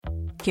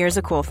Here's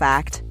a cool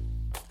fact.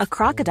 A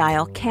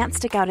crocodile can't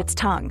stick out its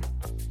tongue.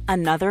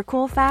 Another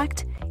cool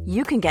fact,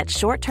 you can get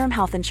short-term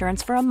health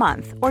insurance for a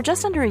month or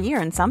just under a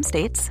year in some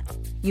states.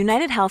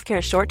 United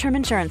Healthcare short-term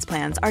insurance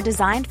plans are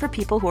designed for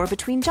people who are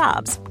between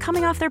jobs,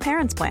 coming off their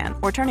parents' plan,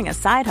 or turning a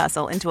side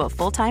hustle into a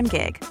full-time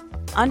gig.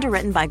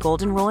 Underwritten by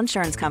Golden Rule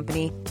Insurance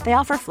Company, they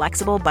offer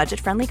flexible,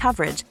 budget-friendly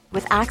coverage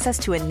with access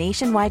to a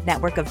nationwide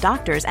network of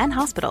doctors and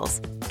hospitals.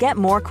 Get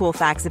more cool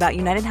facts about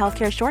United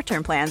Healthcare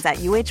short-term plans at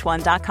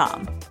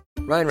uh1.com.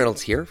 Ryan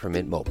Reynolds here from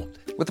Mint Mobile.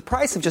 With the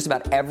price of just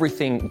about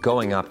everything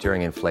going up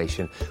during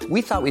inflation,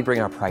 we thought we'd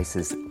bring our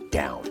prices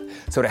down.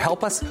 So to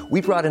help us,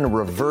 we brought in a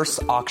reverse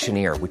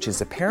auctioneer, which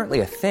is apparently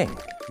a thing.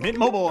 Mint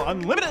Mobile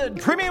Unlimited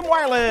Premium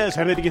Wireless.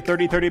 How to get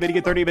 30, 30, bit to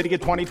get 30, bit to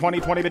get 20,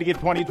 20, 20, bit to get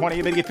 20,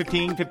 20, bit to get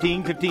 15,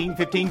 15, 15,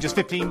 15, just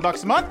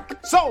 $15 a month?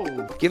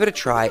 Sold! Give it a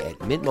try at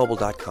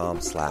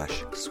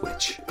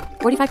mintmobile.com/switch.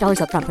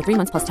 $45 up front for 3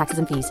 months plus taxes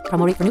and fees.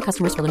 Promo rate for new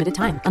customers for limited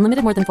time.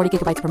 Unlimited more than 40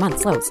 gigabytes per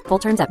month. Slows full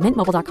terms at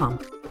mintmobile.com.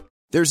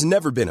 There's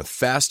never been a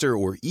faster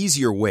or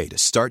easier way to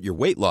start your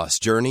weight loss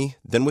journey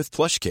than with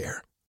PlushCare.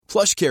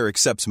 PlushCare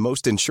accepts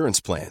most insurance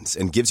plans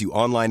and gives you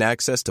online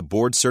access to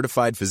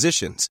board-certified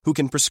physicians who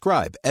can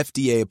prescribe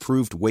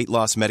FDA-approved weight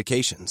loss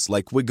medications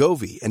like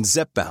Wegovy and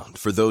Zepbound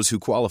for those who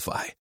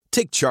qualify.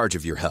 Take charge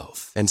of your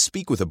health and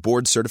speak with a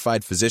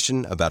board-certified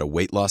physician about a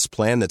weight loss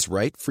plan that's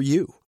right for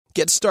you.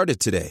 Get started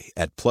today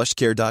at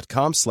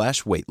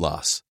plushcare.com/weight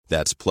loss.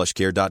 That's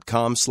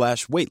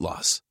plushcare.com/weight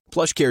loss.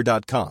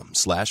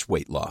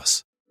 plushcare.com/weight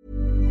loss.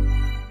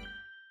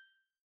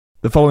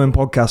 The following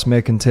podcast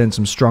may contain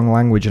some strong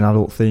language and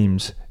adult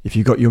themes. If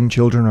you've got young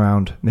children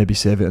around, maybe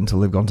save it until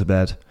they've gone to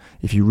bed.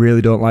 If you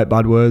really don't like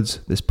bad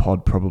words, this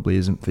pod probably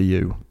isn't for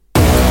you.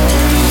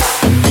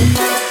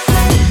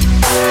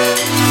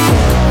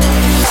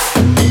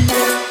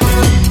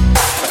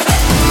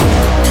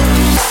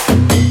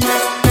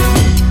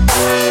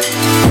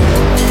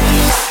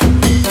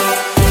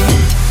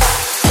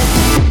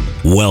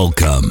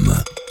 Welcome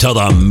to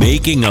the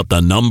Making Up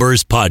the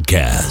Numbers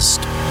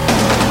podcast.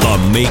 The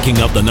Making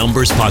Up the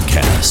Numbers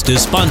podcast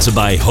is sponsored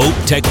by Hope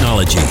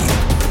Technology,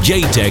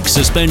 J-Tech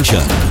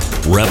Suspension,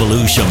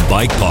 Revolution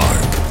Bike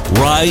Park,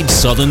 Ride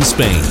Southern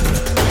Spain,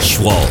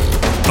 Schwal,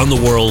 and the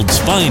world's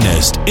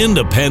finest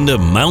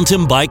independent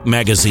mountain bike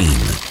magazine,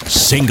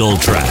 Single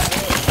Track.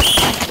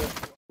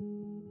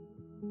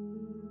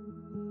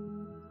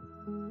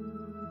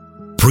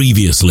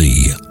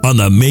 Previously on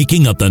the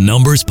Making Up the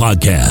Numbers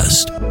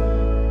podcast.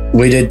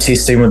 We did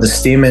testing with the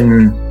stem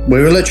and we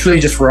were literally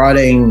just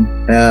riding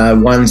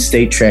one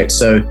steep track.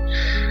 So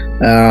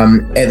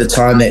at the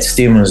time that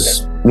stem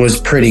was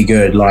pretty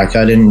good. Like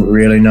I didn't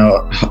really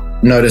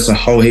notice a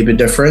whole heap of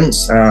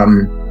difference.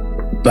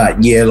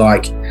 But yeah,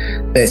 like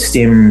that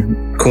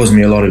stem caused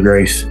me a lot of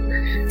grief.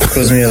 That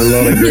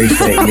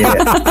year.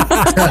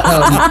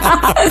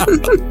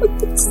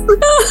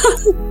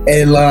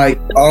 And like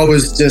I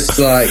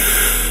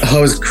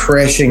was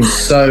crashing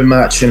so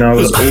much, and I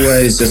was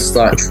always just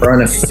like trying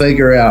to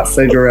figure out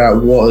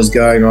what was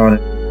going on.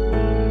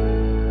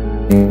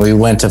 We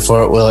went to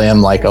Fort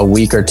William like a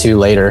week or two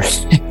later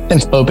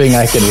and hoping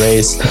I could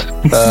race.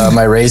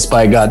 My race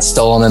bike got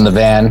stolen in the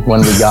van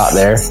when we got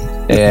there.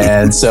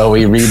 And so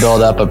we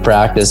rebuilt up a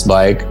practice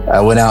bike. I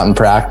went out and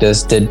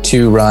practiced, did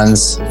 2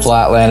 runs,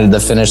 flat landed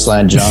the finish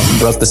line jump,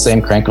 broke the same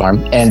crank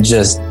arm. And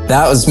just,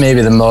 that was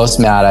maybe the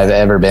most mad I've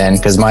ever been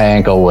because my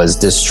ankle was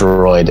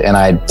destroyed. And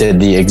I did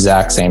the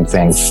exact same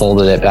thing,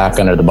 folded it back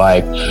under the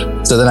bike.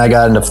 So then I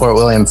got into Fort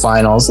William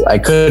finals. I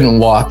couldn't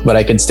walk, but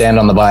I could stand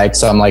on the bike.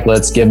 So I'm like,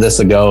 let's give this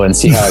a go and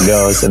see how it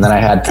goes. And then I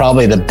had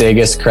probably the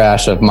biggest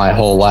crash of my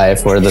whole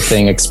life where the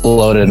thing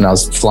exploded and I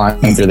was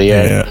flying through the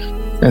air. Yeah.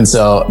 And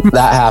so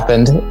that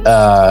happened.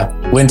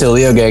 Went to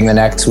Leogang the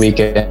next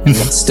weekend,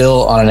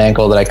 still on an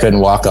ankle that I couldn't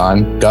walk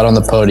on, got on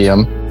the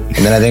podium.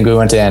 And then I think we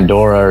went to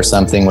Andorra or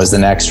something was the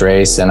next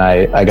race. And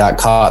I got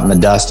caught in the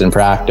dust in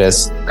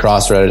practice,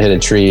 crossroaded, hit a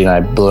tree, and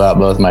I blew out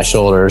both my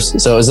shoulders.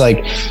 So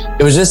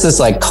it was just this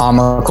like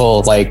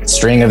comical like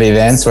string of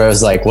events where I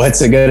was like,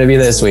 what's it going to be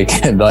this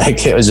weekend?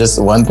 Like it was just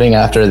one thing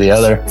after the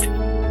other.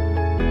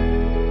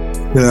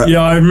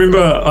 Yeah, I remember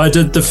I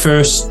did the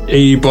first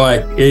e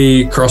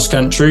cross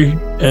country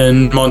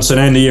in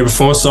Montserrat the year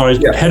before, so I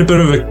had a bit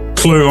of a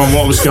clue on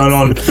what was going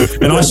on,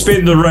 and I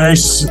spent the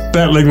race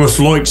battling with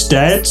Loic's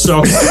dad.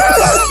 So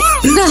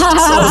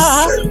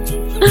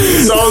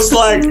I was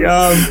like,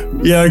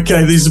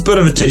 okay, there's a bit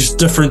of a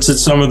difference in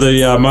some of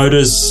the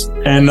motors.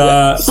 And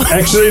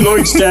actually,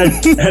 Loic's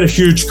dad had a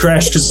huge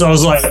crash because I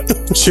was like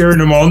cheering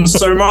him on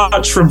so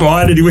much from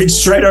behind, and he went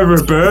straight over a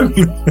berm.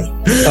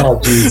 Oh,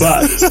 geez.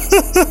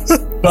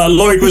 But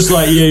Loic was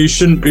like, yeah, you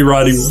shouldn't be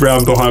riding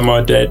around behind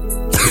my dad.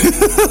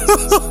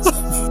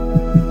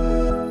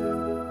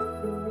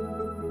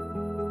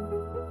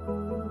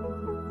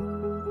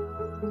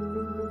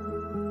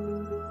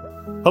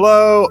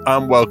 Hello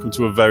and welcome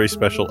to a very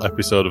special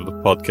episode of the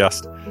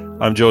podcast.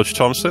 I'm George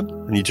Thompson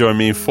and you join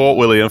me in Fort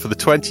William for the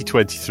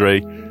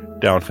 2023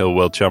 Downhill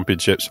World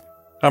Championships.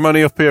 I'm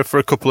only up here for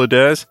a couple of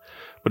days,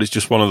 but it's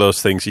just one of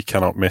those things you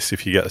cannot miss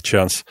if you get a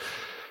chance.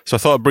 So I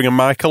thought I'd bring a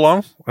mic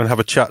along and have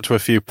a chat to a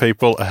few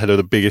people ahead of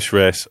the biggest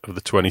race of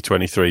the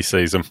 2023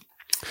 season.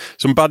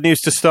 Some bad news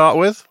to start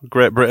with.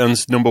 Great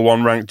Britain's number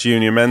 1 ranked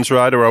junior men's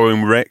rider,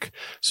 Owen Rick,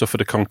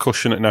 suffered a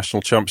concussion at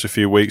National Champs a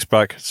few weeks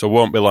back, so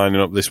won't be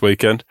lining up this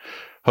weekend.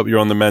 Hope you're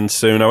on the mend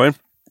soon, Owen.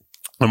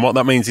 And what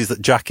that means is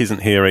that Jack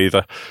isn't here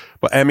either.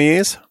 But Emmy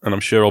is, and I'm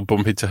sure I'll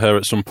bump into her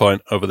at some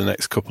point over the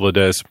next couple of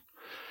days.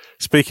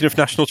 Speaking of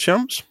National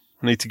Champs,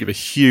 I need to give a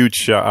huge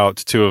shout out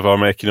to 2 of our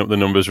Making Up the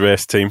Numbers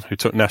race team who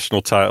took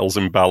national titles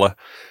in Bala.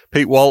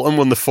 Pete Walton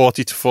won the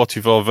 40 to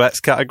 44 vets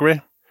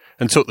category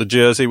and took the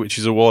jersey, which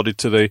is awarded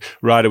to the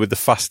rider with the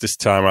fastest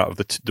time out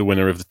of the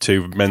winner of the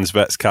 2 men's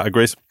vets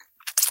categories.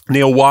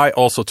 Neil White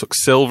also took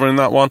silver in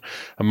that one,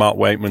 and Mark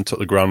Wakeman took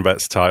the Grand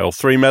Vets title.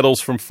 3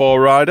 medals from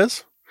 4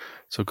 riders.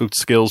 So good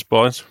skills,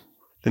 boys.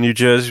 The new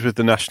jerseys with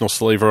the national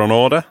sleeve are on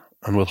order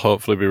and will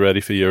hopefully be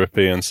ready for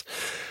Europeans.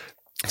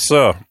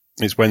 So,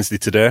 it's Wednesday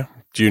today,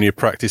 junior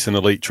practice and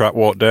elite track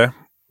walk day.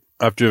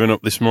 I've driven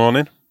up this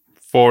morning,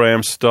 4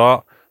 a.m.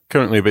 start,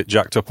 currently a bit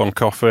jacked up on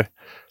coffee,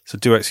 so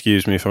do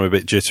excuse me if I'm a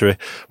bit jittery.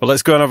 But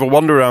let's go and have a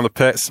wander around the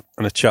pits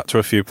and a chat to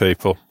a few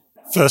people.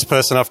 First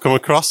person I've come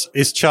across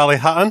is Charlie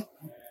Hatton.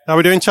 How are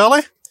we doing,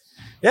 Charlie?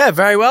 Yeah,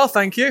 very well,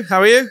 thank you. How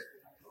are you?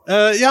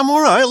 Yeah, I'm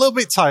all right. A little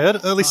bit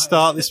tired. Early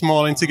start this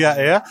morning to get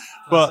here.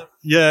 But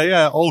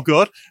yeah, all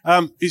good.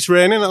 It's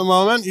raining at the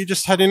moment. You're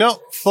just heading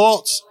up.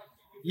 Thoughts?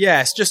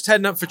 Yes, just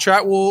heading up for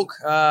track walk.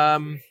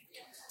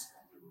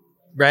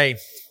 Rain.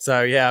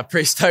 So yeah,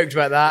 pretty stoked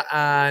about that.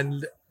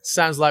 And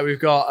sounds like we've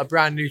got a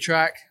brand new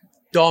track.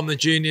 Dom, the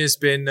junior's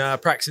been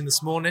practicing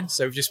this morning.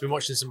 So we've just been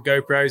watching some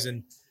GoPros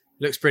and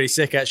looks pretty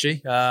sick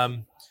actually.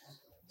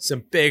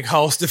 Some big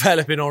holes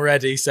developing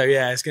already. So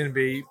yeah, it's going to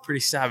be pretty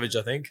savage,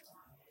 I think.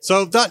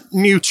 So that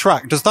new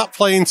track, does that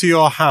play into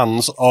your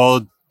hands,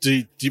 or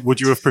would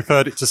you have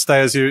preferred it to stay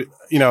as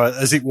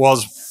as it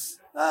was?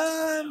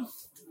 No,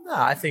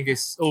 I think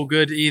it's all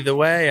good either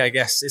way. I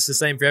guess it's the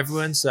same for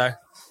everyone. So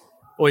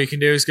all you can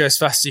do is go as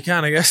fast as you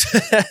can, I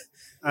guess.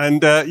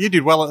 And you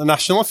did well at the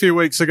National a few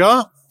weeks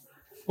ago.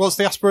 What's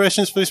the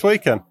aspirations for this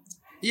weekend?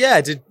 Yeah,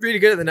 I did really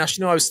good at the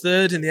National. I was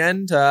 3rd in the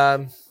end.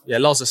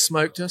 Loza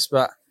smoked us,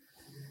 but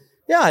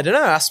yeah, I don't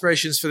know.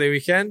 Aspirations for the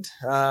weekend.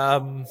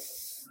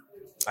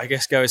 I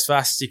guess go as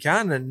fast as you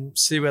can and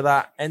see where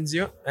that ends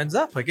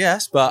up, I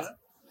guess. But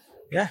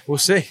yeah, we'll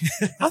see.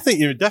 I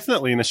think you're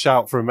definitely in a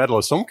shout for a medal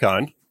of some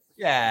kind.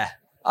 Yeah,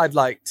 I'd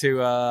like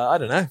to, I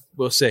don't know.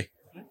 We'll see.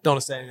 Don't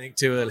want to say anything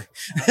too early.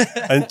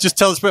 And just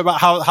tell us a bit about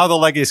how the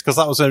leg is, because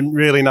that was a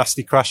really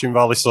nasty crash in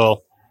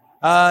Vallisol.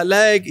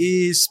 Leg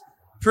is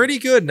pretty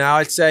good now.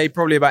 I'd say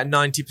probably about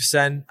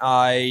 90%.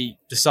 I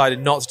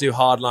decided not to do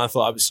hardline. I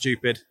thought I was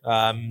stupid.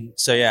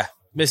 So yeah.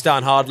 Missed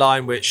out on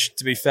hardline, which,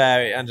 to be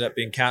fair, it ended up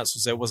being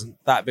cancelled, so it wasn't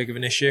that big of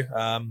an issue.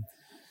 And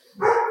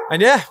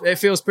yeah, it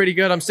feels pretty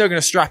good. I'm still going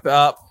to strap it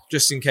up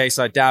just in case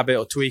I dab it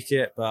or tweak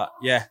it, but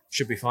yeah,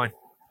 should be fine.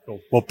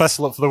 Cool. Well, best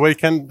of luck for the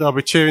weekend. I'll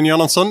be cheering you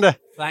on Sunday.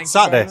 Thanks.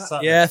 Saturday.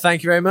 Yeah,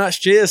 thank you very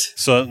much. Cheers.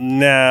 So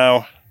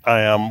now I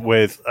am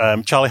with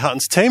Charlie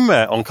Hatton's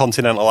teammate on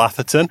Continental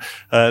Atherton,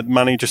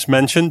 man he just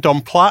mentioned,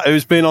 Dom Platt,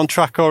 who's been on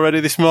track already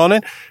this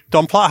morning.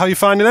 Dom Platt, how are you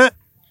finding it?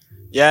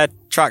 Yeah,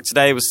 track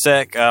today was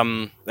sick.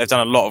 They've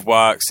done a lot of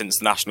work since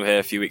the National here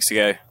a few weeks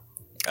ago.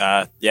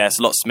 It's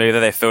a lot smoother.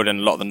 They filled in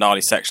a lot of the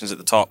gnarly sections at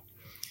the top.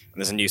 And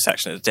there's a new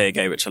section at the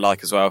Deergate, which I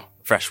like as well.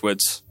 Fresh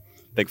woods.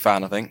 Big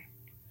fan, I think.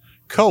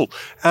 Cool.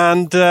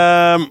 And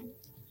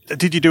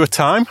did you do a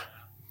time?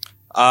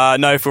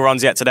 No full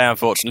runs yet today,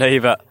 unfortunately,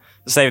 but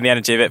saving the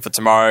energy of it for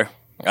tomorrow.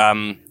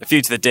 A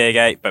few to the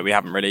Deergate, but I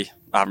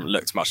haven't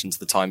looked much into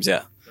the times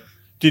yet.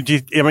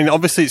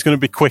 Obviously it's going to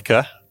be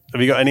quicker.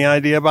 Have you got any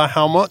idea about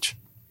how much?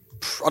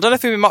 I don't know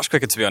if it'll be much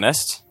quicker, to be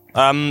honest.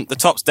 The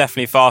top's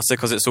definitely faster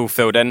because it's all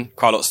filled in,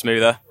 quite a lot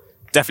smoother.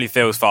 Definitely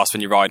feels fast when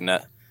you're riding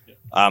it.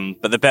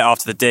 But the bit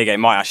after the Deergate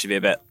might actually be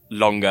a bit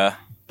longer,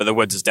 but the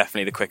woods is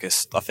definitely the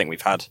quickest I think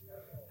we've had,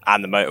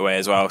 and the motorway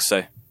as well.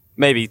 So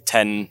maybe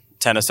 10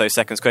 or so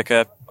seconds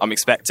quicker, I'm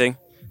expecting.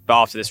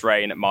 But after this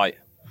rain, it might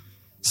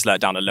slow it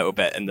down a little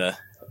bit in the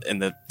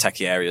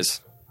techie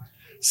areas.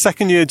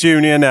 Second year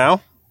junior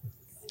now.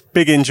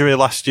 Big injury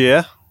last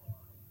year.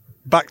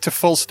 Back to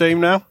full steam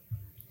now?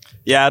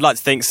 Yeah, I'd like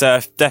to think so.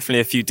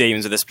 Definitely a few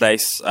demons with this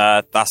place.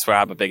 That's where I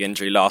had my big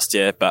injury last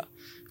year, but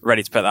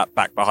ready to put that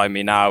back behind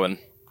me now and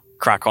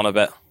crack on a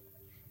bit.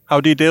 How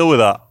do you deal with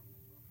that?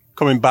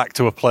 Coming back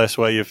to a place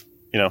where you've,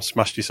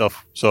 smashed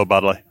yourself so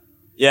badly.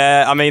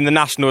 Yeah, the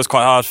National was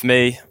quite hard for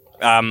me.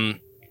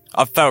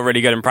 I felt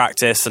really good in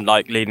practice and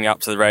leading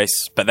up to the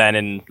race, but then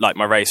in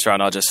my race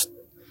run,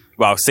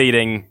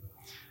 seeding,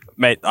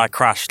 I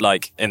crashed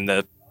in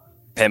the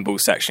pinball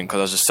section because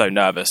I was just so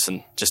nervous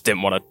and just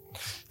didn't want to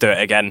do it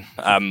again.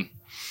 And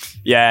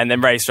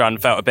then race run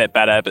felt a bit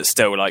better, but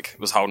still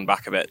was holding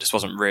back a bit. Just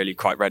wasn't really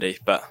quite ready,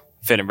 but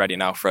feeling ready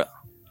now for it.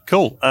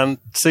 Cool. And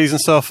season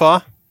so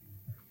far?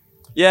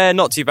 Yeah,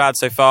 not too bad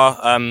so far.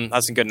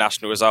 Had some good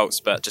national results,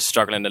 but just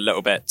struggling a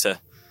little bit to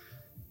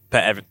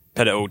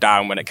put it all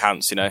down when it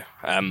counts,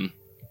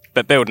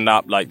 But building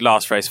up,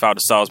 last race, Val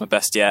de Star was my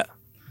best yet.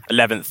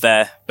 11th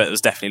there, but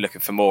was definitely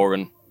looking for more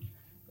and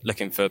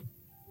looking for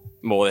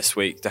more this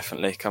week,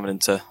 definitely coming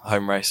into a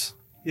home race.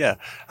 Yeah.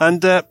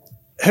 And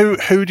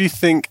who do you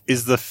think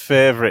is the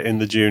favourite in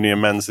the junior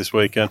men's this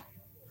weekend?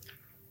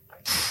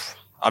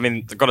 I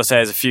mean, I've got to say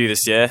there's a few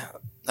this year.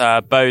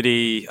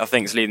 Bodie, I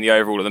think, is leading the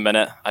overall at the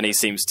minute, and he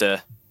seems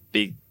to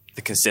be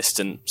the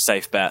consistent,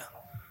 safe bet.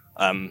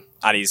 And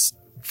he's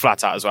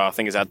flat out as well. I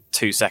think he's had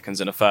 2 seconds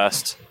in a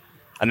first.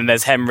 And then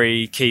there's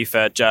Henry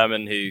Kiefer,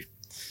 German, who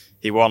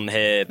he won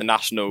here. The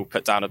National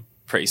put down a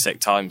pretty sick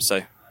time,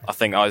 so I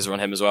think eyes are on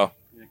him as well.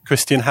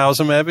 Christian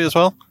Hauser maybe as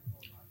well?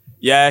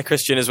 Yeah,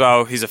 Christian as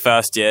well. He's a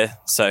first year,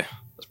 so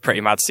it's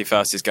pretty mad to see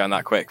first he's going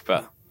that quick.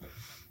 But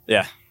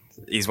yeah,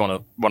 he's one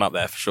up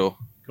there for sure.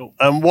 Cool.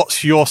 And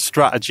what's your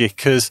strategy?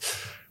 Because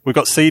we've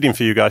got seeding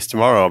for you guys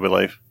tomorrow, I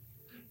believe.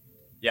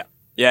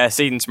 Yeah,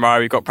 seeding tomorrow.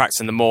 We've got practice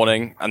in the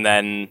morning and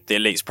then the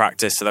elites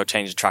practice, so they'll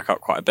change the track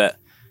up quite a bit.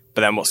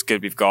 But then what's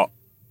good, we've got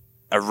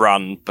a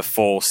run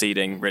before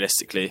seeding,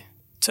 realistically,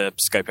 to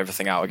scope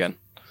everything out again.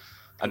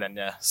 And then,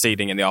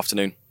 seeding in the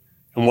afternoon.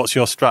 And what's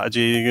your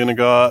strategy? You're going to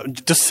go...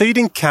 Does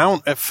seeding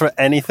count for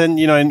anything?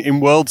 You know,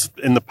 in Worlds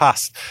in the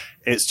past,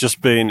 it's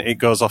just been, it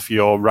goes off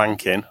your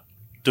ranking.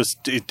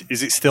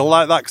 Is it still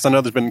like that? Because I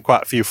know there's been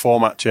quite a few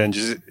format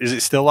changes. Is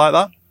it still like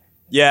that?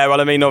 Yeah, well,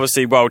 I mean,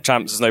 obviously, world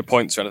champs, there's no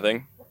points or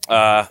anything.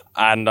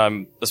 And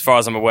as far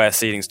as I'm aware,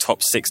 seeding's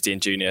top 60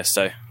 in junior,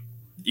 so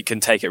you can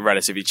take it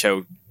relatively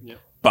chilled. Yeah.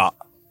 But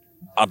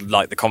I'd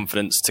like the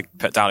confidence to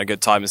put down a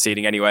good time in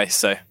seeding anyway,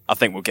 so I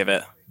think we'll give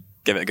it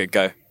a good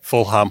go.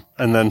 Fulham,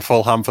 and then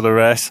Fulham for the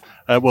race.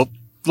 Well,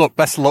 look,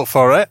 best of luck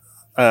for it.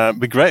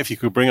 It'd be great if you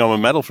could bring home a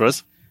medal for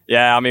us.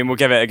 Yeah, I mean, we'll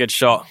give it a good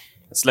shot.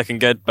 It's looking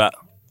good, but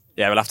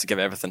yeah, we'll have to give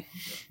it everything.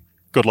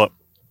 Good luck.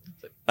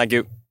 Thank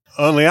you.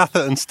 Only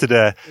Athertons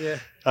today. Yeah.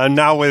 And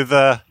now with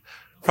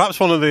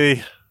perhaps one of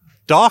the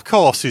dark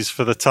horses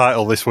for the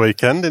title this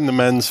weekend in the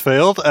men's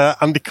field,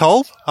 Andy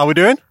Kolb. How are we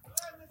doing?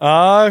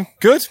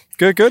 Good.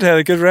 Had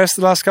a good rest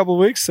the last couple of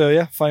weeks, so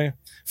yeah,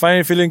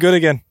 finally feeling good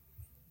again.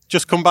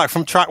 Just come back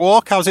from track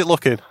walk. How's it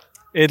looking?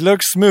 It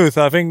looks smooth.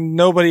 I think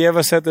nobody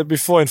ever said that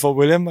before in Fort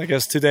William. I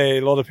guess today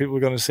a lot of people are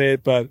going to say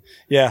it, but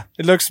yeah,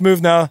 it looks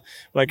smooth now,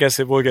 but I guess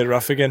it will get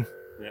rough again.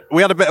 Yeah.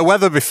 We had a bit of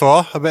weather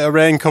before, a bit of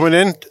rain coming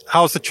in.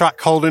 How's the track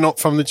holding up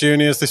from the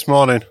juniors this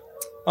morning?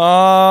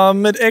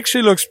 It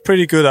actually looks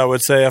pretty good, I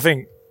would say. I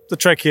think the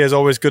track here is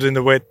always good in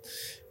the wet.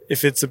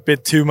 If it's a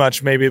bit too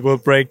much, maybe it will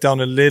break down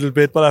a little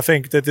bit, but I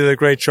think they did a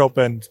great job,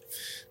 and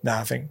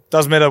I think it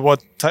doesn't matter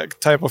what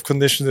type of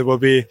conditions it will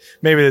be.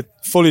 Maybe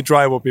fully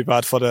dry will be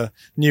bad for the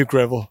new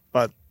gravel,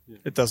 but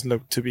it doesn't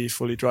look to be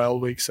fully dry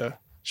all week, so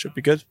should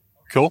be good.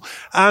 Cool.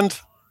 And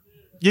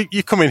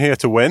you come in here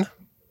to win?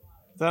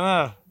 Don't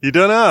know. You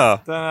don't know?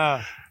 Don't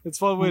know. It's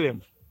Fort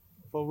William.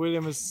 Fort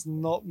William is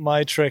not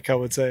my track, I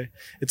would say.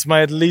 It's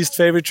my least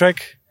favorite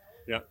track.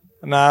 Yeah.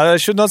 Nah, I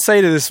should not say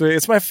it this way.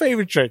 It's my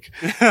favorite track.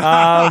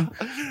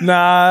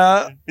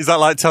 Nah. Is that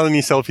like telling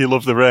yourself you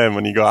love the rain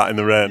when you go out in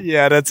the rain?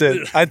 Yeah, that's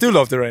it. I do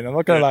love the rain. I'm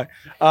not going to lie.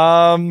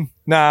 I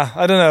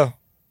don't know.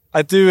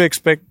 I do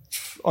expect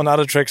on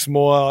other tracks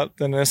more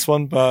than this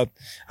one, but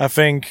I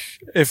think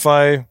if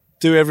I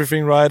do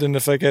everything right and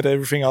if I get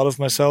everything out of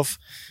myself,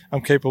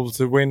 I'm capable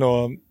to win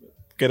or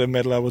get a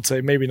medal, I would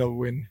say. Maybe not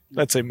win.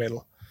 Let's say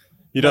medal.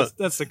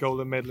 That's the goal.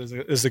 The medal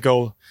is the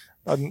goal.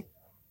 I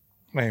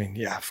mean,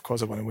 yeah, of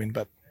course I want to win,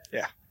 but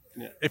yeah.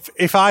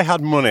 If I had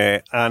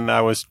money and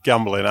I was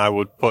gambling, I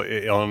would put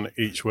it on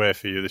each way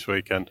for you this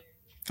weekend.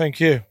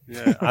 Thank you.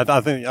 Yeah, I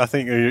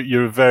think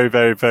you're a very,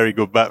 very, very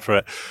good bet for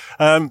it.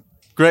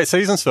 Great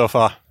season so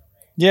far.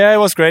 Yeah, it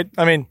was great.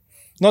 I mean,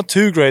 not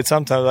too great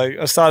sometimes. Like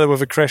I started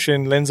with a crash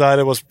in Lenzide.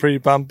 I was pretty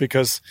bummed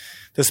because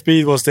the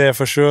speed was there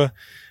for sure.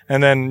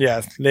 And then,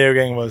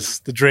 Leogang was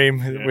the dream,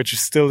 which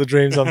is still the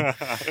dream.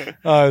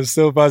 I'm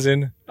still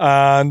buzzing.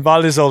 And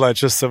Val d'Isola, I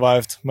just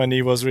survived. My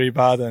knee was really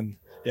bad. And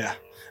I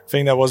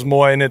think there was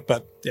more in it.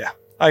 But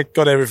I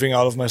got everything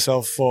out of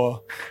myself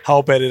for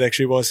how bad it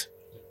actually was.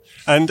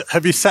 And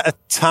have you set a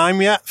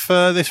time yet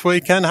for this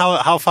weekend?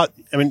 How fast?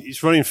 I mean,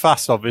 it's running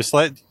fast,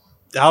 obviously.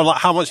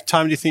 How much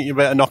time do you think you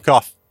better knock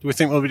off? Do we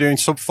think we'll be doing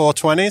sub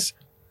 4:20s?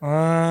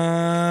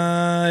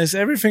 Is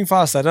everything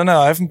fast? I don't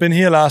know. I haven't been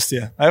here last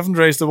year. I haven't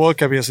raced the World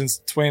Cup here since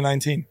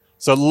 2019.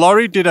 So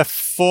Laurie did a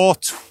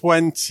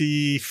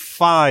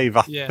 4:25,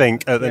 I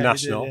think, at the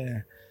National.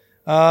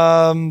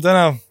 Don't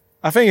know.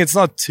 I think it's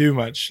not too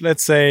much.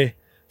 Let's say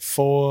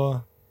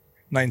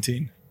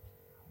 4:19.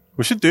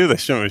 We should do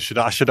this, shouldn't we?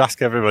 I should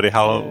ask everybody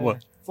how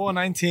long.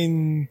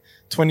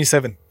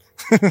 4:19:27.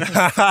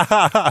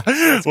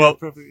 Well,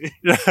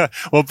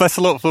 best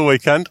of luck for the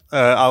weekend.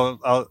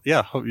 Hope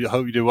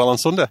you do well on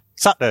Saturday.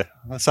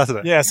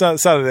 Yeah,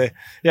 Saturday.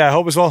 Yeah, I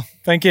hope as well.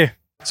 Thank you.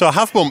 So I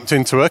have bumped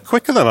into her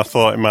quicker than I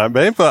thought it might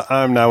be, but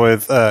I'm now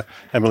with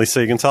Emily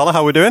Siegenthaler.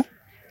 How are we doing?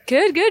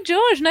 Good,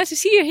 George. Nice to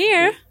see you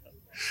here.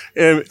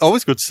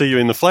 Always good to see you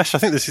in the flesh. I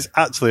think this is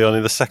actually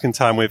only the second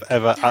time we've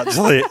ever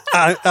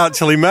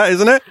actually met,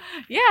 isn't it?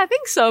 Yeah, I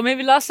think so.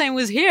 Maybe last time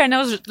was here and I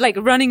was like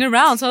running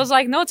around. So I was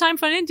like, no time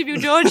for an interview,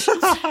 George.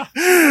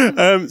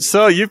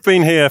 So you've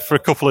been here for a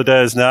couple of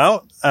days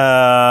now.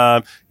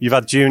 You've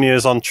had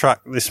juniors on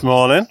track this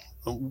morning.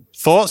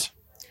 Thoughts?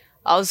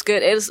 I was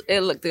good.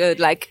 It looked good.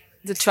 Like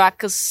the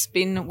track has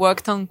been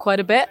worked on quite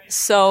a bit.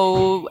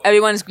 So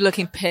everyone's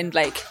looking pinned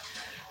like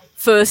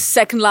first,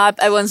 second lap.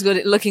 Everyone's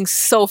good, looking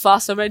so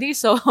fast already.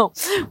 So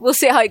we'll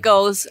see how it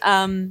goes.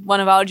 One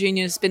of our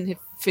juniors been here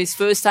for his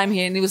first time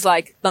here and he was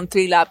like, done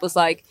 3 laps, was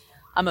like,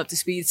 I'm up to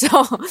speed.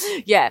 So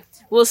yeah,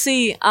 we'll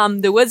see.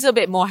 The woods are a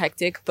bit more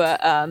hectic,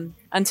 but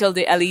until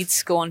the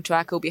elites go on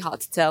track, it'll be hard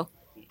to tell.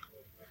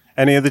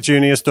 Any of the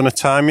juniors done a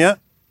time yet?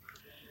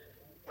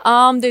 They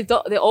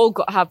all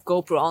have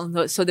GoPro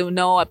on, so they will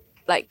know.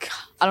 Like,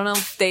 I don't know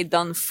if they've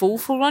done full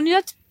run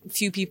yet. A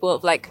few people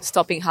have like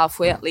stopping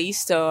halfway at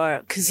least,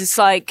 or because it's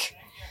like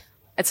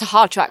it's a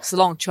hard track, it's a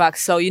long track,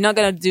 so you're not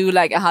gonna do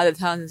like 100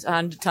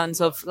 tons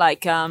of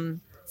like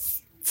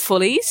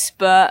fullies.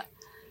 But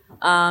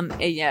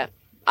yeah,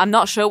 I'm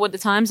not sure what the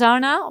times are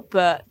now,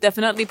 but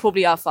definitely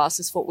probably our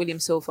fastest Fort William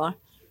so far.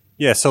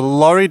 Yeah, so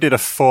Laurie did a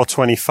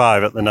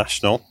 4:25 at the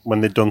National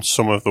when they'd done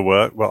some of the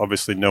work, but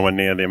obviously nowhere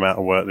near the amount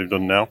of work they've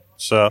done now.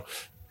 So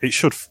it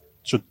should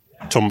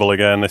tumble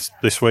again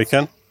this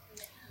weekend.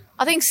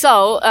 I think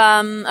so.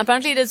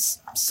 Apparently there's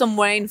some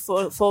rain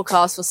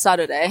forecast for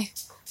Saturday,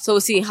 so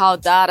we'll see how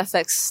that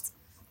affects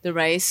the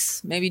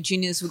race. Maybe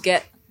juniors will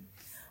get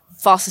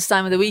fastest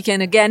time of the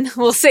weekend again.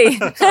 We'll see.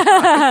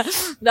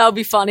 That'll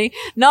be funny.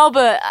 No,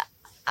 but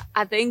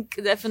I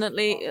think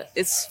definitely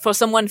it's for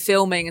someone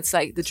filming, it's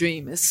like the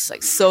dream. It's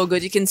like so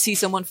good. You can see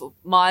someone for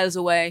miles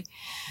away.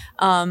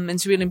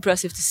 It's really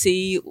impressive to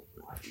see.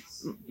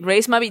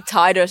 Race might be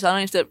tighter, so I don't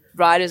know if the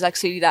riders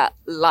actually that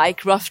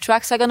like rough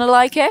tracks are going to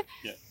like it.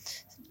 Yeah.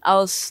 I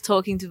was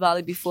talking to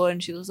Vali before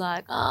and she was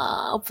like,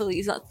 hopefully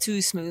it's not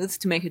too smooth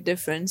to make a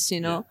difference,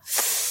 you know.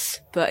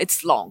 Yeah. But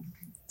it's long.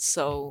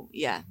 So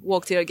yeah,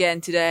 walked here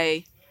again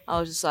today. I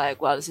was just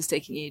like, wow, this is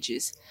taking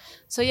ages.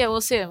 So yeah,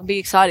 we'll see. It'll be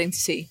exciting to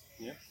see.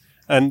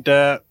 And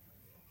tell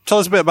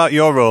us a bit about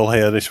your role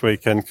here this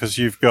weekend, because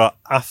you've got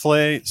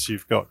athletes,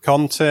 you've got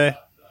Conti.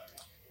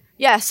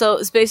 Yeah, so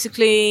it's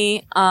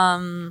basically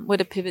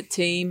with a pivot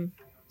team,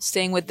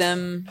 staying with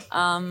them,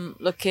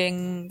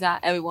 looking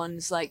that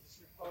everyone's like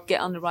get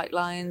on the right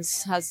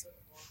lines, has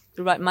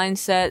the right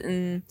mindset,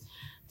 and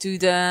do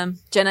the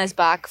Jenna is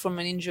back from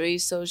an injury,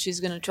 so she's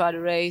gonna try to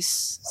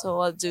race. So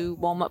I'll do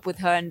warm up with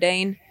her and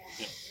Dane,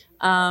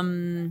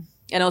 and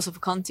also for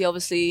Conti,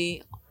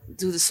 obviously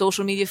do the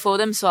social media for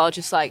them. So I'll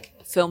just like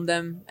film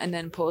them and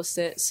then post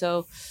it.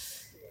 So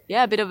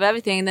yeah, a bit of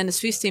everything. And then the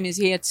Swiss team is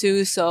here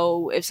too.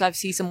 So if I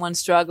see someone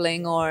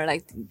struggling or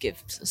like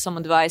give some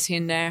advice here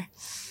and there,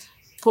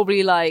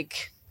 probably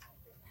like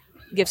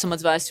give some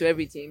advice to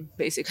every team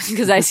basically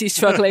because I see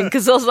struggling.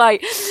 Because also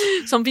like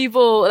some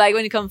people like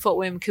when you come Fort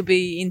William could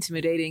be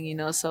intimidating, you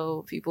know.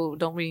 So people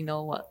don't really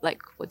know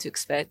what to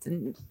expect,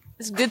 and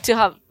it's good to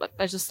have.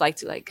 I just like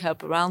to like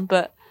help around,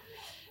 but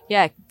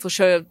yeah, for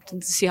sure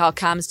to see how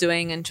Cam's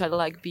doing and try to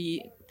like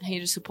be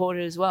a supporter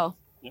as well.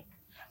 Yeah.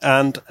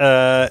 And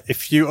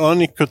if you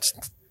only could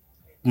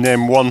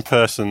name one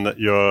person that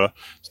you're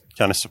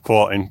kind of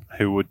supporting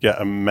who would get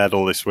a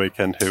medal this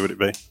weekend, who would it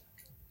be?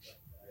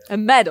 A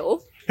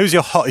medal? Who's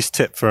your hottest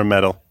tip for a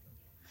medal?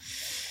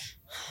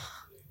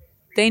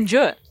 Dane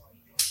Jurt.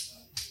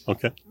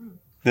 Okay.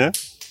 Yeah.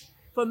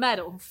 For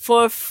medal,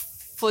 for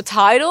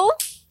title.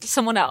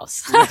 Someone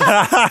else. I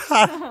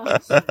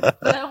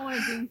don't want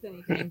to jinx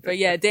anything, but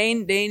yeah,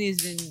 Dane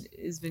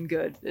has been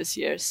good this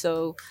year.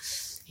 So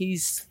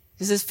this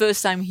is his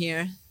first time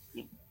here,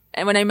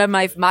 and when I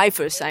remember my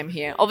first time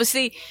here,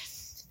 obviously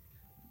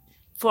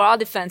for our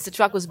defense, the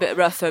track was a bit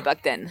rougher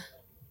back then.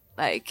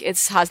 Like it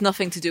has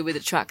nothing to do with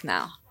the track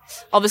now.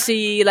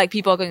 Obviously, like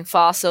people are going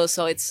faster,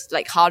 so it's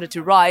like harder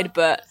to ride,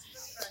 but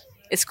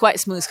it's quite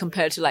smooth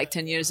compared to like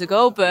 10 years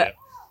ago. But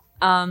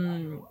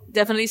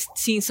definitely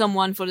seeing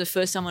someone for the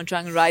first time on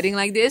track and riding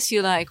like this,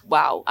 you're like,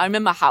 wow. I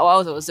remember how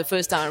I was the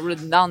first time I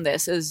rode down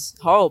this. It was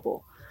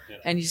horrible. Yeah.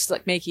 And you just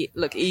like make it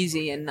look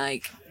easy and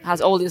like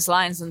has all these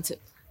lines until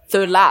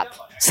third lap.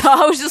 So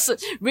I was just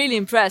really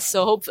impressed.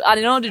 So I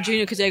know the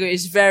junior category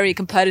is very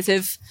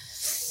competitive.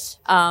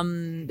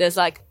 There's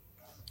like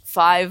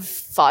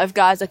five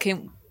guys that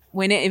can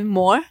win it even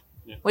more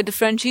with the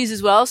Frenchies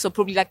as well. So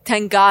probably like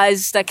 10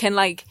 guys that can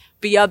like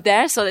be up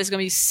there. So it's going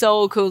to be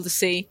so cool to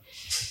see.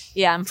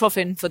 Yeah, I'm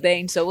profiting for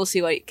Dane, so we'll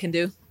see what he can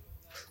do.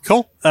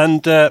 Cool.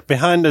 And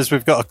behind us,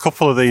 we've got a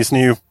couple of these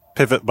new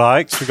pivot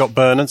bikes. We've got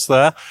Bernard's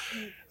there.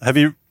 Have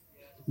you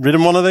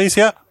ridden one of these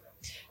yet?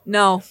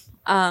 No.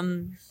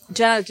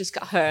 Jenna just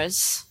got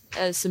hers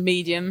as a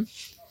medium.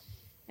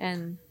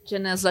 And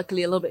Jenna's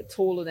luckily a little bit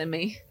taller than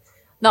me.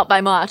 Not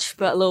by much,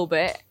 but a little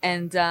bit.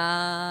 And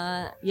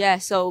yeah,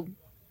 so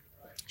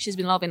she's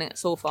been loving it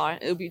so far.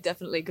 It'll be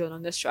definitely good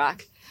on this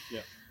track.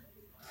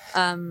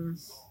 Yeah.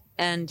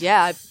 And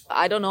yeah,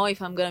 I don't know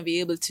if I'm going to be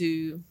able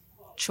to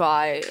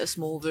try a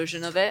small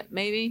version of it.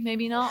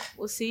 Maybe not.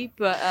 We'll see.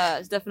 But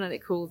it's definitely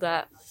cool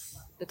that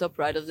the top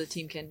rider of the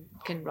team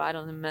can ride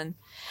on him, and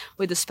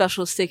with the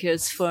special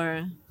stickers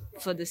for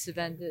this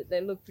event, they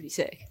look pretty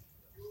sick.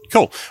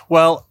 Cool.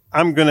 Well,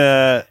 I'm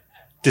gonna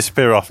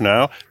disappear off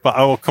now, but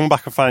I will come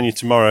back and find you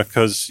tomorrow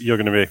because you're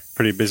going to be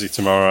pretty busy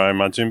tomorrow, I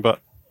imagine. But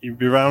you'll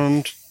be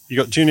around. You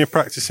got junior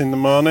practice in the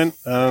morning,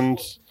 and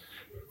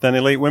then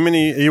elite women. Are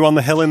you on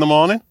the hill in the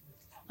morning?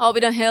 I'll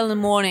be on the hill in the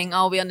morning.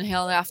 I'll be on the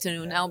hill in the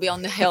afternoon. I'll be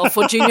on the hill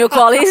for junior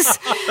qualies.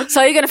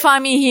 So you're going to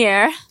find me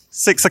here.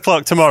 6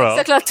 o'clock tomorrow.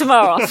 6 o'clock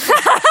tomorrow.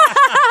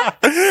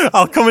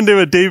 I'll come and do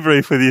a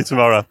debrief with you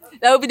tomorrow.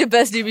 That would be the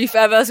best debrief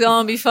ever. It's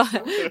going to be fun.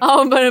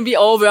 I'm going to be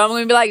over. I'm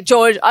going to be like,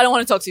 George, I don't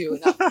want to talk to you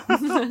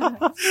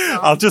now.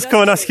 I'll just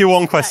come and ask you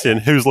one question.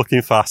 Who's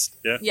looking fast?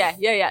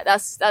 Yeah.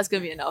 That's going to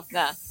be enough.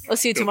 Nah. I'll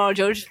see you tomorrow,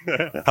 George.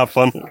 Have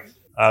fun.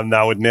 I'm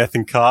now with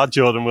Nathan Carr,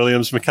 Jordan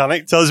Williams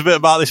mechanic. Tell us a bit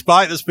about this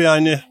bike that's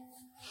behind you.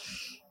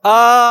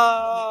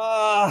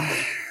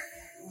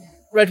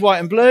 Red, white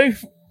and blue.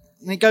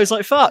 And it goes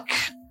like fuck.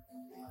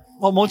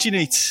 What more do you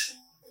need?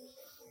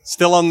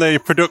 Still on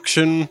the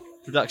production.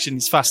 Production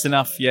is fast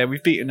enough. Yeah,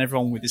 we've beaten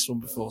everyone with this one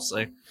before,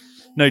 so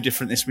no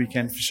different this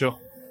weekend for sure.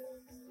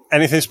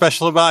 Anything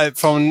special about it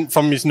from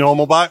his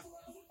normal bike,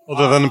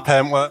 other than the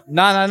paintwork?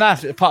 No.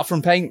 Apart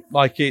from paint,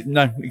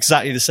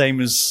 exactly the same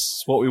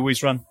as what we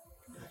always run.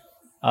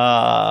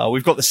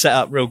 We've got the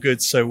setup real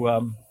good,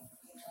 so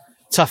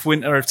tough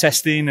winter of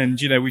testing, and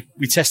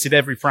we tested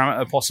every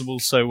parameter possible.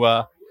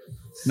 So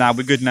now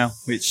we're good now.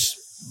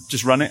 It's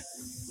just run it.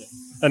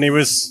 And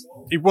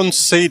he won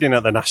seeding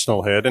at the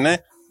national here, didn't he?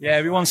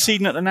 Yeah, we won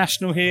seeding at the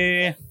national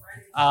here.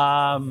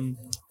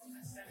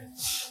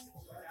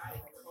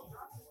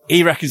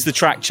 He reckons the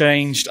track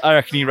changed. I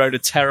reckon he rode a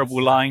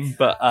terrible line,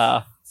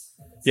 but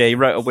he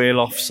wrote a wheel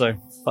off, so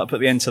that put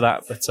the end to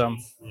that. But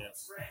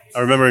I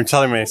remember him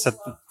telling me, he said,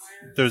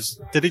 was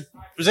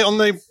it on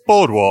the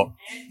boardwalk?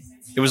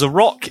 It was a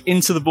rock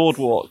into the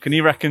boardwalk, and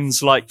he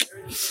reckons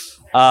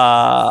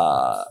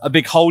a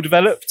big hole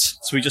developed,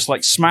 so we just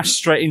smashed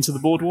straight into the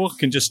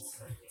boardwalk and just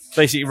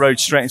basically rode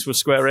straight into a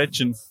square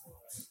edge, and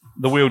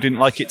the wheel didn't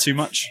like it too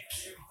much.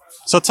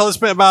 So tell us a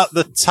bit about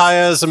the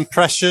tyres and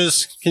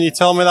pressures. Can you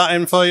tell me that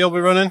info you'll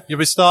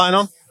be starting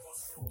on?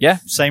 Yeah,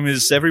 same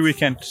as every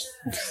weekend.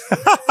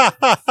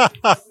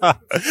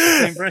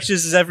 Same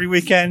pressures as every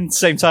weekend,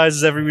 same tyres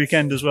as every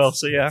weekend as well,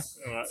 so yeah.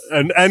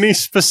 And any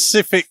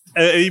specific,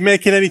 are you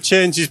making any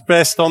changes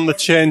based on the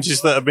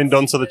changes that have been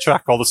done to the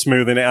track, or the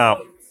smoothing it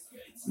out?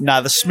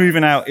 Nah, the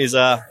smoothing out is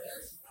that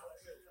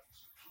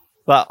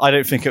I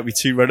don't think it'll be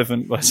too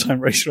relevant by the time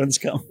race runs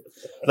come.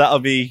 That'll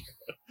be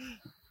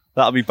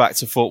back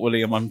to Fort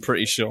William, I'm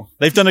pretty sure.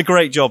 They've done a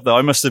great job, though.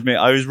 I must admit,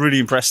 I was really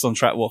impressed on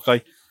track walk.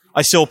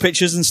 I saw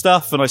pictures and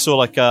stuff, and I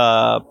saw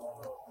a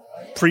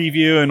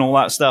preview and all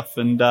that stuff,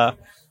 and I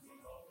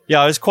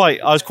was quite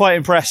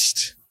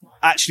impressed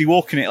actually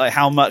walking it,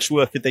 how much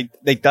work had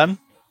they'd done.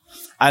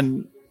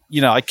 And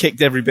I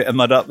kicked every bit of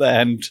mud up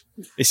there, and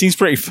it seems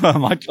pretty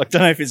firm. I don't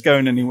know if it's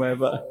going anywhere,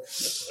 but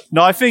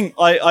no,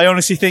 I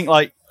honestly think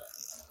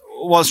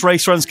once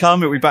race runs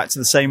come, it'll be back to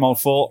the same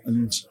old fort,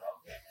 and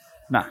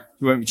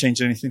we won't be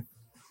changing anything.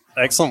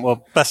 Excellent.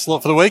 Well, best of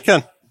luck for the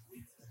weekend.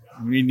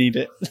 We need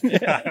it.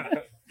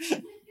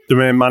 The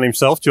main man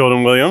himself,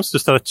 Jordan Williams,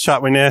 just had a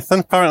chat with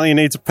Nathan. Apparently he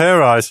needs a pay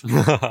rise.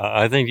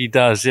 I think he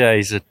does, yeah.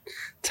 He's a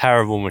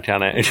terrible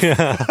mechanic.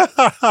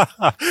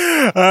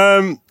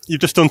 You've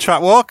just done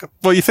track walk.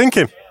 What are you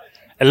thinking?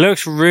 It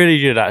looks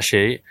really good,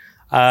 actually.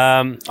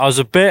 I was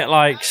a bit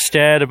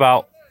scared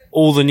about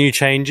all the new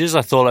changes.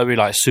 I thought it would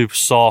be super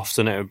soft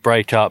and it would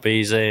break up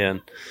easy.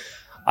 And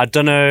I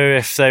don't know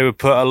if they would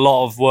put a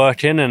lot of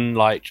work in and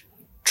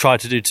try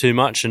to do too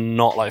much and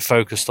not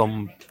focused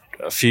on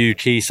a few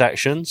key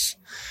sections.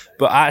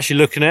 But actually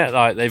looking at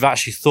it, they've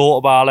actually thought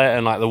about it,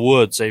 and the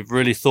woods, they've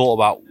really thought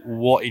about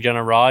what you're going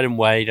to ride and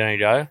where you're going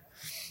to go.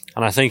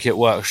 And I think it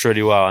works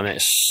really well, and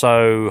it's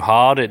so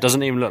hard. It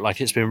doesn't even look like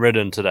it's been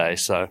ridden today,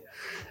 so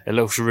it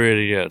looks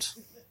really good.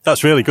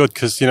 That's really good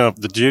because,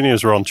 the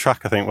juniors were on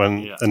track, I think,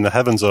 when the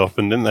heavens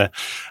opened, didn't they?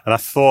 And I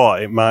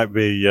thought it might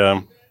be,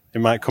 it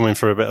might come in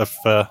for a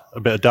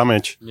bit of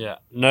damage. Yeah.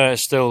 No,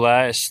 it's still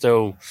there. It's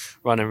still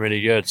running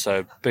really good.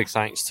 So big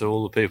thanks to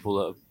all the people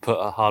that have put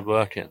a hard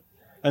work in.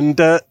 And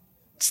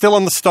still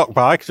on the stock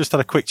bike, just had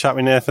a quick chat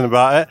with Nathan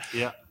about it.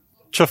 Yeah.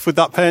 Chuffed with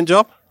that paint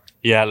job?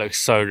 Yeah, it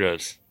looks so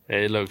good.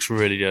 It looks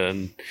really good.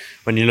 And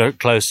when you look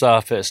close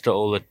up, it's got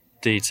all the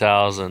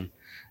details, and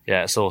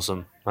yeah, it's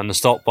awesome. And the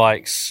stock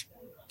bike's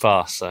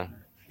fast. So.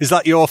 Is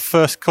that your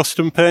first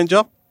custom paint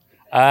job?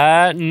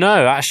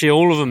 No, actually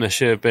all of them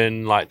this year have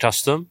been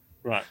custom.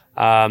 Right.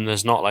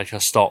 There's not a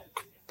stock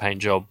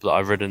paint job that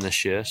I've ridden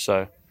this year.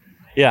 So,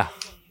 yeah.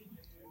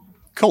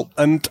 Cool.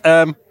 And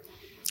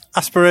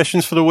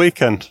aspirations for the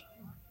weekend?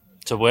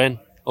 To win,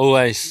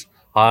 always.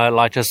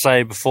 Like I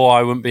say before,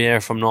 I wouldn't be here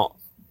if I'm not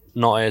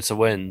here to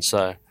win.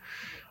 So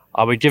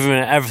I'll be giving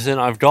it everything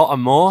I've got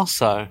and more.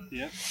 So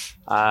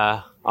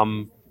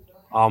I'm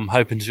I'm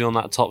hoping to be on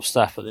that top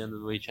step at the end of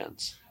the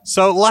weekend.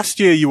 So last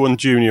year you won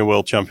Junior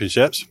World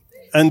Championships.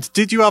 And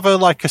did you have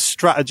a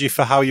strategy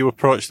for how you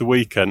approach the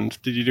weekend?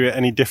 Did you do it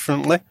any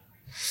differently?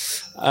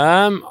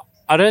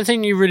 I don't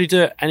think you really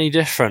do it any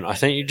different. I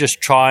think you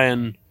just try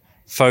and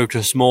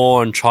focus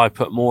more and try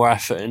put more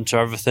effort into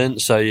everything.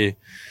 So you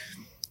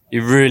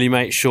really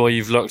make sure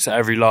you've looked at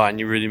every line.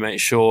 You really make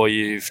sure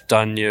you've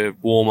done your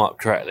warm up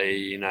correctly.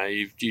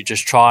 You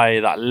just try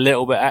that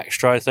little bit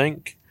extra, I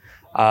think.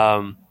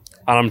 And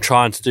I'm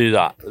trying to do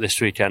that this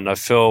weekend. I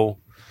feel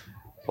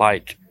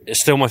like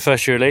it's still my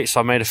first year elite, so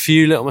I made a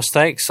few little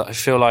mistakes that I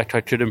feel like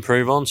I could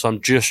improve on. So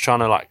I'm just trying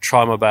to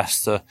try my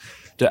best to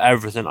do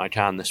everything I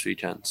can this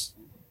weekend.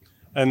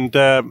 And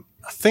I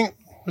think,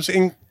 was it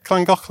in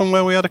Llangollen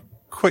where we had a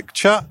quick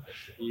chat?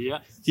 Yeah.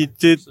 You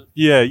did,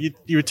 yeah.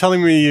 You were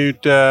telling me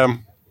you'd,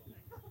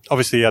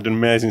 obviously you had an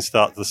amazing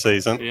start to the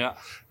season. Yeah.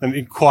 And it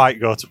didn't quite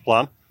go to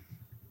plan.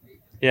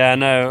 Yeah,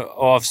 no.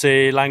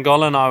 Obviously,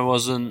 Llangollen I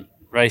wasn't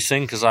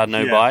racing because I had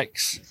no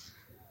bikes.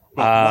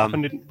 What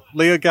happened in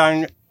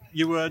Leogang?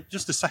 You were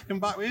just a second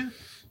back, were you?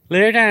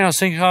 Leogang, I was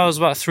thinking I was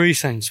about 3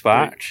 seconds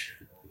back.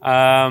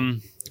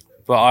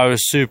 But I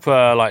was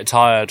super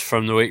tired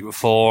from the week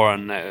before,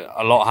 and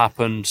a lot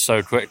happened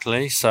so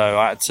quickly, so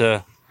I had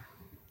to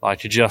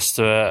adjust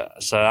to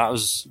it. So that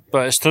was,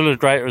 but it's still a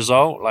great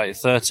result,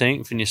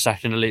 13th in your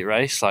second elite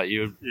race.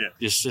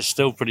 It's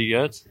still pretty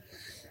good.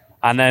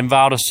 And then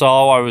Val de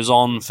Sol, I was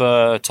on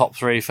for top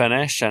 3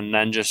 finish, and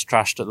then just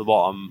crashed at the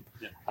bottom.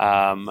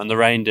 And the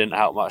rain didn't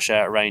help much.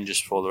 It rained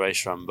just before the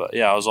race run, but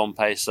yeah, I was on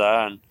pace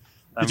there. And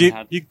did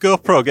your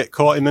GoPro get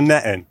caught in the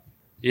netting?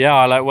 Yeah,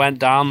 I went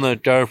down, the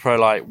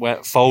GoPro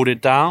went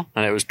folded down,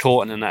 and it was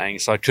caught in the netting,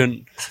 so I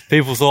couldn't.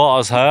 People thought I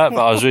was hurt,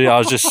 but I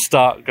was just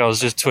stuck. I was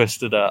just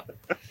twisted up.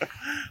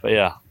 But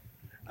yeah.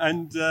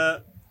 And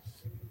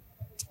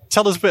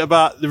tell us a bit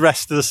about the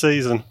rest of the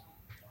season.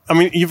 I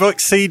mean, you've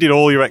exceeded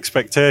all your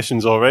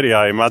expectations already,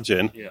 I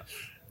imagine.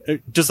 Yeah.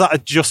 Does that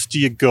adjust to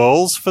your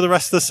goals for the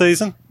rest of the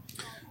season?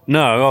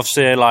 No,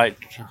 obviously,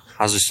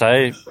 as I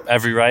say,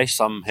 every race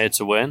I'm here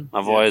to win.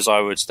 Otherwise, I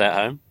would stay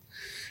at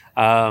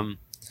home.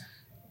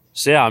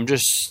 So yeah,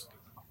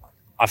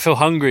 I feel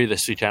hungry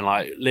this weekend.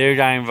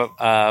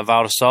 Leogang,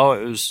 Val de Sol,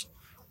 it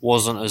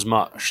wasn't as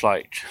much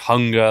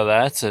hunger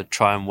there to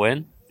try and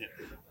win.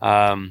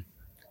 But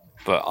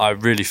I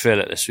really feel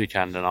it this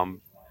weekend, and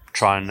I'm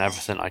trying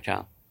everything I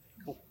can.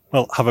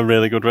 Well, have a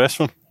really good race,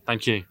 one.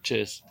 Thank you.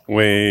 Cheers.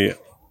 We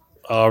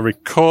are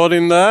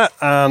recording there,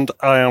 and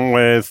I am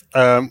with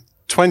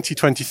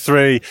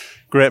 2023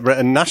 Great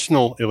Britain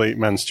National Elite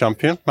Men's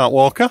Champion, Matt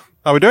Walker.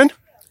 How are we doing?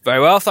 Very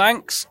well,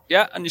 thanks.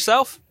 Yeah, and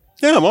yourself?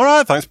 Yeah, I'm all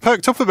right, thanks.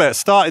 Perked up a bit.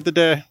 Started the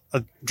day,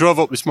 I drove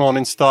up this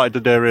morning, started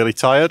the day really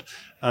tired,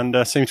 and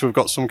seem to have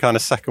got some kind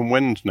of second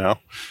wind now,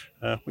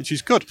 which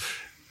is good.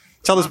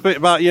 Tell us a bit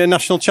about your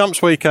National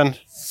Champs weekend.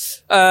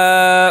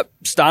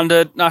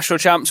 Standard National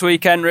Champs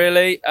weekend,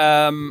 really.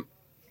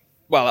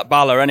 Well, at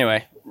Bala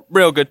anyway.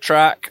 Real good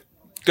track,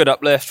 good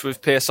uplift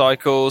with Peer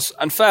Cycles,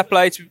 and fair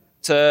play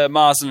to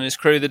Marsden and his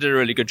crew. They did a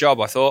really good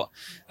job, I thought.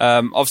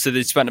 Obviously,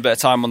 they spent a bit of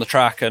time on the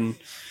track and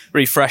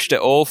refreshed it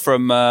all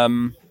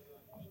from...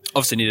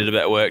 obviously needed a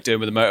bit of work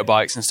doing with the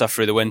motorbikes and stuff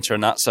through the winter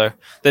and that, so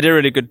they did a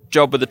really good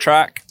job with the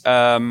track.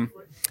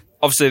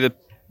 Obviously, the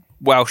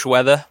Welsh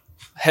weather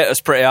hit us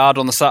pretty hard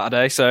on the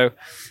Saturday, so it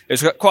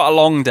was quite a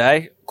long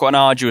day, quite an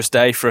arduous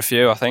day for a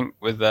few, I think,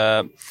 with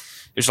it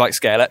was like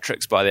Skate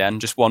Electrics by the end,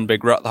 just one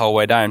big rut the whole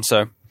way down,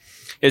 so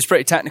it was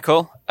pretty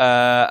technical.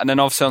 And then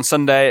obviously on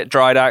Sunday it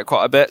dried out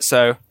quite a bit,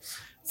 so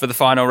for the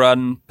final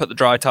run, put the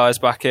dry tyres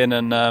back in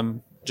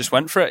and just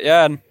went for it,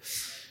 yeah, and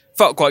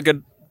felt quite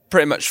good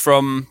pretty much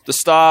from the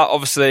start.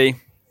 Obviously,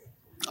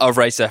 I've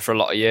raced there for a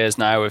lot of years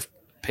now with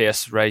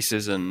PS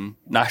races and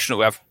national.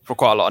 We have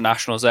quite a lot of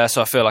nationals there,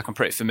 so I feel like I'm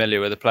pretty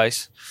familiar with the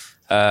place.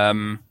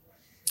 And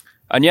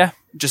yeah,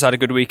 just had a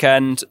good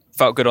weekend.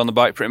 Felt good on the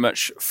bike pretty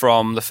much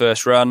from the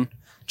first run.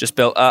 Just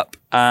built up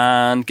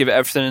and give it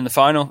everything in the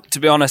final. To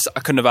be honest, I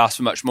couldn't have asked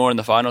for much more in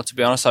the final. To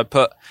be honest, I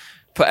put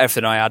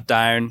everything I had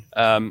down.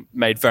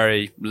 Made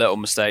very little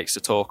mistakes to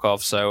talk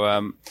of. So I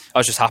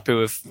was just happy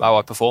with how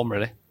I performed,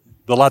 really.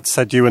 The lads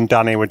said you and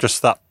Danny were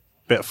just that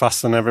bit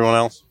faster than everyone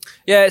else.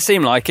 Yeah, it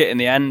seemed like it in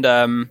the end.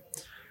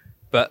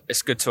 But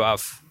it's good to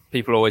have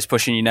people always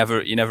pushing. You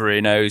never really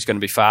know who's going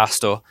to be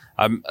fast, or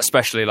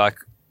especially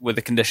with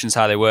the conditions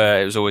how they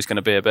were, it was always going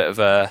to be a bit of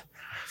a...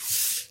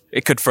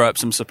 It could throw up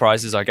some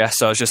surprises, I guess.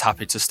 So I was just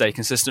happy to stay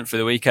consistent for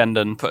the weekend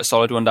and put a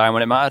solid one down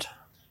when it mattered.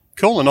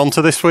 Cool, and on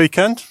to this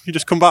weekend. You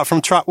just come back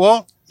from track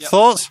walk. Yep.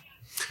 Thoughts?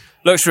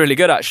 Looks really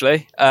good,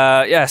 actually.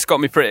 Yeah, it's got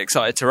me pretty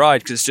excited to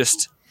ride because it's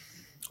just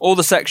all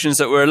the sections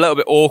that were a little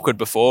bit awkward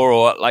before,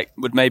 or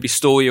would maybe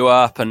stall you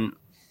up and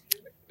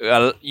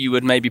you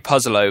would maybe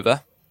puzzle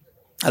over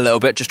a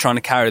little bit just trying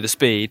to carry the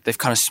speed. They've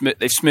kind of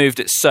they've smoothed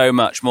it so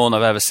much more than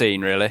I've ever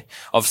seen, really.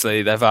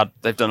 Obviously, they've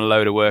done a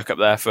load of work up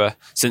there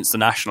since the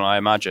national, I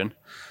imagine.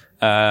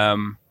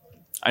 And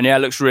yeah, it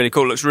looks really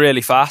cool. It looks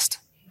really fast,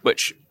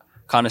 which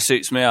kind of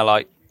suits me. I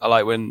like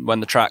when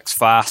the track's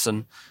fast,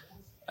 and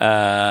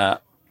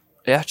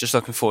yeah, just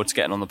looking forward to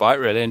getting on the bike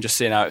really and just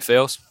seeing how it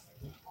feels.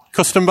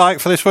 Custom bike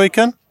for this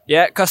weekend?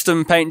 Yeah,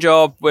 custom paint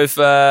job with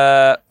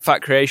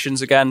Fat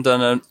Creations again,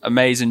 done an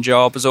amazing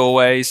job as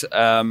always.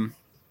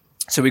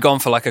 So we've gone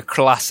for like a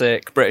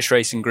classic British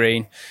racing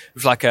green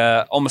with like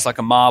almost like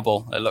a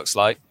marble, it looks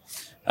like.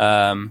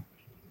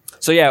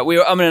 So yeah, we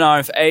were umming and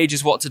ahhing for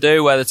ages what to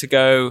do, whether to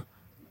go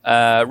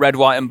red,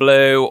 white and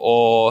blue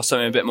or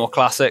something a bit more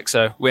classic.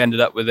 So we ended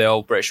up with the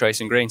old British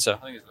racing green. So I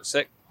think it looks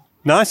sick.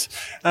 Nice.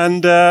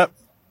 And will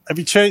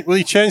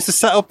you change the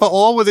setup at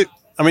all with it?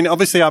 I mean,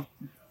 obviously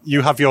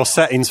you have your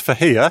settings for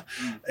here,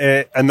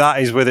 and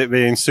that is with it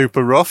being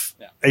super rough.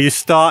 Yeah. Are you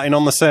starting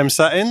on the same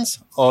settings,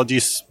 or do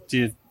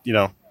you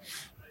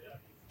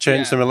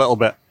change them a little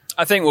bit?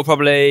 I think we'll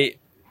probably...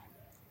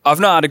 I've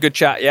not had a good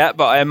chat yet,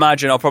 but I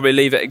imagine I'll probably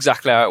leave it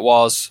exactly how it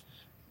was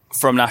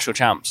from National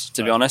Champs,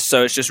 to be honest.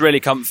 So it's just really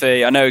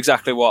comfy. I know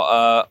exactly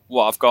what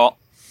I've got.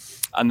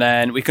 And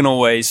then we can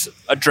always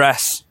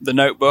address the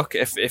notebook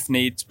if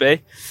needs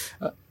be.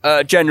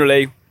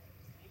 Generally,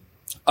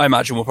 I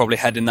imagine we'll probably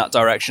head in that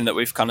direction that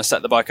we've kind of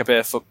set the bike up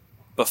here for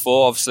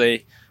before.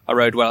 Obviously, I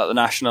rode well at the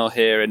National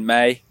here in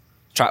May.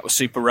 The track was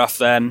super rough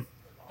then,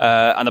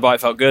 and the bike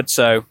felt good.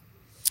 So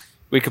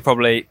we could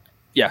probably...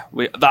 Yeah,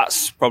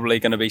 that's probably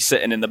going to be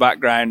sitting in the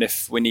background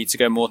if we need to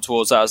go more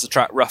towards that as the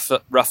track roughs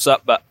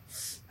up. But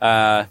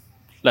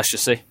let's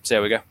just see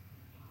how we go.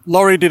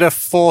 Laurie did a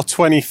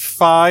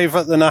 4:25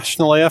 at the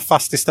National here,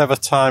 fastest ever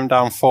time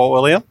down Fort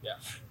William. Yeah.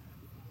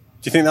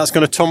 Do you think that's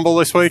going to tumble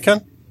this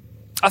weekend?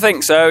 I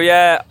think so,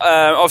 yeah.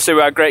 Obviously, we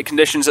had great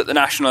conditions at the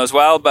National as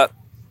well, but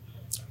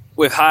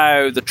with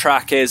how the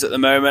track is at the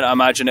moment, I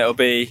imagine it'll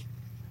be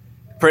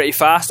pretty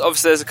fast.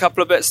 Obviously, there's a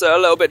couple of bits that are a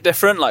little bit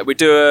different. Like we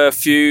do a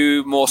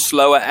few more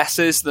slower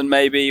S's than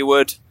maybe you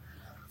would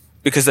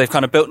because they've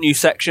kind of built new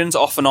sections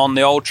off and on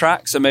the old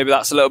track. So maybe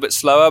that's a little bit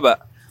slower,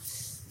 but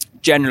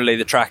generally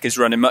the track is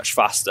running much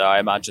faster, I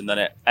imagine, than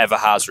it ever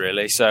has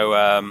really. So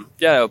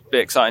yeah, it'll be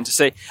exciting to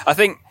see. I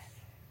think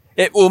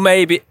it will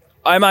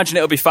I imagine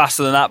it'll be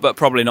faster than that, but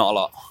probably not a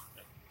lot.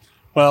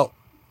 Well,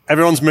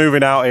 everyone's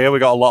moving out here. We've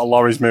got a lot of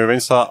lorries moving,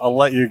 so I'll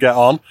let you get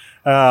on.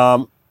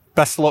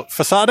 Best of luck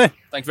for Saturday.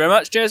 Thank you very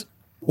much. Cheers.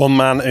 One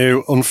man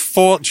who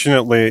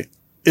unfortunately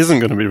isn't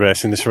going to be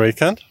racing this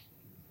weekend.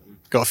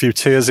 Got a few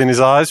tears in his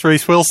eyes.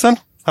 Reese Wilson,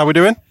 how we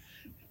doing?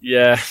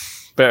 Yeah,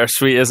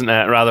 bittersweet, isn't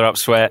it? Rather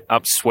upset.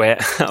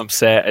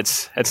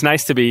 It's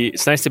nice to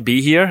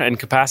be here in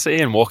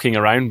capacity and walking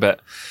around, but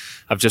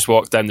I've just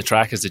walked down the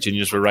track as the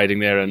juniors were riding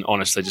there, and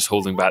honestly, just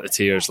holding back the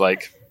tears.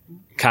 Like,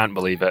 can't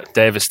believe it.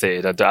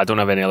 Devastated. I don't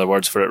have any other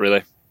words for it,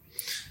 really.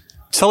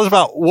 Tell us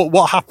about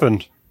what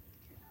happened.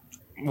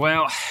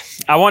 Well,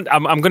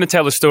 I'm going to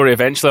tell the story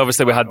eventually.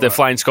 Obviously, we had the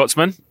Flying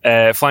Scotsman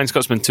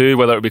 2.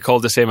 Whether it will be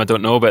called the same, I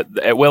don't know, but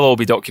it will all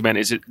be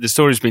documented. The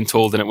story's been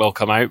told and it will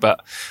come out.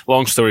 But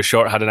long story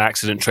short, had an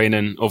accident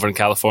training over in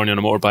California on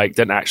a motorbike.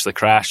 Didn't actually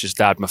crash, just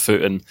dabbed my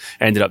foot and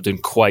ended up doing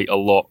quite a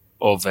lot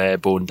of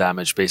bone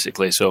damage,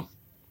 basically. So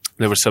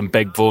there were some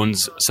big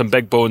bones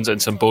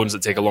and some bones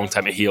that take a long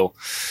time to heal.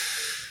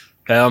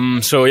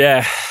 So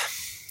yeah.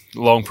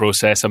 Long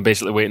process. I'm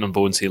basically waiting on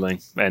bones healing,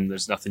 and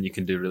there's nothing you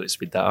can do really to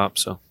speed that up.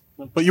 So,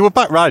 but you were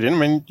back riding. I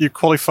mean, you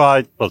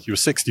qualified. Well, you were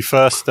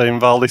 61st in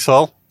Val di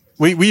Sole.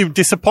 Were you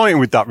disappointed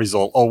with that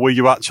result, or were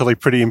you actually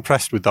pretty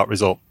impressed with that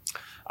result?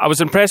 I was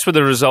impressed with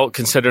the result,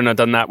 considering I'd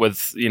done that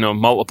with,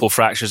 multiple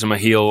fractures in my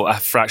heel, a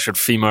fractured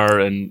femur,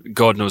 and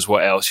God knows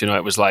what else.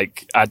 It was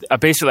like, I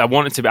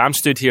wanted to be, I'm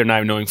stood here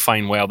now knowing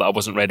fine well that I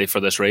wasn't ready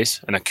for this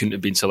race, and I couldn't have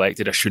been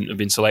selected, I shouldn't have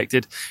been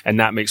selected, and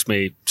that makes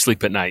me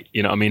sleep at night.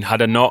 You know what I mean?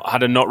 Had I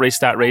not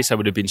raced that race, I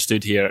would have been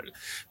stood here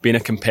being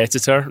a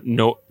competitor,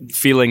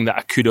 feeling that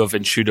I could have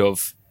and should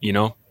have,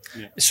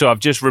 Yeah. So I've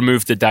just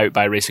removed the doubt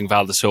by racing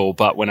Val di Sole,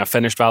 but when I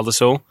finished Val di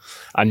Sole,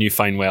 I knew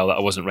fine well that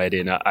I wasn't ready,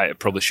 and I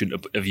probably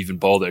shouldn't have even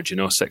bothered,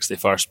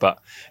 61st. But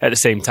at the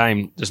same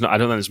time, I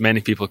don't think there's many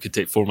people who could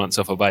take 4 months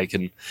off a bike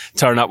and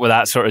turn up with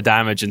that sort of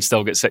damage and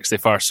still get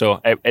 61st.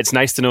 So it's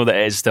nice to know that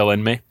it is still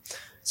in me.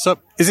 So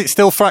is it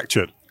still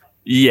fractured?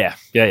 Yeah.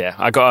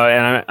 I got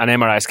an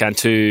MRI scan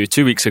 2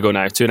 weeks ago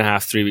now,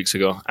 2.5, 3 weeks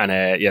ago, and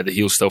the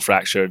heel's still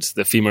fractured.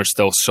 The femur's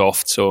still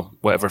soft, so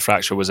whatever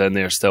fracture was in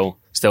there still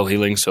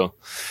healing. So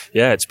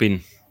yeah, it's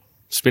been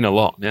a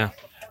lot. Yeah.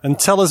 And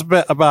tell us a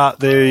bit about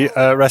the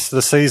rest of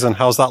the season.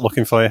 How's that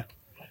looking for you?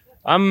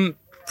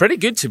 Pretty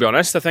good, to be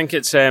honest. I think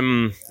it's,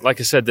 like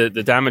I said,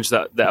 the damage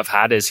that I've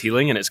had is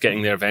healing and it's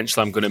getting there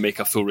eventually. I'm going to make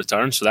a full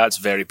return, so that's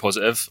very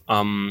positive.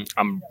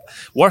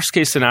 Worst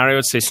case scenario,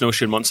 I'd say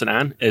Snowshoe and Munson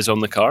Anne is on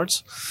the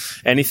cards.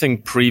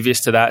 Anything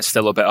previous to that is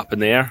still a bit up in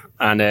the air.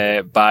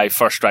 And by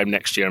first round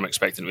next year, I'm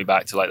expecting to be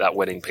back to like that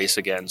winning pace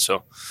again.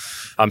 So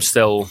I'm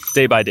still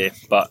day by day,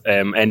 but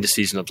end of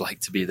season, I'd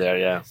like to be there,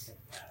 yeah.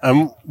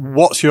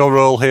 What's your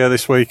role here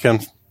this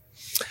weekend?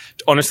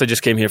 Honestly,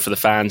 just came here for the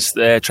fans.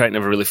 The track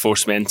never really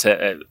forced me into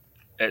it.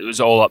 It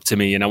was all up to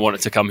me, and I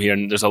wanted to come here.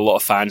 And there's a lot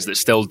of fans that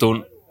still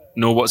don't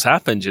know what's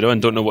happened,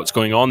 and don't know what's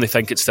going on. They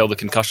think it's still the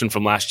concussion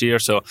from last year.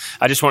 So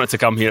I just wanted to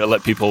come here to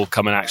let people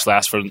come and actually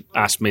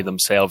ask me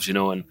themselves,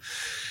 and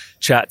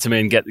chat to me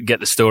and get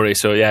the story.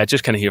 So yeah,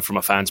 just kind of hear from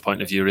a fan's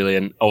point of view, really.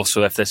 And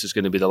also, if this is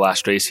going to be the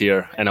last race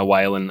here in a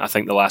while, and I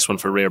think the last one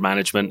for Rare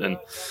Management, and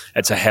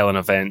it's a hell of an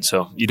event,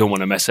 so you don't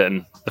want to miss it.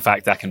 And the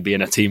fact that I can be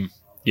in a team,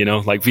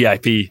 like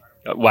VIP,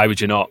 why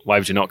would you not? Why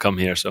would you not come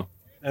here? So,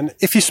 and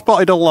if you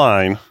spotted a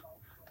line,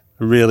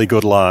 a really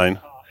good line,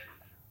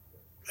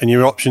 and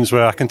your options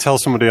were, I can tell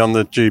somebody on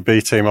the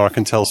GB team or I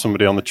can tell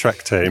somebody on the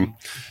Trek team,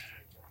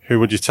 who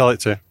would you tell it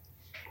to?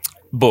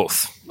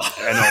 Both.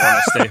 In all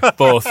honesty,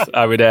 both.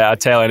 I'd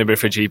tell anybody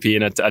for GP,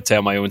 and I'd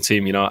tell my own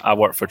team. I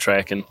work for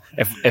Trek, and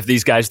if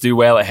these guys do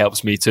well, it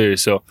helps me too.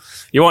 So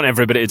you want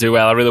everybody to do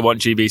well. I really want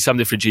GB.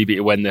 Somebody for GB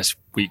to win this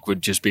week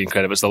would just be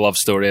incredible. It's the love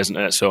story, isn't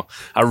it? So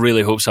I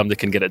really hope somebody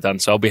can get it done.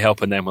 So I'll be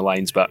helping them with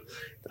lines, but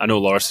I know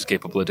Loris is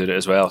capable of doing it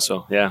as well.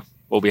 So yeah,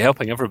 we'll be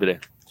helping everybody.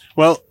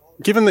 Well,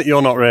 given that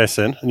you're not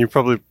racing, and you're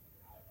probably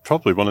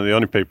one of the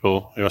only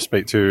people who I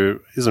speak to who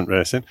isn't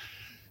racing,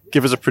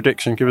 give us a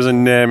prediction. Give us a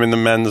name in the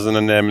men's and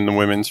a name in the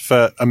women's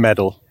for a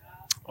medal.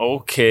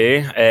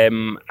 Okay,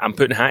 I'm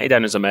putting Hattie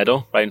down as a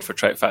medal, riding for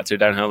Trek Factory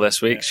Downhill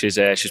this week. She's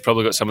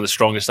probably got some of the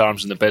strongest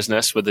arms in the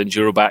business with the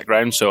enduro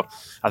background, so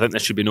I think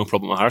there should be no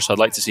problem with her. So I'd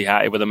like to see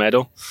Hattie with a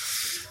medal.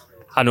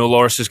 I know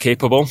Loris is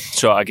capable,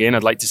 so again,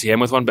 I'd like to see him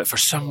with one. But for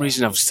some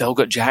reason, I've still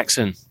got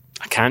Jackson.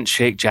 I can't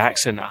shake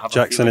Jackson.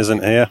 Jackson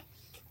isn't here.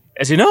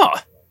 Is he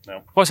not?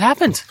 No. What's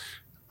happened?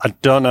 I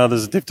don't know.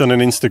 They've done an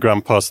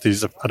Instagram post.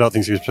 I don't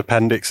think his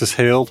appendix is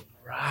healed.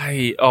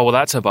 Right. Oh, well,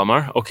 that's a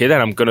bummer. Okay, then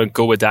I'm going to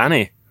go with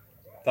Danny.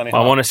 I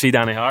want to see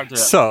Danny Hart do it.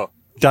 So,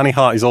 Danny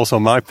Hart is also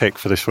my pick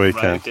for this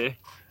weekend. Right, okay.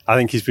 I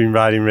think he's been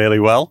riding really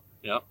well.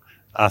 Yeah.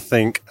 I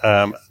think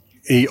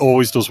he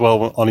always does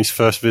well on his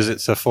first visit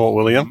to Fort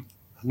William.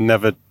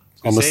 Never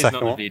on the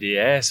second one.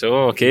 VDS.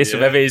 Oh, okay. So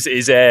maybe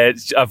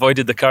he's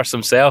avoided the curse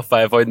himself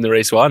by avoiding the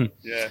race one.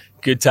 Yeah.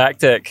 Good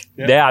tactic.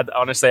 Yeah,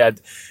 honestly,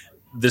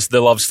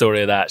 the love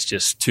story of that's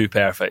just too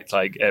perfect.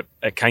 Like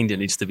it kind of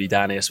needs to be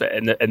Danny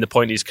in the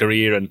point of his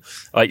career, and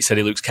like you said,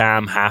 he looks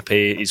calm,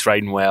 happy, he's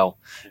riding well.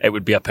 It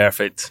would be a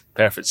perfect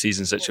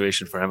season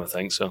situation for him, I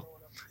think. So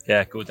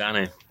yeah, go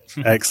Danny.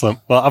 Excellent.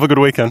 Well, have a good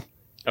weekend.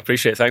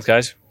 Appreciate it. Thanks,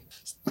 guys.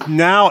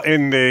 Now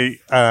in the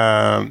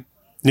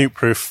Nuke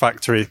Proof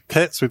Factory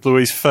pits with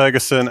Louise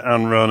Ferguson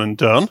and Ronan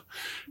Dunn.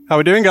 How are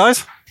we doing,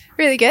 guys?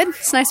 Really good.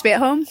 It's nice to be at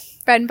home,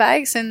 riding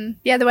bikes, and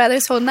yeah, the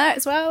weather's holding out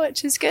as well,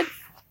 which is good.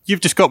 You've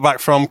just got back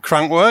from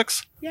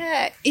Crankworks.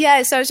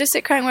 Yeah. So I was just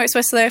at Crankworks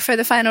Whistler for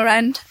the final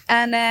round,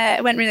 and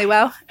it went really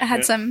well. I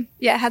had some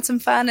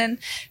fun, and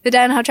the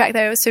downhill track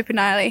there was super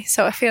gnarly.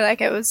 So I feel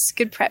like it was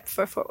good prep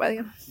for Fort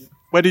William.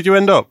 Where did you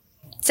end up?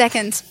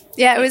 Second.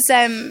 Yeah, it was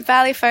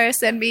Valley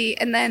first, then me,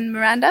 and then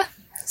Miranda.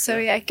 So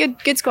yeah,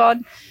 good squad,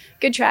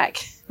 good track.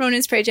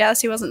 Ronan's pretty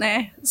jealous he wasn't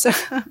there. So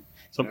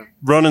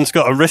Ronan's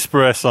got a wrist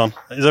brace on.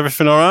 Is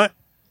everything all right?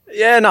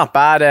 Yeah, not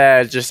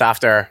bad. Just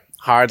after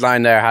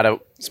hardline there, had a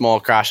small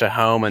crash at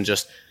home and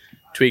just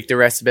tweaked the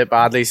wrist a bit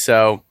badly.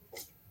 So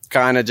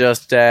kind of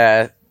just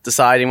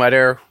deciding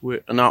whether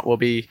or not we'll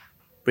be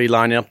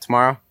lining up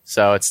tomorrow.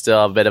 So it's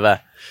still a bit of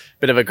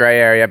a grey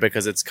area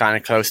because it's kind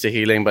of close to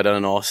healing, but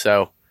then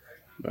also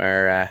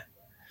we're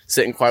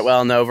sitting quite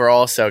well in the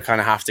overall, so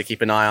kind of have to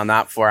keep an eye on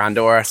that for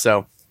Andorra.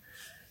 So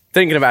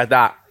thinking about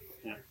that.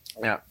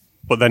 Yeah.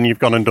 But then you've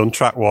gone and done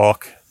track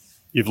walk.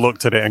 You've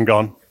looked at it and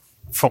gone,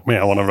 fuck me,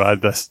 I want to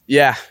ride this.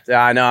 Yeah,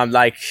 I know.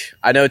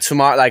 I know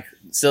tomorrow,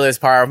 still is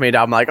part of me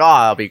that I'm like, oh,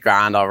 I'll be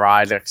grand, I'll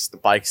ride. The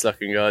bike's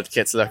looking good, the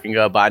kit's looking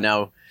good. But I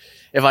know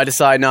if I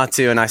decide not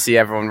to and I see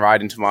everyone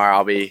riding tomorrow,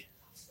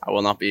 I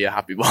will not be a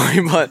happy boy.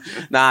 But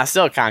I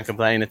still can't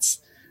complain. It's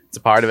a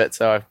part of it.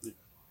 So.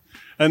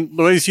 And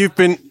Louise, you've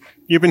been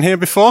here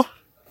before?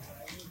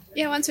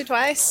 Yeah, once or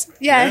twice.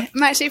 Yeah,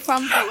 I'm actually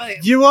from Fort William.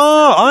 You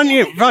are, aren't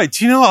you? Right.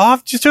 Do you know what?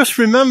 I've just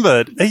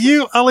remembered. Are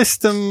you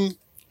Alistair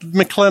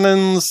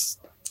McLennan's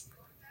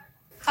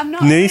I'm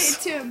not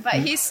niece? related to him, but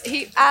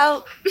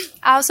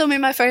I also made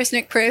my first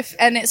Nuke Proof,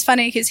 and it's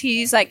funny because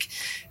he's like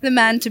the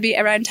man to beat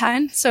around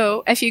town.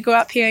 So if you go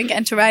up here and get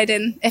into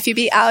riding, if you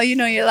beat Al,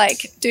 you're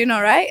like doing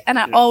all right. And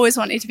I always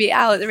wanted to beat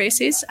Al at the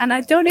races, and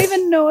I don't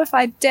even know if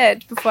I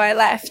did before I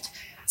left.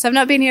 So I've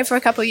not been here for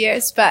a couple of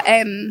years, but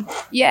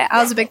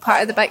Al's a big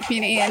part of the bike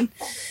community, and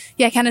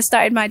kind of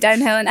started my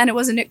downhill, and it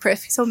was a Nuke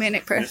Proof. He sold me a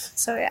Nuke Proof,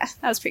 so yeah,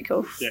 that was pretty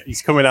cool. Yeah,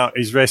 he's coming out.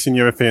 He's racing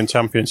European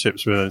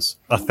Championships with us,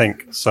 I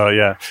think. So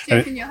yeah. Do you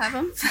reckon you'll have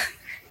him?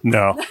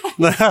 No.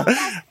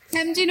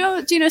 Do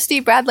you know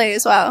Steve Bradley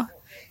as well?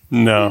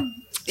 No.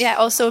 Yeah,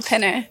 also a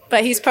pinner,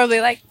 but he's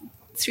probably like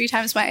 3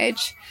 times my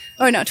age,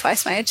 or no,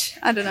 twice my age.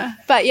 I don't know,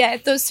 but yeah,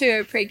 those two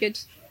are pretty good.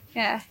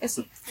 Yeah.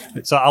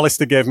 So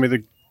Alistair gave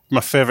me my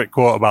favourite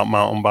quote about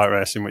mountain bike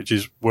racing, which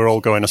is, "We're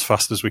all going as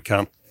fast as we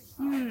can."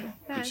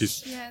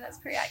 That's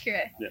pretty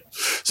accurate. Yeah.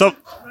 So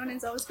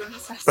Ronan's always going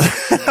as fast.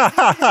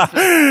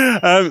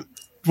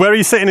 Where are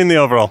you sitting in the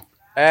overall?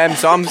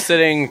 So I'm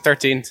sitting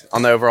 13th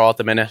on the overall at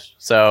the minute.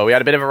 So we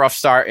had a bit of a rough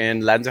start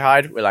in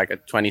Lenzerheide with like a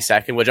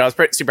 22nd, which I was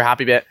super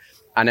happy with.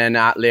 And then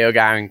at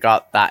Leogang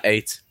got that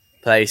 8th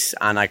place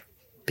and like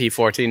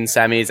P14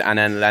 semis, and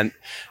then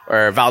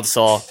Val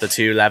d'Isole, the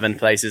 2 11th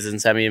places in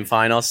semi and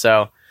final.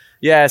 So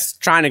yeah, it's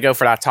trying to go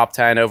for that top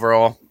 10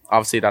 overall.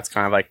 Obviously, that's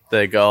kind of like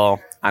the goal,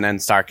 and then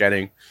start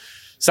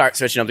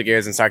switching up the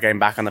gears and start getting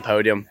back on the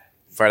podium.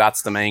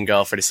 That's the main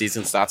goal for the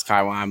season. So that's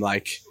kind of why I'm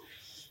like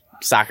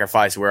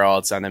sacrifice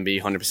Worlds and then be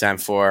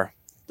 100% for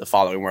the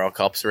following World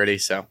Cups, really.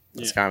 So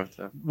it's kind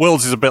of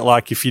Worlds is a bit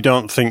like, if you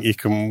don't think you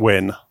can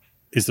win,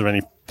 is there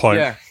any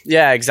point?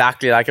 Yeah,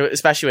 exactly. Like,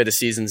 especially where the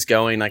season's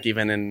going, like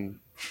even in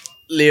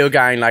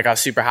Leogang, like I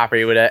was super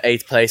happy with it,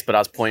 8th place, but I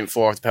was 0.4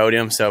 off the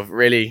podium. So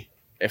really,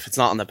 if it's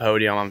not on the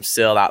podium, I'm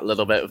still, that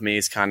little bit of me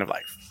is kind of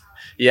like,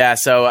 yeah.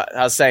 So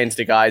I was saying to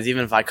the guys,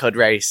 even if I could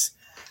race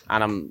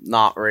and I'm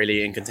not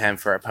really in content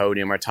for a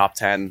podium or top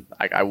 10,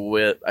 like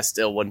I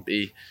still wouldn't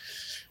be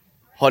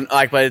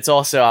like, but it's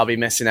also, I'll be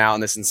missing out on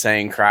this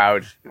insane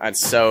crowd. It's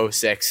so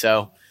sick.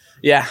 So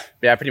yeah,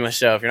 pretty much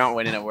so. If you're not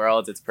winning at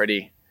Worlds, it's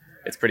pretty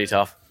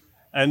tough.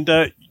 And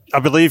I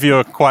believe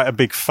you're quite a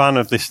big fan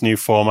of this new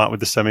format with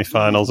the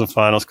semi-finals and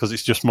finals because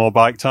it's just more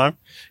bike time.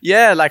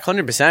 Yeah, like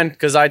 100%.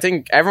 Because I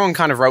think everyone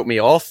kind of wrote me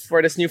off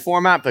for this new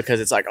format because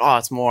it's like, oh,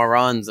 it's more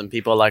runs and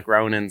people like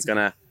Ronan's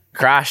gonna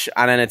crash.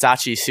 And then it's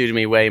actually suited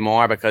me way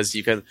more because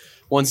you can,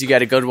 once you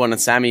get a good one in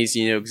semis,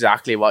 you know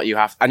exactly what you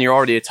have, and you're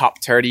already a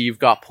top 30. You've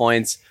got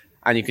points,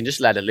 and you can just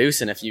let it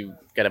loose. And if you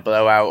get a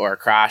blowout or a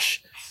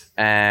crash,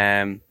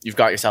 you've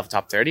got yourself a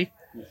top 30.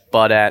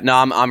 But no,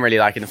 I'm really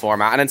liking the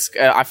format, and it's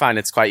I find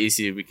it's quite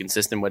easy to be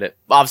consistent with it.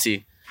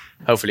 Obviously,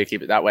 hopefully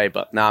keep it that way,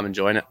 but now I'm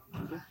enjoying it.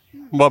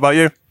 What about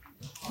you?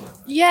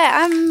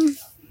 Yeah,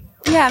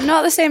 I'm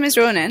not the same as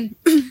Ronan,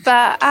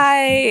 but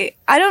I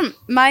don't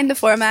mind the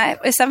format.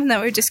 It's something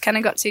that we've just kind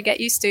of got to get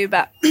used to,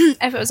 but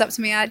if it was up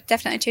to me, I'd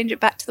definitely change it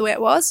back to the way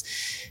it was.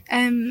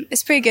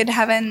 It's pretty good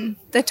having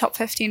the top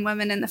 15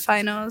 women in the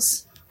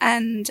finals,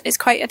 and it's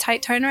quite a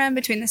tight turnaround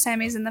between the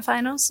semis and the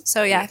finals.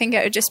 So yeah, I think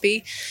it would just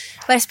be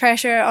less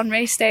pressure on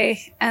race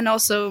day. And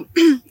also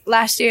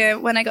last year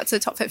when I got to the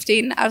top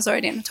 15, I was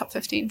already in the top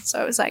 15.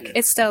 So it was like,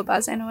 it's still a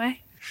buzz in a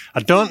way.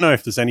 I don't know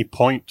if there's any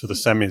point to the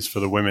semis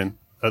for the women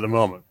at the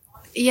moment.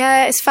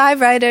 Yeah, it's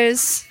 5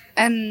 riders,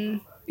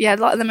 and yeah, a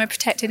lot of them are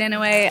protected in a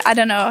way. I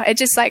don't know. It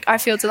just like, our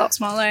field's a lot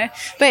smaller,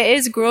 but it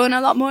is growing a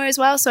lot more as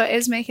well. So it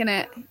is making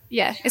it,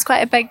 yeah, it's quite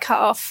a big cut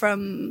off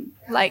from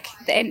like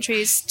the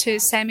entries to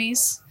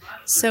semis.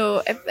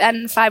 So,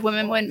 and 5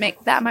 women wouldn't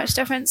make that much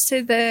difference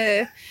to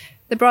the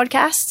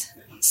broadcast.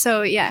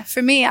 So yeah,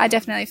 for me, I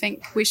definitely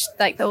think we should,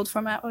 like, the old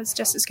format was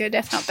just as good,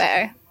 if not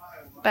better.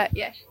 But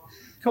yeah.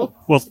 Cool.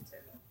 Well,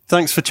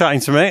 thanks for chatting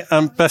to me,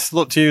 and best of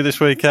luck to you this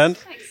weekend.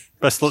 Thanks.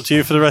 Best of luck to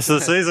you for the rest of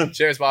the season.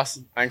 Cheers, boss.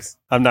 Thanks.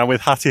 I'm now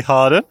with Hattie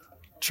Harden,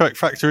 Trek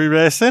Factory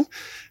Racing,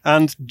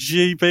 and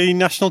GB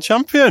National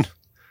Champion.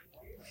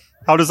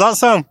 How does that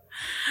sound?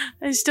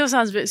 It still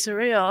sounds a bit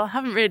surreal. I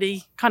haven't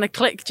really kind of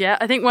clicked yet.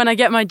 I think when I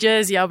get my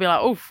jersey, I'll be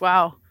like, oh,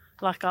 wow.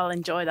 Like, I'll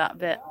enjoy that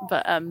bit.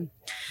 But,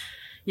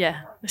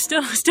 yeah, I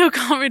still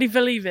can't really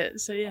believe it.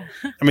 So, yeah.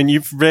 I mean,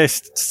 you've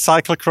raced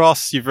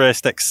cyclocross, you've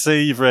raced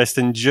XC, you've raced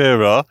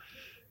enduro.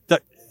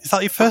 Is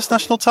that your first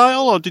national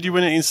title, or did you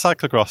win it in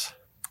cyclocross?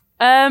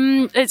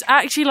 It's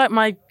actually like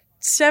my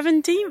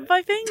 17th,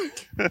 I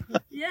think.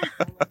 Yeah.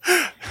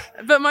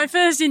 But my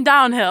first in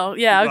downhill.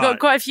 Yeah, I've got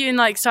quite a few in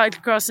like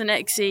cyclocross and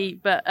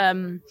XC, but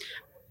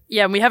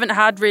yeah, we haven't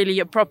had really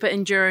a proper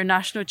enduro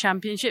national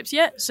championships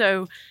yet.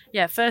 So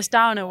yeah, first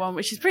downhill one,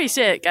 which is pretty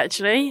sick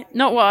actually.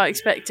 Not what I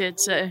expected.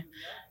 So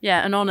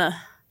yeah, an honour.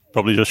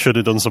 Probably just should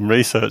have done some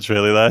research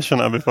really there,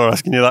 shouldn't I, before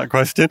asking you that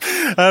question.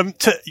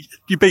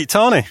 You beat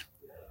Tony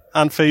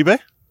and Phoebe.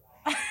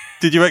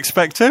 Did you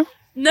expect to?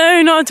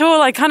 No, not at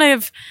all. I kind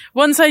of,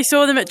 once I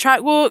saw them at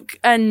Track Walk,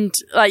 and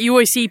like you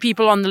always see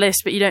people on the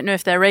list, but you don't know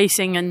if they're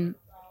racing, and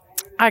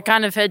I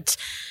kind of had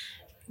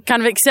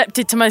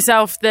accepted to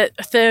myself that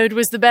 3rd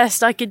was the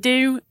best I could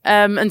do.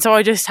 And so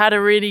I just had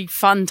a really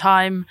fun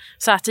time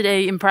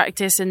Saturday in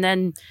practice, and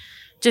then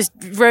just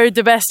rode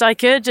the best I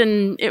could,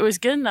 and it was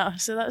good enough.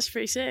 So that's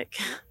pretty sick.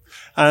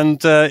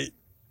 And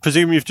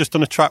presume you've just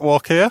done a track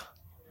walk here?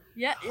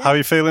 Yeah. How are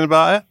you feeling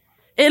about it?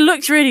 It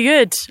looks really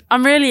good.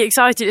 I'm really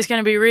excited. It's going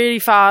to be really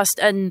fast,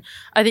 and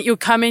I think you'll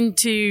come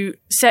into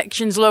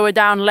sections lower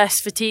down less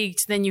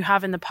fatigued than you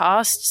have in the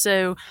past.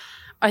 So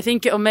I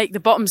think it'll make the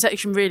bottom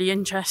section really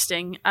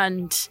interesting.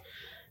 And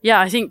yeah,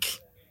 I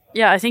think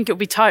it'll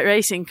be tight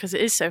racing because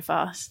it is so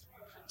fast.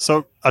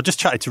 So I just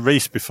chatted to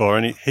Reese before,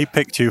 and he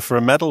picked you for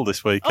a medal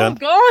this weekend.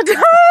 Oh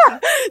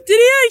God! Did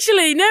he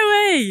actually? No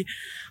way!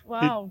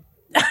 Wow.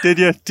 Did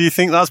you? Do you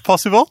think that's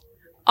possible?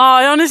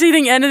 I honestly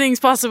think anything's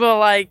possible.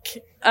 Like,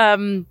 I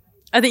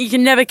think you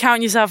can never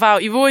count yourself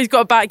out. You've always got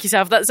to back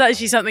yourself. That's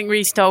actually something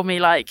Reese told me,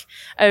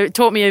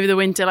 taught me over the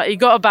winter. Like, you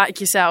got to back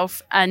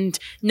yourself and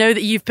know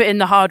that you've put in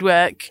the hard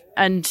work,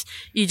 and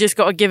you just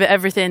got to give it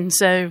everything.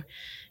 So,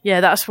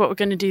 yeah, that's what we're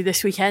going to do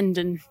this weekend,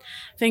 and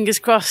fingers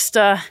crossed,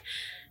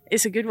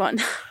 it's a good one.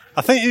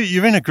 I think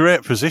you're in a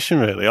great position,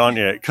 really, aren't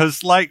you?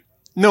 Because, like,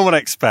 no one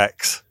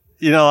expects.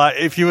 You know, like,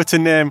 if you were to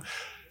name,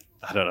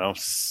 I don't know,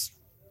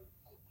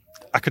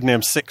 I could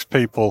name 6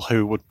 people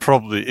who would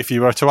probably, if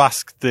you were to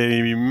ask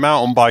the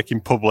mountain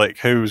biking public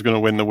who's going to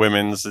win the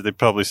women's, they'd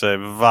probably say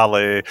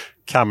Vali,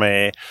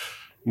 Cami,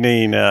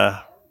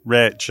 Nina,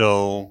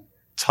 Rachel,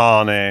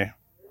 Tani,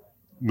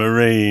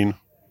 Marine.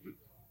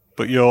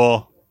 But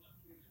you're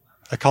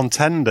a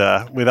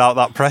contender without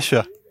that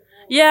pressure.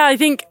 Yeah, I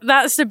think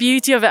that's the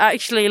beauty of it,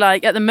 actually.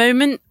 Like, at the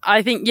moment,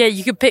 I think,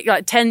 you could pick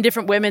like 10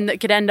 different women that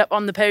could end up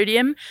on the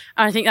podium.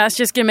 And I think that's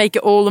just going to make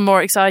it all the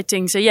more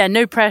exciting. So,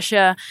 no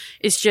pressure.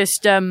 It's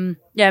just, I'm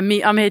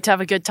here to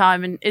have a good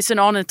time. And it's an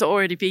honor to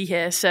already be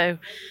here. So,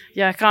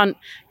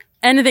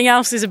 anything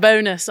else is a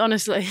bonus,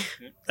 honestly.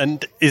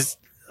 And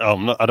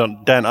I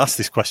don't dare ask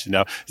this question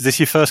now. Is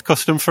this your first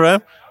custom frame?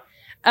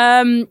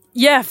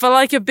 For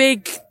like a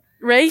big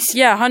race,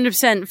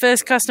 100%.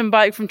 First custom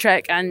bike from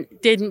Trek and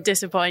didn't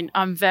disappoint.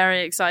 I'm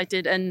very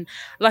excited, and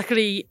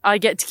luckily I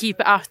get to keep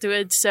it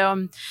afterwards, so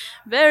I'm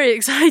very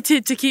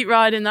excited to keep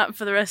riding that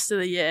for the rest of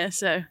the year.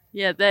 So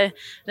they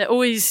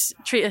always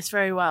treat us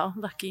very well.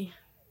 Lucky.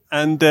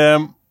 And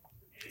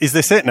is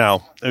this it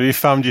now? Have you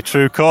found your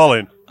true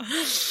calling?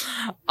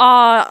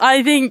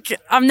 I think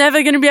I'm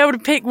never going to be able to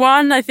pick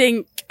one. I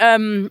think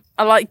I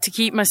like to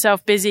keep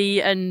myself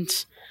busy, and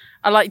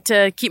I like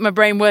to keep my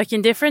brain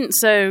working different.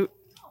 So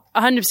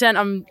 100%,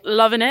 I'm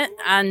loving it,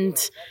 and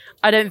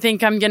I don't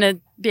think I'm going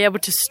to be able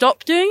to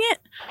stop doing it.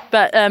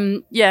 But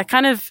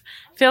kind of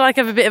feel like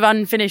I have a bit of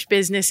unfinished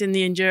business in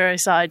the enduro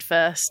side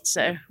first,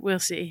 so we'll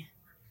see.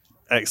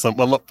 Excellent.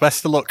 Well, look,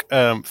 best of luck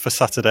for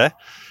Saturday.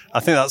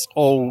 I think that's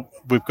all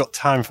we've got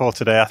time for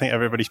today. I think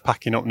everybody's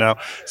packing up now.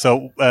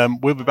 So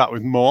we'll be back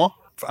with more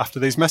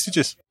after these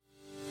messages.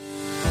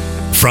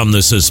 From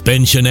the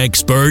suspension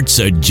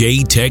experts at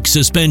J-Tech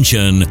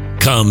Suspension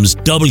comes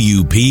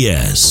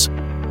WPS.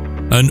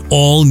 An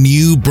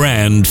all-new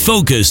brand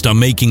focused on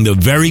making the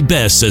very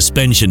best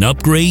suspension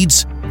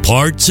upgrades,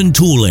 parts, and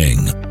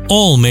tooling,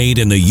 all made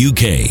in the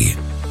UK.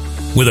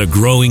 With a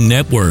growing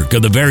network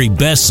of the very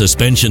best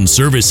suspension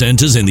service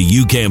centres in the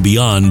UK and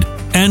beyond,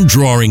 and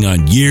drawing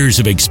on years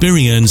of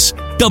experience,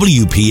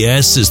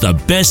 WPS is the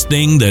best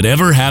thing that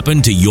ever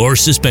happened to your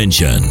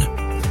suspension.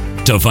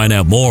 To find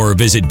out more,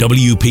 visit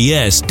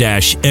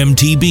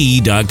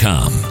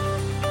WPS-MTB.com.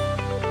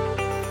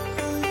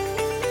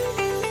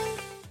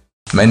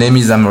 My name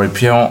is Amory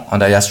Pion,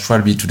 and I asked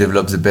Tralby to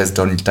develop the best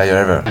downhill tire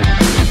ever.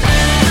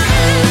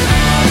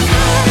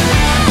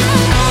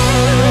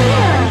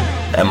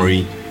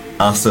 Amory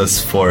asked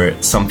us for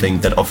something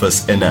that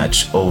offers an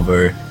edge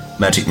over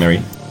Magic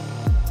Mary.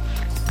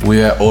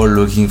 We are all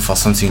looking for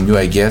something new,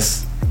 I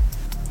guess.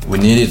 We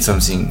needed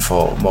something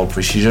for more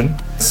precision,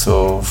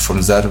 so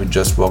from that we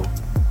just worked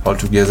all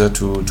together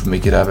to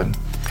make it happen.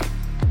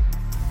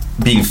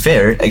 Being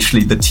fair,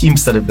 actually the team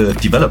started the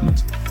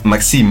development.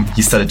 Maxime,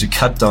 he started to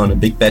cut down a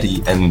big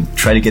Betty and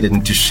try to get it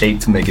into shape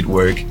to make it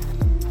work.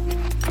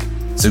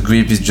 The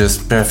grip is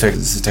just perfect.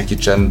 The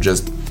Taki-chan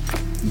just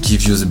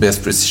gives you the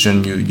best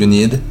precision you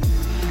need.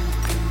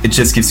 It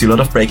just gives you a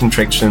lot of braking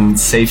traction,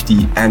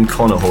 safety, and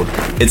corner hold.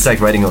 It's like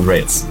riding on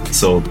rails.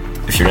 So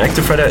if you're an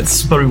active rider, it's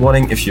super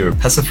rewarding. If you're a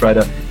passive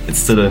rider, it's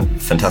still a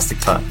fantastic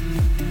time.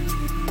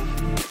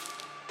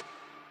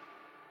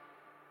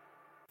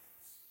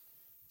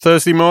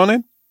 Thursday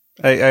morning,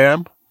 8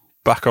 a.m,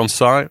 back on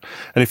site.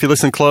 And if you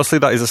listen closely,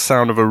 that is the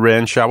sound of a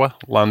rain shower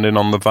landing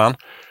on the van.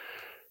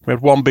 We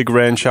had one big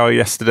rain shower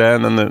yesterday,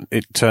 and then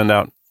it turned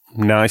out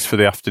nice for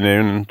the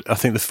afternoon. And I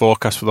think the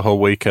forecast for the whole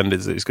weekend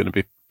is that it's going to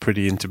be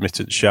pretty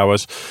intermittent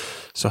showers.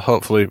 So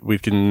hopefully we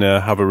can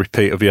have a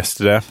repeat of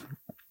yesterday.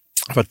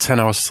 I've had 10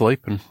 hours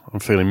sleep, and I'm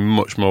feeling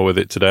much more with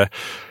it today.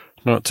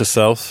 Note to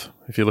self,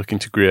 if you're looking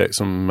to create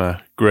some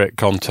great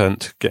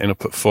content, getting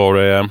up at 4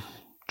 a.m,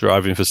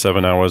 driving for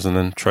 7 hours and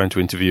then trying to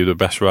interview the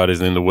best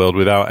riders in the world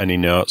without any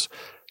notes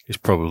is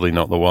probably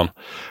not the one.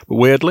 But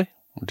weirdly,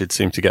 it did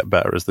seem to get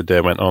better as the day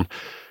went on,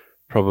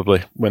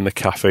 probably when the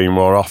caffeine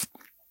wore off.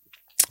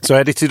 So I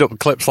edited up the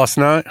clips last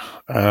night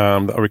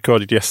that I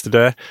recorded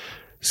yesterday.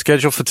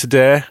 Schedule for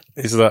today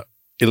is that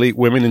elite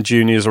women and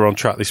juniors are on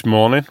track this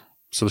morning.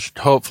 So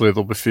hopefully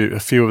there'll be a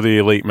few of the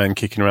elite men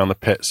kicking around the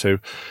pits who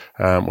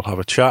will have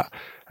a chat.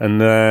 And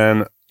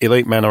then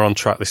elite men are on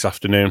track this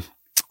afternoon.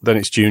 Then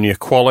it's junior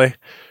quali.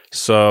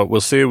 So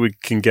we'll see who we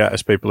can get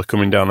as people are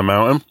coming down the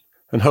mountain,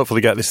 and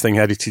hopefully get this thing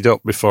edited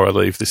up before I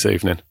leave this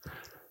evening.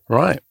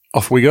 Right,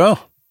 off we go.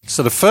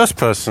 So the first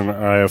person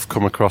I have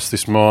come across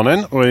this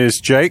morning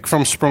was Jake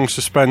from Sprung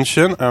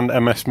Suspension and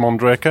MS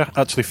Mondraker.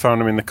 Actually found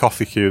him in the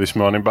coffee queue this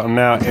morning, but I'm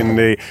now in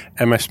the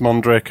MS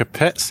Mondraker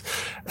pits.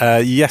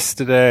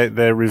 Yesterday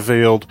they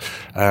revealed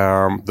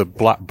the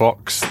black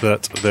box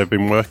that they've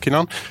been working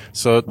on.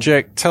 So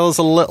Jake, tell us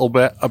a little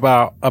bit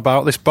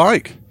about this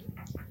bike.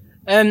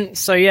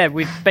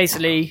 We've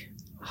basically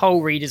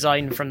whole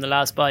redesign from the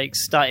last bike,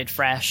 started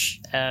fresh.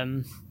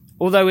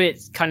 Although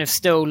it kind of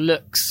still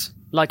looks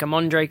like a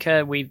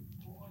Mondraker, we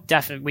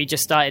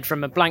just started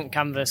from a blank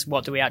canvas.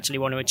 What do we actually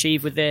want to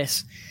achieve with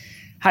this?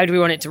 How do we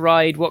want it to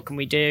ride? What can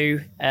we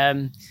do?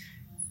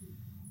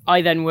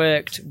 I then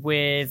worked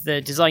with the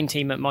design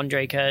team at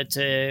Mondraker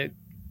to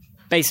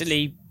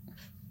basically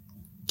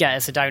get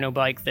us a downhill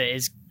bike that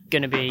is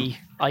going to be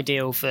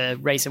ideal for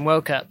racing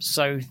World Cups.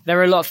 So there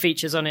are a lot of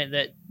features on it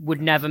that would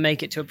never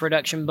make it to a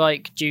production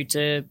bike due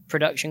to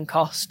production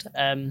cost.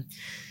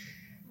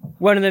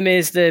 One of them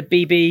is the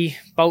BB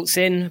bolts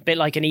in, a bit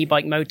like an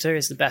e-bike motor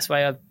is the best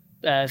way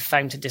I've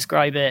found to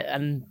describe it.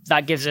 And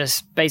that gives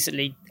us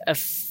basically a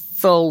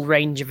full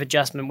range of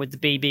adjustment with the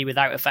BB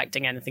without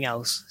affecting anything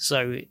else.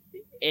 So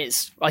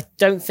I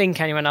don't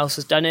think anyone else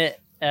has done it.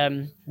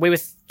 We were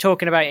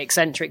talking about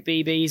eccentric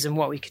BBs and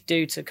what we could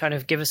do to kind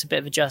of give us a bit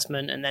of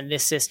adjustment. And then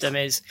this system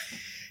is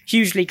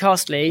hugely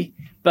costly,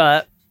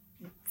 but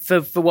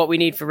for what we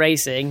need for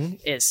racing,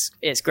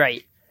 it's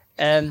great.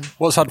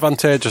 What's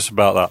advantageous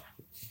about that?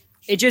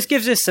 It just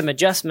gives us some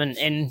adjustment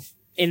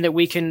in that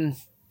we can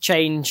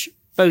change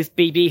both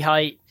BB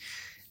height,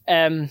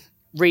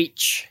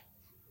 reach.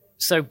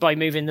 So by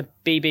moving the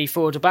BB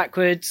forward or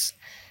backwards,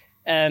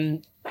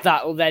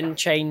 that will then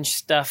change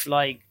stuff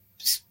like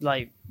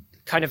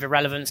kind of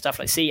irrelevant stuff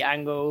like seat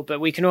angle. But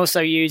we can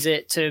also use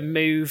it to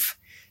move,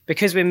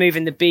 because we're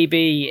moving the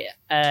BB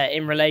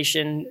in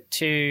relation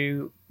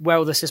to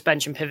where the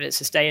suspension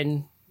pivots are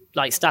staying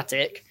like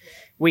static.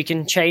 We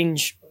can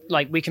change,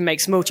 we can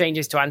make small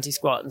changes to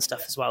anti-squat and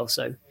stuff as well.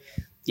 So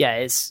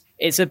yeah,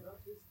 it's a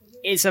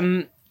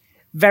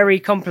very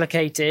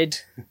complicated.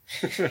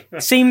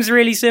 Seems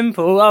really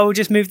simple. Oh, we'll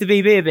just move the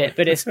BB a bit,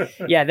 but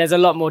there's a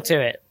lot more to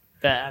it.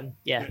 But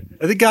yeah.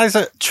 Are the guys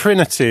at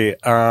Trinity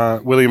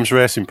Williams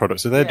Racing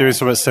Products? Are they doing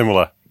something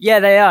similar?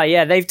 Yeah, they are.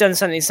 Yeah, they've done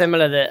something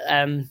similar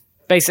that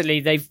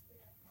basically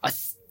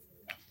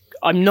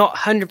I'm not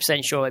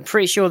 100% sure. I'm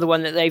pretty sure the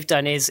one that they've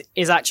done is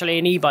actually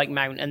an e-bike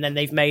mount, and then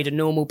they've made a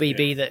normal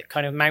BB that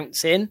kind of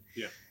mounts in.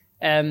 Yeah.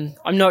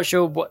 I'm not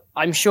sure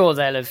I'm sure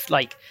they'll have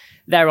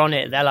they're on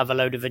it. They'll have a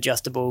load of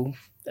adjustable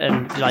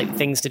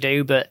things to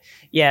do. But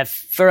yeah,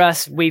 for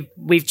us, we've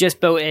just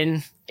built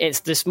in.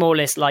 It's the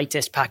smallest,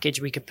 lightest package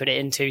we could put it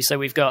into. So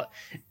we've got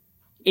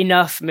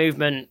enough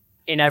movement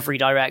in every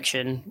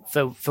direction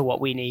for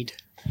what we need.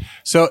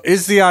 So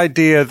is the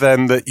idea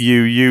then that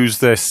you use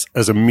this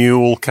as a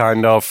mule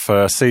kind of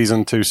for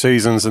season, 2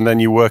 seasons, and then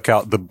you work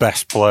out the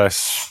best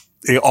place,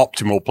 the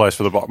optimal place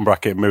for the bottom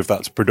bracket and move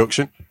that to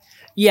production?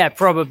 Yeah,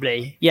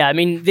 probably. Yeah, I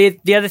mean,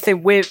 the other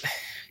thing we're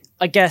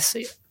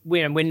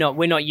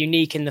not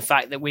unique in the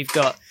fact that we've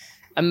got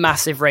a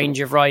massive range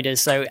of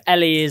riders. So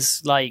Ellie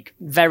is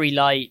very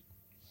light,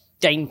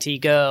 dainty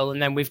girl, and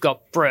then we've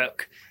got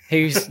Brooke,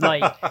 who's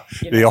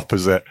the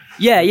opposite.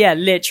 Yeah,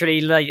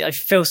 literally. I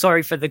feel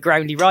sorry for the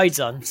ground he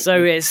rides on.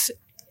 So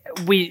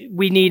we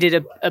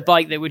needed a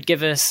bike that would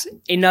give us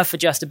enough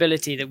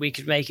adjustability that we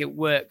could make it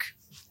work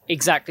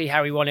exactly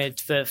how we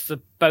wanted for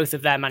both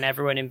of them and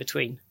everyone in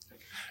between.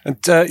 And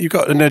you've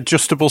got an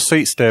adjustable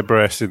seat stay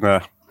brace in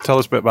there. Tell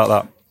us a bit about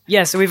that.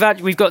 Yeah, so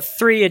we've got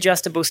 3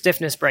 adjustable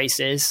stiffness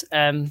braces.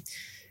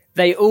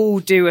 They all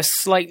do a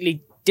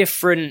slightly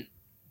different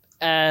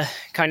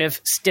kind of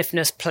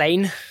stiffness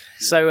plane.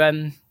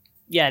 So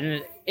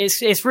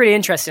it's really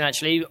interesting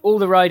actually. All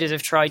the riders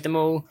have tried them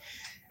all.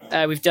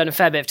 We've done a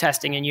fair bit of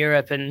testing in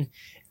Europe, and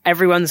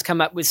everyone's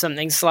come up with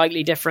something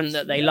slightly different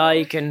that they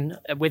like. And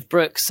with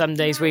Brooke, some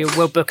days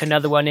we'll book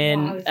another one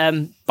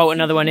in, bolt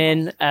another one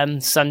in.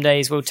 Some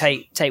days we'll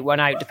take one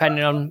out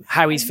depending on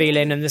how he's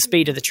feeling and the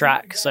speed of the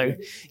track. So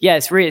yeah,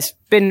 it's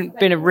been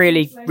a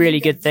really,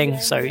 really good thing.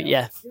 So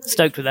yeah,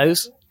 stoked with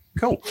those.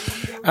 Cool.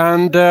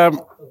 And are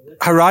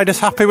riders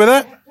happy with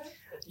it?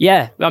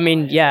 Yeah, I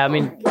mean,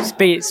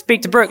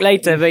 speak to Brooke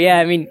later, but yeah,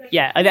 I mean,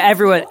 yeah,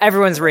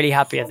 everyone's really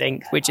happy, I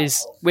think, which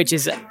is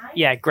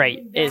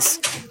great.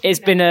 It's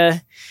been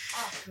a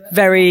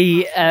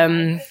very,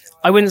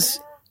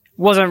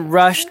 wasn't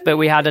rushed, but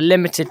we had a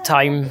limited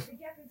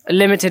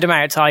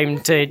amount of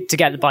time to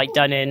get the bike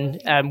done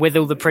in, with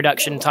all the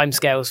production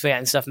timescales for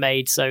getting stuff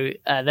made. So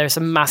there are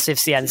some massive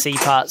CNC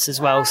parts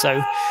as well.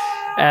 So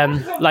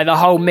the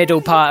whole middle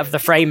part of the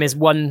frame is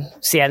one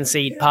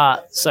CNC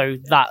part. So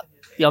that.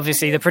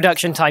 Obviously, the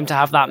production time to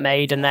have that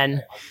made, and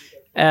then,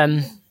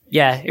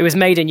 it was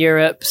made in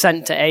Europe,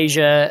 sent to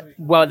Asia.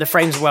 Well, the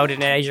frames were welded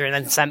in Asia, and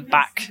then sent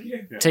back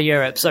to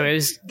Europe. So it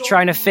was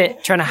trying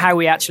to how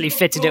we actually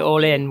fitted it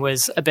all in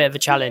was a bit of a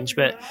challenge.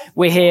 But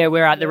we're here,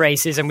 we're at the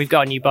races, and we've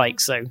got a new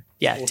bike. So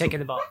yeah, ticking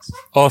the box.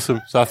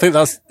 Awesome. So I think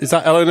is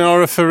that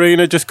Eleonora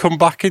Farina just come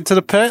back into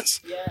the pits?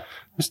 Yeah.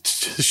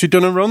 Has she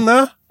done a run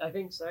there? I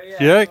think so. Yeah.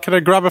 Yeah. Can I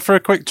grab her for a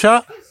quick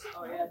chat?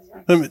 Oh, yeah.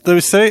 Let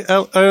me see,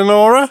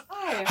 Eleonora.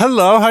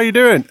 Hello, how you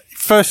doing?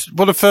 One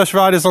of the first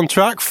riders on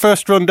track,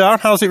 first run down.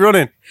 How's it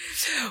running?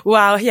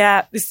 Wow,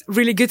 yeah, it's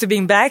really good to be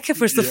back.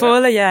 First of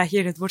all,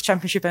 here at World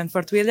Championship and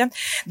Fort William.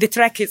 The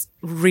track is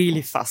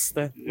really fast,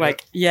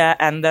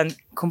 and then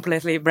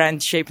completely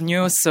brand shape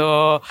new.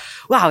 So,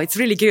 wow, it's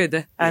really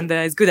good. And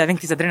it's good having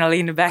this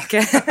adrenaline back.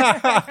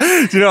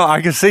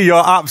 I can see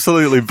you're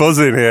absolutely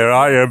buzzing here,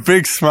 aren't you?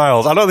 Big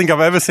smiles. I don't think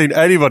I've ever seen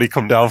anybody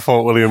come down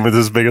Fort William with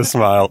as big a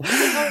smile.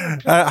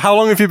 How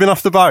long have you been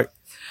off the bike?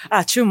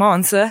 2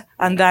 months,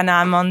 and then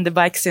I'm on the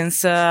bike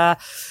since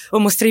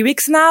almost 3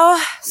 weeks now.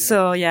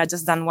 So I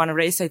just done one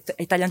race at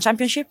Italian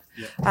Championship.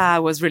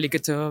 It was really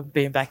good to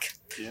be back.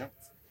 Yeah.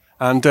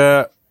 And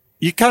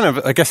you kind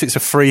of, I guess it's a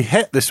free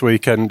hit this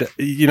weekend.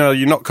 You know,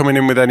 you're not coming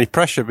in with any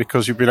pressure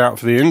because you've been out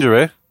for the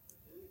injury.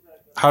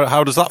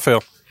 How does that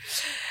feel?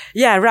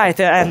 Yeah, right.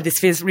 And this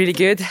feels really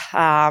good.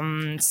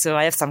 So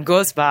I have some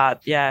goals,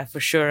 but yeah, for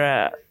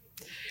sure,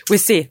 we'll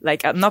see.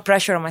 Like, no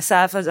pressure on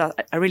myself. I'm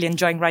really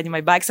enjoying riding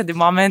my bikes at the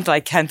moment.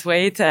 I can't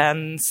wait.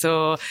 And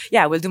so,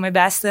 yeah, we'll do my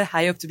best.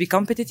 I hope to be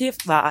competitive,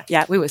 but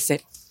yeah, we will see.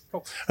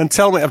 Cool. And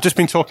tell me, I've just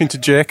been talking to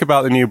Jake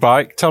about the new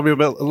bike. Tell me a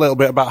little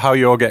bit about how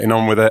you're getting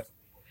on with it.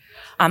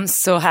 I'm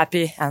so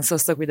happy and so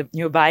stuck with the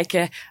new bike.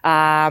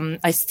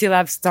 I still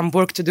have some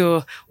work to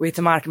do with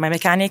Mark, my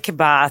mechanic,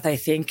 but I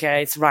think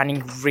it's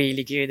running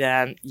really good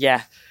and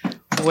yeah,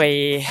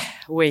 way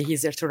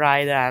easier to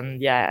ride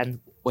and yeah, and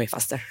way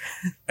faster.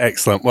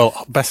 Excellent.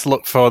 Well, best of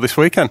luck for this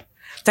weekend.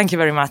 Thank you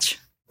very much.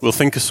 We'll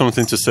think of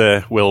something to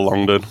say, Will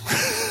Longdon.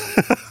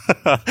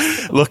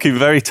 Looking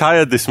very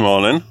tired this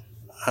morning.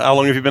 How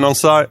long have you been on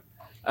site?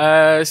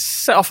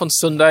 Set off on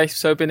Sunday,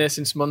 so I've been here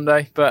since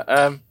Monday,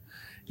 but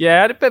yeah,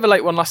 I had a bit of a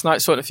late one last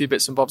night, sorting a few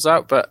bits and bobs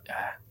out, but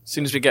as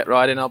soon as we get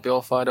riding, I'll be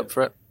all fired up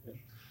for it.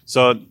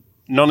 So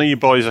none of you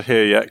boys are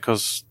here yet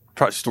because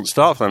practice doesn't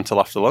start for them till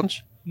after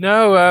lunch?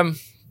 No,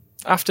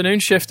 afternoon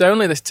shift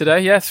only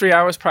today. Yeah, 3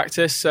 hours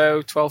practice,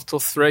 so 12 till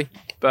 3.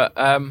 But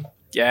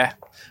yeah,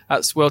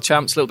 that's World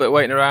Champs, a little bit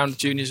waiting around.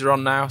 Juniors are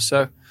on now,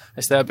 so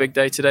it's their big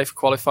day today for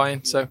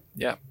qualifying, so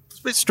yeah. It's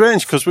a bit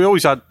strange because we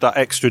always had that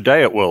extra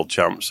day at World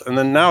Champs, and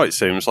then now it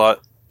seems like,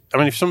 I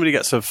mean, if somebody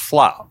gets a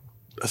flat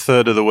a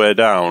third of the way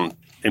down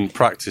in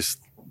practice,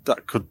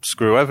 that could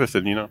screw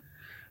everything, you know?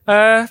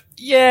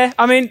 Yeah,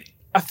 I mean,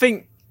 I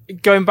think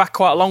going back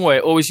quite a long way,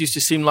 it always used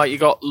to seem like you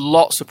got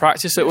lots of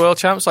practice at World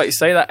Champs, like you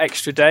say, that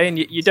extra day, and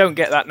you don't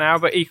get that now,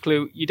 but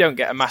equally, you don't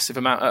get a massive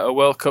amount at a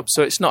World Cup,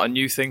 so it's not a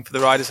new thing for the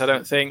riders, I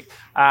don't think.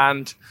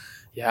 And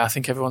yeah, I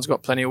think everyone's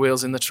got plenty of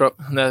wheels in the truck,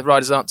 and the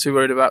riders aren't too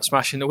worried about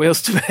smashing the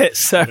wheels to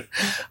bits, so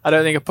I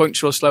don't think a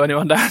puncture will slow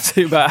anyone down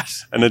too bad.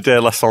 And a day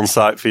less on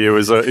site for you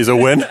is a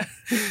win?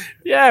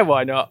 Yeah,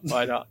 why not?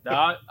 Why not?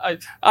 No,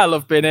 I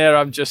love being here.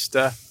 I'm just,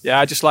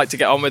 I just like to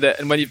get on with it.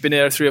 And when you've been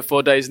here 3 or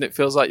 4 days and it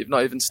feels like you've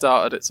not even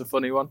started, it's a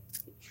funny one.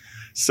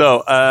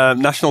 So,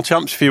 national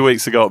champs a few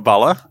weeks ago at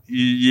Bala,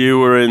 you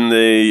were in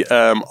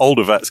the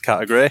older vets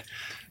category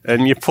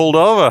and you pulled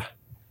over.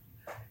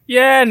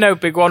 Yeah, no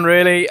big one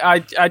really. I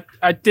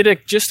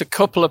did just a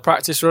couple of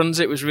practice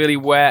runs. It was really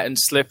wet and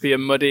slippy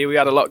and muddy. We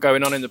had a lot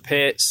going on in the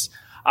pits.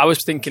 I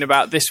was thinking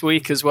about this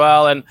week as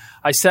well, and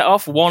I set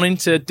off wanting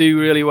to do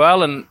really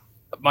well, and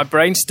my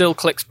brain still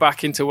clicks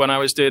back into when I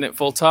was doing it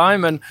full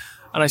time, and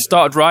I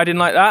started riding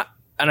like that,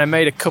 and I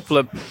made a couple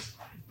of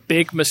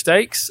big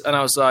mistakes, and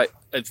I was like,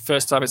 the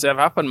first time it's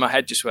ever happened, my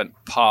head just went,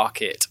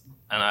 park it.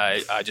 And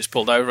I just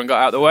pulled over and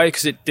got out of the way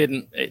because it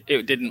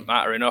didn't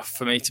matter enough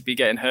for me to be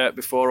getting hurt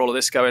before all of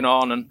this going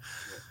on. And,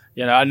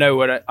 you know, I know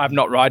when I'm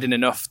not riding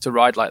enough to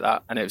ride like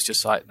that. And it was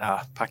just like,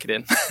 nah, pack it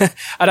in.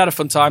 I'd had a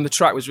fun time. The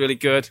track was really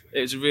good.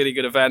 It was a really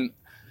good event.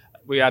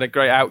 We had a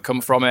great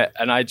outcome from it.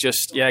 And I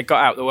just, got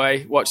out of the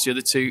way, watched the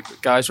other two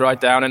guys ride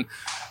down. And,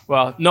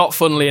 well, not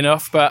funnily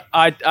enough, but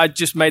I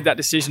just made that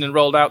decision and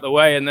rolled out the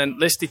way. And then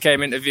Listy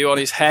came into view on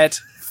his head,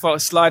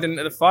 sliding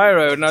into the fire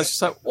road. And I was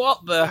just like,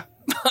 what the...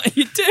 What are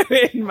you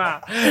doing,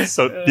 man?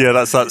 So yeah,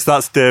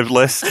 that's Dave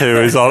List,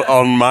 who is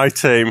on my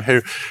team.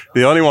 Who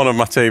the only one of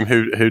my team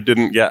who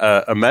didn't get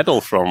a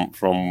medal from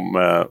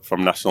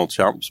national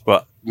champs.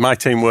 But my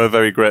team were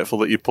very grateful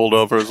that you pulled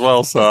over as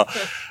well. So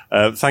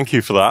thank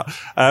you for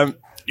that.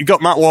 You've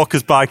got Matt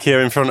Walker's bike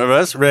here in front of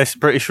us,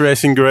 British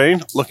Racing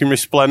Green, looking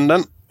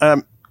resplendent.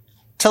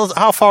 Tell us,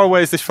 how far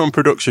away is this from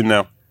production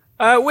now?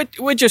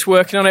 We're just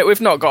working on it.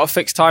 We've not got a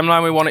fixed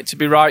timeline. We want it to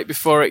be right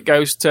before it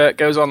goes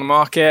on the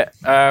market.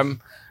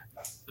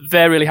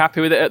 They're really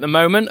happy with it at the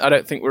moment. I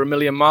don't think we're a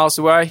million miles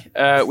away.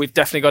 We've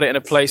definitely got it in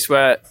a place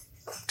where,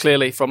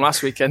 clearly from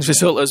last weekend's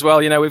result as well,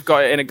 we've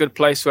got it in a good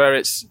place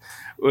where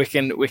we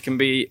can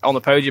be on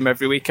the podium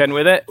every weekend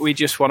with it. We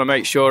just want to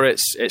make sure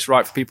it's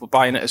right for people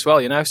buying it as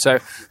well, So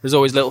there's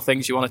always little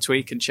things you want to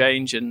tweak and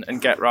change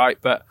and get right.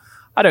 But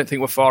I don't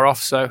think we're far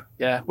off. So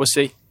yeah, we'll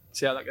see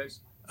how that goes.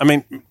 I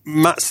mean,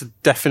 Matt's a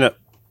definite,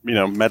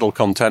 medal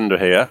contender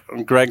here,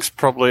 and Greg's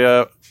probably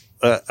a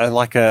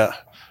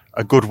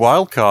good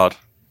wild card.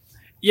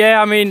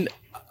 Yeah, I mean,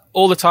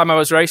 all the time I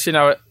was racing,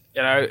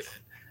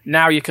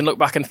 now you can look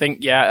back and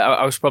think,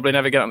 I was probably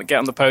never going to get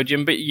on the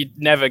podium, but you'd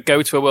never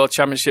go to a World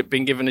Championship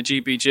being given a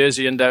GB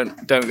jersey and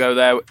don't go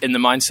there in the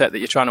mindset that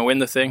you're trying to win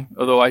the thing.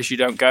 Otherwise, you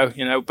don't go.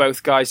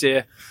 Both guys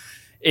here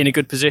in a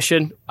good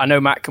position. I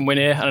know Matt can win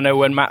here, and I know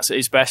when Matt's at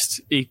his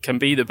best, he can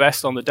be the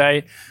best on the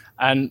day,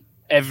 and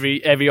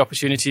every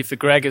opportunity for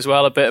Greg as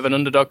well. A bit of an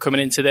underdog coming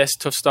into this,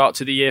 tough start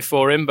to the year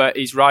for him, but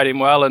he's riding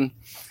well, and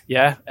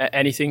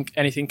anything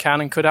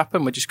can and could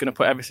happen. We're just going to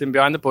put everything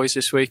behind the boys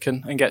this week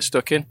and get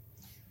stuck in.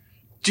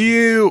 Do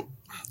you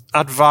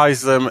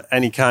advise them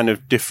any kind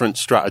of different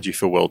strategy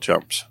for World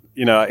Champs?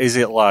 Is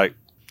it like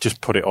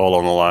just put it all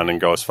on the line and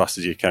go as fast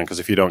as you can? Because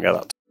if you don't get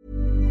that.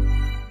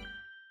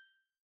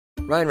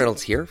 Ryan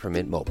Reynolds here from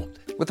Mint Mobile.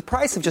 With the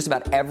price of just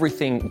about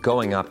everything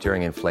going up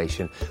during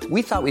inflation,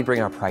 we thought we'd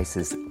bring our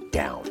prices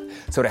down.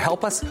 So to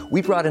help us,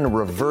 we brought in a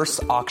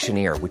reverse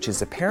auctioneer, which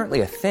is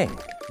apparently a thing.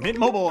 Mint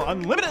Mobile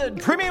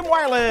Unlimited Premium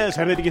Wireless.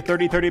 How to get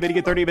 30, 30, bit to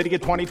get 30, bit to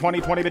get 20, 20,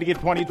 20, bit to get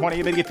 20,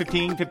 20, bit to get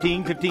 15,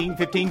 15, 15,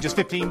 15, just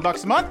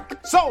 $15 a month?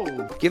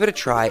 Sold! Give it a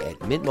try at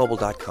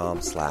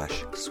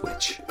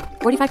mintmobile.com/switch.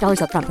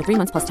 $45 up front for 3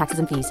 months plus taxes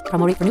and fees.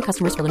 Promo rate for new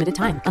customers for limited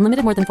time.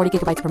 Unlimited more than 40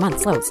 gigabytes per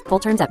month. Slows full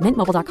terms at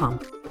mintmobile.com.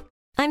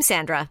 I'm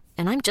Sandra,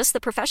 and I'm just the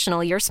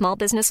professional your small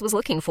business was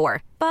looking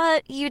for.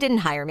 But you didn't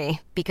hire me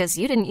because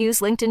you didn't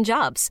use LinkedIn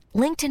Jobs.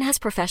 LinkedIn has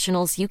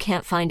professionals you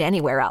can't find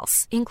anywhere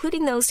else,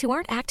 including those who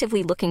aren't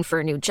actively looking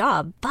for a new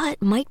job,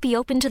 but might be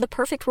open to the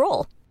perfect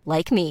role,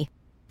 like me.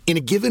 In a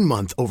given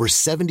month, over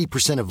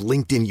 70% of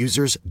LinkedIn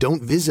users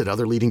don't visit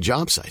other leading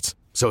job sites.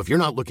 So if you're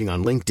not looking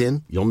on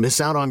LinkedIn, you'll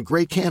miss out on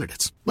great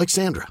candidates like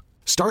Sandra.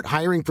 Start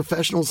hiring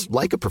professionals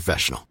like a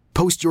professional.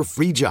 Post your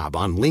free job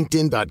on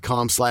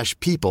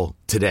linkedin.com/people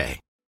today.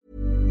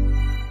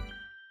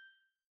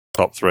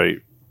 Top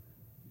three.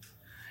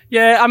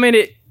 Yeah, I mean,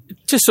 it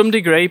to some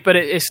degree, but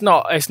it's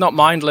not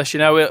mindless. You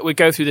know, we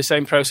go through the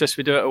same process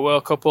we do at a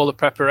World Cup. All the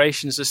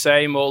preparation's the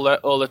same. All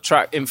the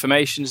track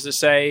information's the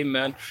same.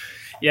 And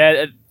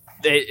yeah,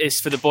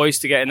 it's for the boys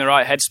to get in the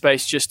right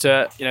headspace. Just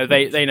to, you know,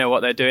 they know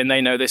what they're doing.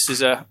 They know this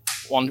is a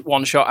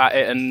one shot at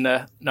it, and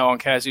no one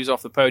cares who's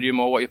off the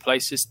podium or what your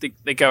place is.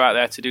 They go out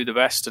there to do the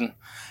best, and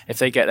if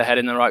they get their head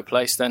in the right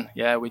place, then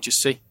yeah, we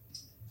just see.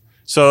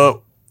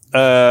 So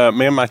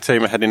me and my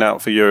team are heading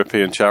out for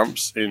European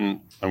champs in,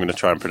 I'm going to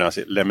try and pronounce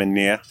it, Le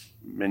Menier.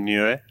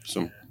 It's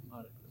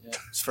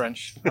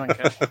French. I don't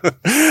care.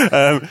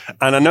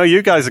 And I know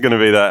you guys are going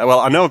to be there. Well,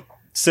 I know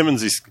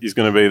Simmons is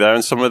going to be there,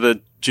 and some of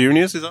the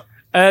juniors, is that?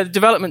 The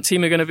development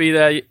team are going to be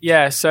there,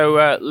 yeah.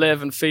 So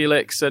Liv and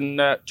Felix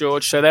and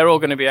George, so they're all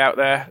going to be out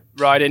there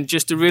riding.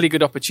 Just a really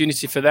good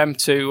opportunity for them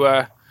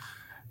to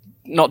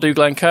not do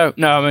Glencoe.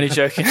 No, I'm only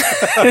joking.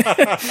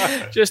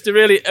 Just a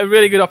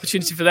really good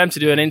opportunity for them to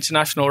do an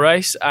international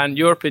race. And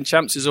European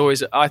Champs is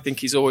always, I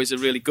think, he's always a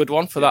really good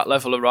one for that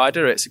level of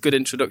rider. It's a good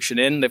introduction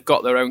in. They've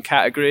got their own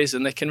categories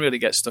and they can really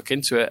get stuck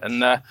into it.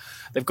 And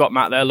they've got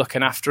Matt there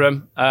looking after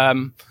them.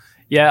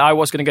 Yeah, I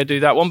was going to go do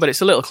that one, but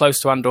it's a little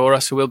close to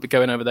Andorra, so we'll be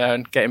going over there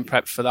and getting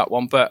prepped for that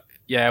one. But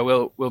yeah,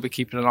 we'll be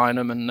keeping an eye on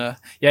them, and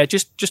yeah,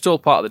 just all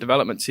part of the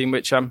development team.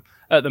 Which at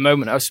the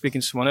moment, I was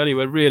speaking to someone earlier,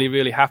 we're really,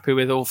 really happy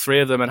with all three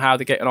of them and how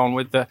they're getting on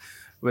with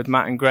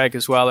Matt and Greg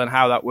as well, and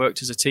how that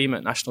worked as a team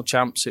at National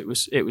Champs. It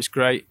was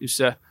great. It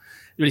was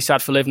really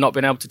sad for Liv not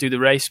being able to do the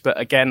race, but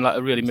again, like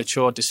a really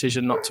mature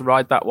decision not to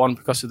ride that one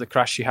because of the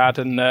crash she had,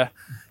 and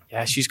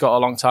yeah, she's got a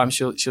long time.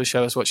 She'll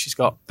show us what she's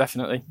got,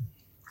 definitely.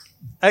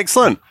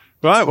 Excellent.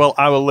 Right, well,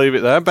 I will leave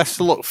it there. Best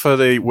of luck for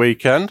the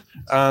weekend,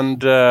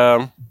 and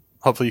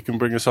hopefully you can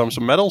bring us home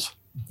some medals.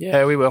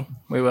 Yeah, we will.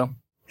 We will.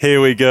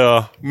 Here we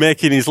go.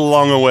 Making his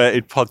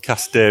long-awaited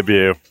podcast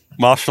debut.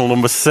 Marshal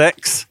number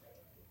 6,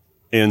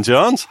 Ian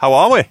Jones. How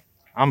are we?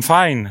 I'm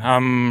fine.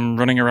 I'm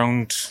running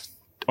around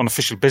on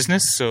official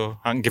business, so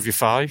I can give you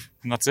 5,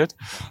 and that's it.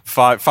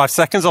 5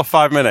 seconds or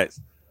 5 minutes?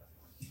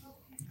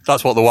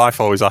 That's what the wife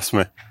always asks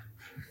me.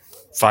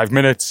 5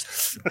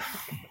 minutes.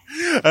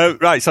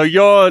 Right, so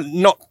you're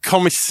not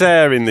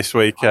commissaring this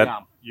weekend. I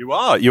am. You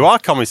are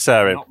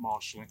commissaring. Not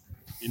marshalling.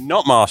 You're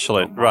not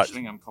marshalling, Not right?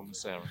 marshalling, I'm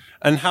commissaring.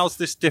 And how's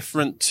this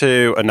different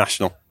to a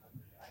national?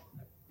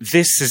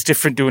 This is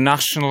different to a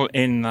national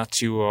in that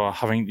you are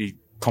having to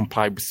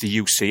comply with the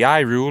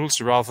UCI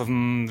rules rather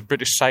than the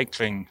British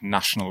Cycling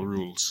national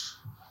rules.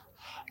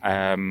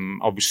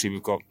 Obviously,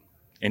 we've got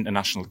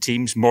international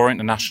teams, more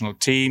international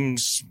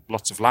teams,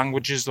 lots of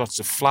languages, lots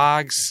of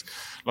flags,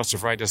 lots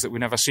of riders that we've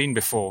never seen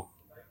before.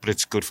 But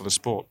it's good for the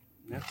sport.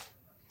 Yeah.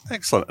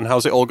 Excellent. And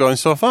how's it all going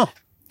so far?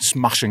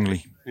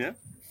 Smashingly. Yeah.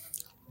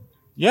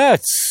 Yeah,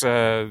 it's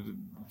the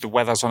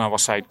weather's on our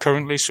side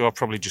currently, so I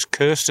probably just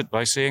cursed it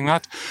by saying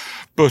that.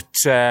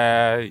 But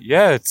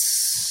yeah,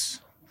 it's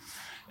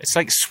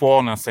like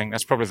Swan, I think.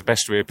 That's probably the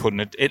best way of putting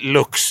it. It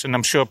looks, and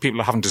I'm sure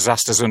people are having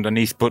disasters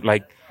underneath, but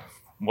like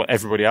what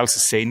everybody else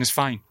is saying is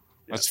fine.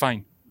 Yeah. That's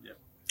fine. Yeah.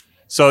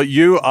 So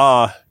you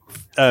are,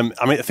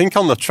 I think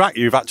on the track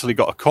you've actually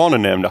got a corner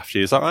named after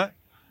you, is that right?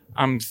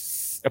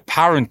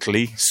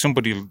 Apparently,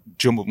 somebody will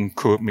jump up and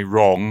quote me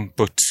wrong,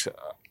 but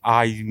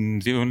I'm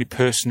the only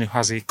person who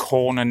has a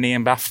corner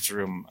named after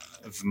him.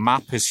 The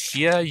map is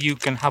here. You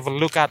can have a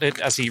look at it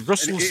as he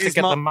rustles to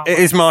get the map. It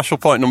is Marshall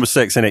Point number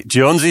 6, isn't it?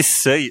 Jones's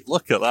seat.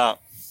 Look at that.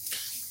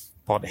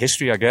 Part of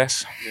history, I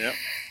guess. Yeah.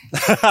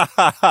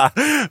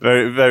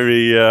 Very,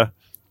 very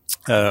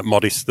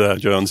modest there,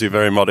 Jonesy.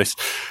 Very modest.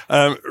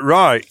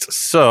 Right.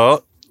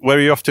 So, where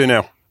are you off to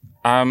now?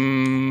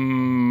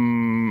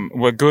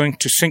 We're going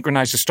to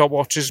synchronize the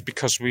stopwatches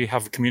because we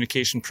have a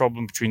communication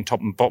problem between top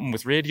and bottom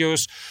with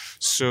radios.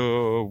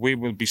 So we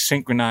will be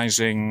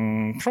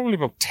synchronizing probably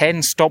about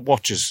 10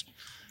 stopwatches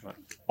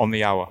on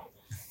the hour.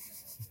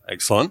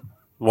 Excellent.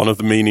 One of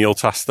the menial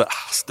tasks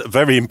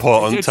very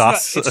important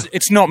tasks.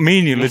 It's not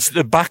menial. It's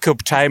the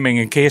backup timing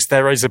in case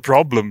there is a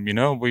problem. You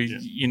know,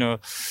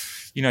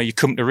 you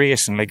come to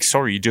race and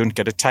sorry, you don't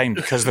get a time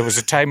because there was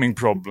a timing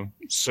problem.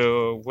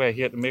 So we're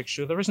here to make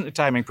sure there isn't a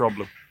timing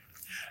problem.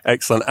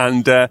 Excellent.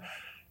 And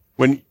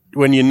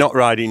when you're not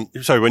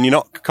when you're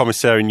not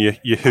commissarying,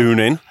 you're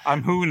hooning.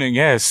 I'm hooning,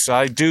 yes.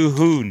 I do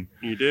hoon.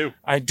 You do?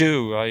 I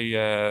do.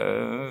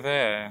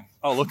 There.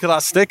 Oh, look at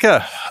that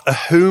sticker. A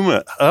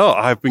hoomer. Oh,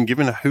 I've been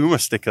given a hoomer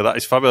sticker. That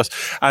is fabulous.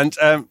 And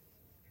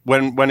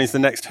when is the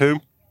next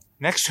hoom?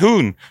 Next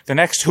hoon? The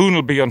next hoon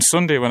will be on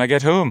Sunday when I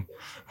get home.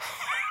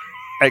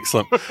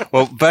 Excellent.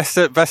 Well, best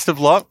of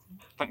luck.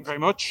 Thank you very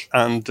much.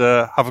 And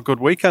have a good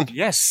weekend.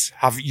 Yes,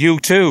 have you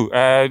too.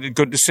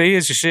 Good to see you.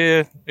 As you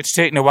say, it's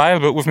taken a while,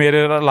 but we've made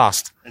it at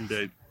last.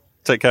 Indeed.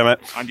 Take care, mate.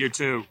 And you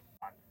too.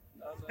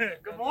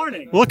 Good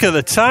morning. Look at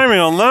the timing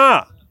on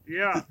that.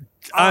 Yeah.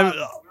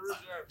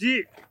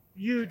 Do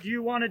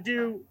you want to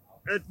do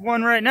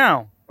one right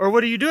now? Or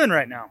what are you doing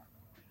right now?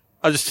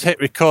 I just hit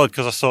record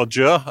because I saw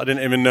Joe. I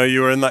didn't even know you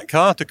were in that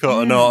car,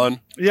 Dakota Norton.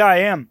 Yeah, I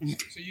am.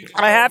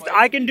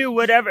 I can do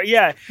whatever.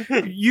 Yeah,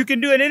 you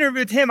can do an interview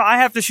with him. I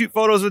have to shoot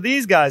photos with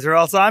these guys, or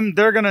else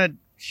they're gonna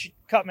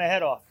cut my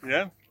head off.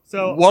 Yeah.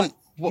 So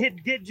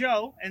get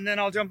Joe, and then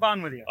I'll jump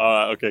on with you. All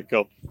right. Okay.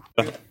 Cool.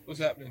 What's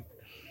happening?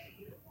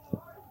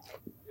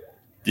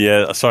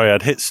 Yeah. Sorry,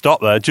 I'd hit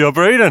stop there. Joe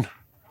Breeden.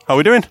 How are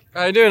we doing?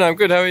 How you doing? I'm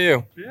good. How are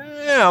you?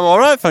 Yeah, I'm all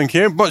right, thank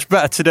you. Much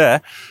better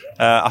today.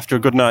 After a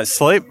good night's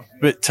sleep.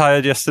 A bit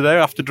tired yesterday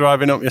after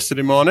driving up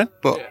yesterday morning,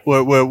 but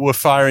we're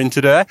firing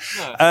today.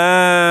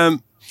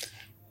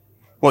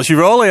 What's your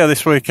role here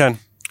this weekend?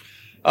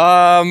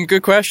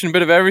 Good question.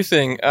 Bit of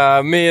everything.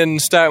 Me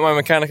and Stout, my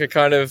mechanic, are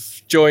kind of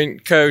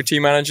joint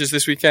co-team managers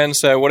this weekend.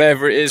 So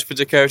whatever it is for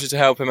Dakota to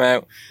help him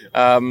out.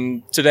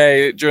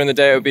 Today, during the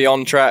day, it would be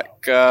on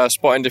track,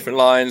 spotting different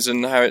lines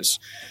and how it's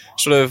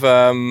sort of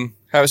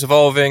how it's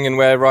evolving and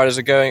where riders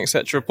are going,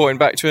 etc. Reporting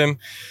back to him.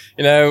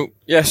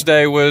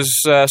 Yesterday was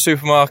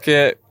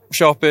supermarket,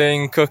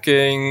 shopping,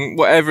 cooking,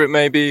 whatever it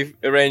may be,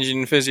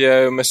 arranging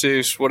physio,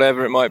 masseuse,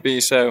 whatever it might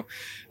be. So,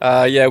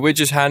 we're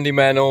just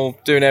handymen all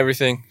doing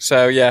everything.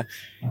 So, yeah,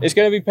 it's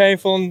going to be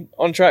painful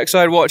on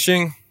trackside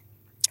watching,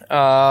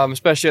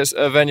 especially at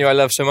a venue I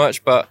love so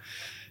much. But,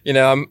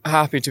 I'm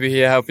happy to be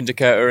here helping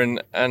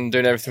Dakota and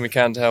doing everything we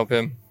can to help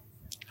him.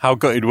 How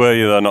gutted were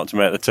you, though, not to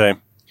make the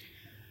team?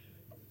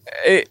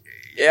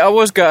 I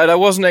was gutted. I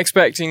wasn't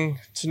expecting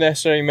to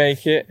necessarily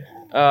make it,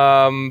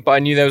 but I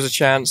knew there was a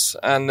chance.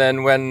 And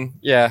then when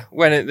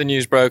the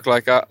news broke,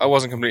 I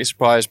wasn't completely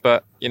surprised,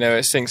 but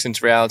it sinks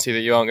into reality that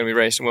you aren't going to be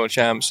racing world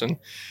champs. And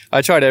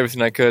I tried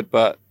everything I could,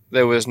 but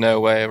there was no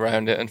way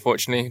around it.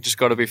 Unfortunately, just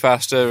got to be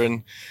faster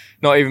and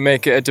not even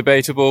make it a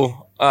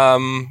debatable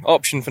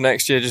option for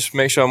next year. Just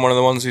make sure I'm one of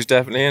the ones who's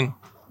definitely in.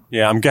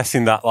 Yeah, I'm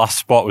guessing that last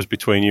spot was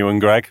between you and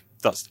Greg.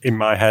 That's in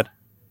my head.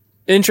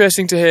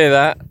 Interesting to hear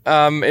that.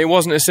 It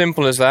wasn't as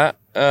simple as that.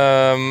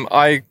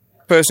 I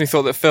personally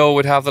thought that Phil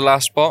would have the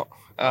last spot.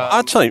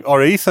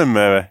 Or Ethan,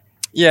 maybe.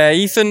 Yeah,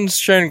 Ethan's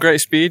shown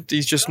great speed.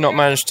 He's just not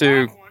managed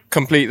to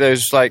complete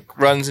those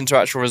runs into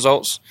actual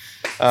results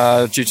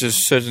due to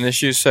certain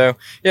issues. So,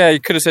 yeah, you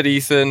could have said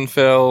Ethan,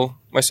 Phil,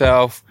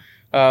 myself.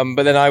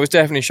 But then I was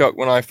definitely shocked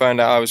when I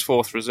found out I was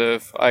fourth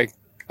reserve. I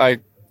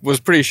was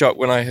pretty shocked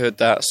when I heard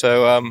that.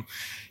 So,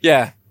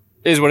 it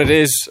is what it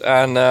is.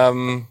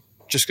 And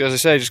just as I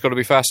say, just got to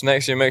be faster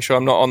next year. Make sure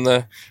I'm not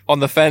on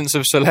the fence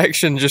of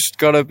selection. Just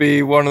got to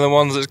be one of the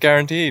ones that's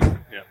guaranteed.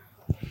 Yeah.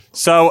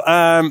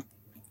 So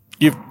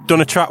you've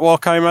done a track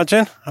walk, I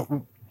imagine.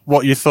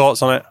 What are your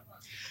thoughts on it?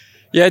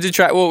 Yeah, I did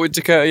track walk with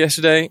Dakota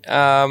yesterday.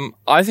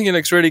 I think it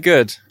looks really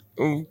good.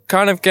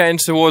 Kind of getting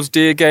towards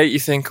Deergate, you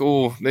think,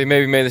 they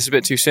maybe made this a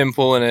bit too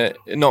simple and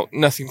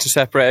nothing to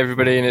separate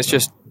everybody, and it's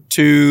just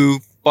too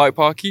bike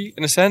parky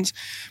in a sense.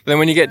 But then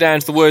when you get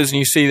down to the woods and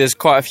you see there's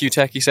quite a few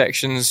techie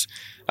sections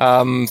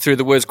through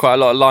the woods, quite a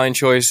lot of line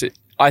choice,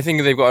 I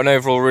think they've got an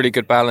overall really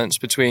good balance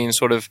between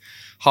sort of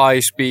high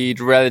speed,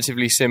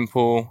 relatively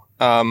simple,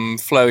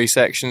 flowy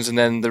sections and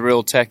then the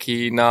real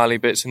techie, gnarly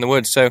bits in the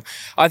woods. So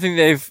I think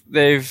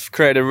they've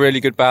created a really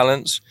good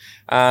balance,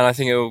 and I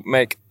think it will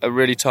make a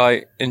really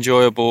tight,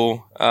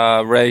 enjoyable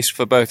race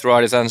for both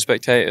riders and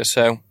spectators.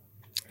 So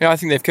yeah, I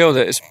think they've killed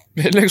it.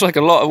 It looks like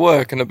a lot of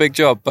work and a big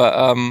job, but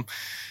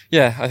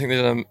I think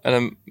they've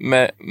done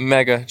a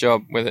mega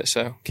job with it.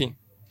 So keen.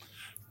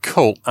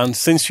 Cool. And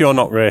since you're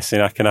not racing,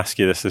 I can ask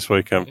you this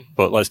weekend,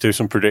 but let's do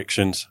some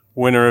predictions.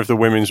 Winner of the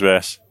women's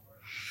race?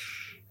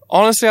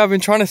 Honestly, I've been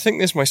trying to think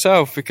this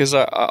myself, because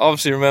I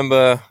obviously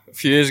remember a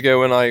few years ago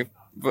when I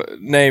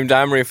named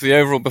Amory for the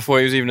overall before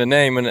he was even a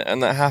name,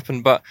 and that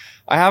happened. But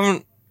I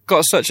haven't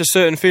got such a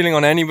certain feeling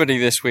on anybody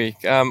this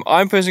week.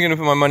 I'm personally going to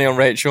put my money on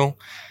Rachel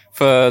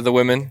for the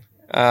women.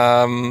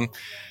 The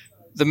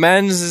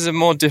men's is a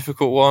more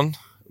difficult one,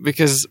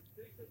 because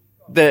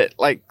that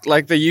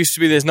like there used to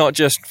be, there's not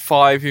just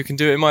 5 who can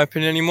do it in my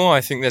opinion anymore.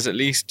 I think there's at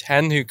least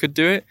 10 who could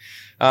do it.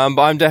 But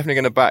I'm definitely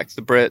going to back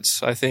the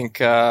Brits. I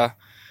think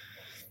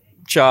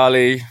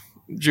Charlie,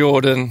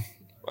 Jordan,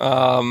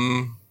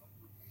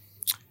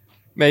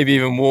 maybe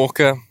even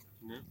Walker.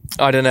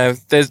 I don't know.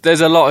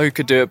 There's a lot who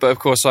could do it, but of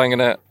course I'm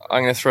gonna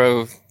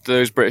throw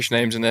those British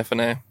names in there for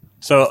now.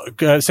 So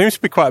it seems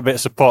to be quite a bit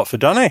of support for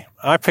Danny.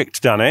 I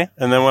picked Danny,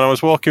 and then when I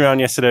was walking around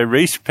yesterday,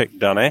 Reese picked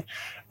Danny,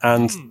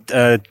 and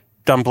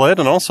Dan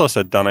Bladen also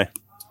said Danny.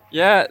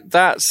 Yeah,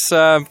 that's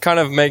kind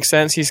of makes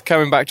sense. He's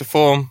coming back to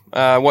form.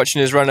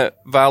 Watching his run at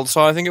Val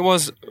d'Isère, I think it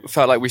was,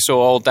 felt like we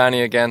saw old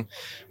Danny again,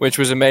 which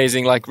was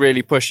amazing, like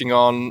really pushing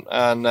on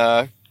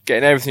and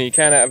getting everything he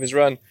can out of his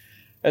run.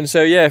 And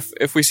so, yeah,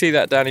 if we see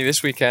that Danny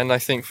this weekend, I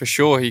think for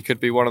sure he could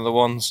be one of the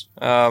ones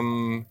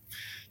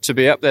to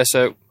be up there.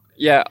 So,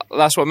 yeah,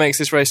 that's what makes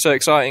this race so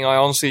exciting. I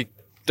honestly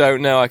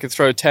don't know. I could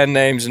throw 10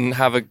 names and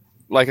have a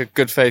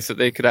good faith that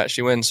they could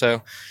actually win.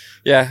 So,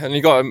 yeah, and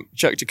you got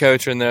Chuck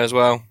Dakota in there as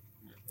well.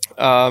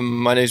 I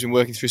know he's been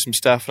working through some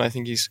stuff, and I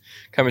think he's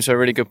coming to a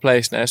really good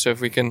place now. So if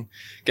we can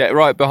get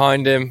right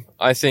behind him,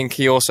 I think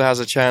he also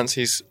has a chance.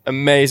 He's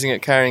amazing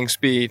at carrying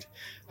speed.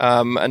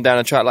 And down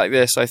a track like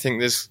this, I think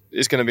this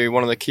is going to be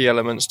one of the key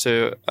elements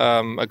to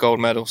a gold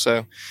medal.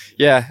 So,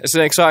 yeah, it's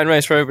an exciting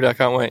race for everybody. I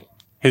can't wait.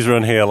 His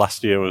run here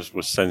last year was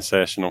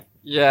sensational.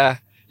 Yeah,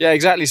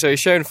 exactly. So he's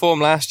shown form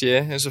last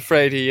year. I was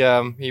afraid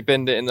he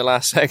binned it in the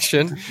last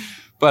section.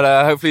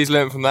 But hopefully he's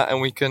learned from that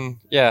and we can,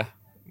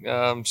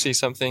 see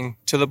something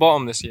to the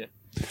bottom this year.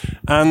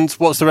 And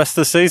what's the rest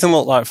of the season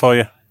look like for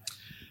you?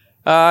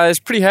 It's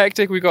pretty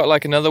hectic. We've got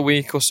like another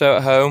week or so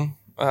at home.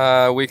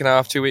 Week and a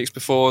half, 2 weeks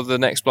before the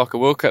next block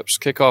of World Cups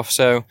kick off.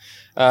 So,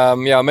 I'll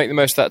make the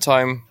most of that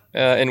time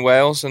in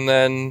Wales. And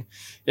then,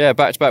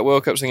 back-to-back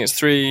World Cups. I think it's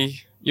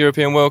 3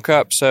 European World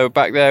Cups. So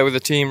back there with the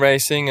team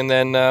racing and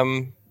then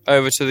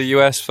over to the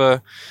US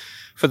for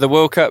the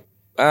World Cup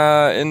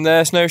in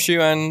their snowshoe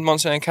and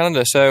Monster in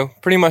Canada. So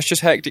pretty much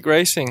just hectic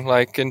racing,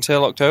 like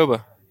until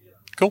October.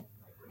 Cool.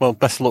 Well,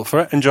 best of luck for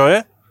it. Enjoy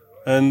it.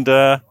 And,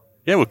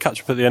 we'll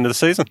catch up at the end of the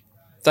season.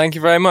 Thank you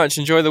very much.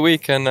 Enjoy the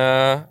week and...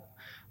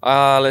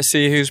 let's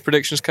see whose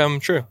predictions come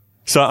true.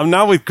 So I'm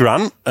now with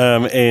Grant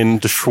in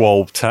the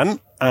Schwalbe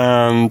tent,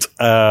 and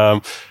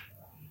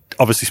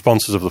obviously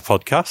sponsors of the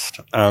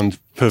podcast and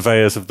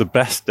purveyors of the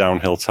best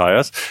downhill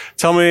tyres.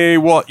 Tell me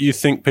what you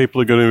think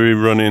people are going to be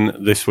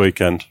running this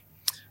weekend.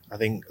 I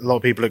think a lot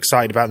of people are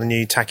excited about the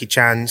new Taki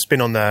Chan. It's been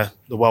on the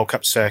World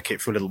Cup circuit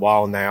for a little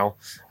while now.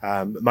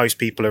 Most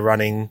people are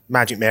running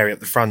Magic Mary up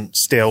the front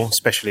still,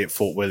 especially at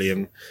Fort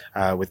William,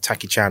 with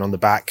Taki Chan on the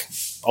back.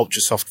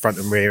 Ultra soft front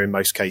and rear in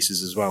most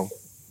cases as well.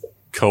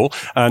 Cool.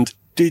 And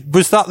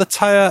was that the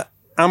tyre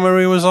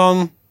Amory was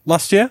on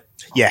last year?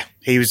 Yeah,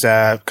 he was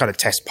a kind of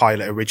test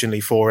pilot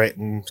originally for it,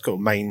 and got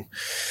a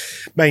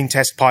main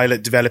test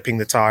pilot developing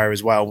the tyre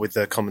as well with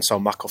the Commencal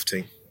Muck-Off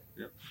team.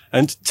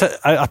 And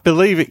I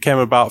believe it came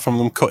about from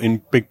them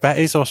cutting Big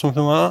Betty's or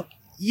something like that?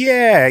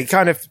 Yeah,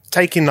 kind of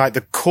taking like the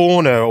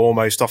corner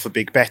almost off of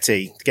Big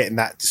Betty, getting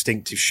that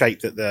distinctive shape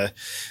that the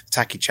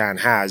Taki Chan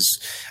has.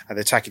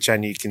 The Taki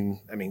Chan,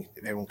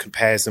 everyone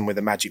compares them with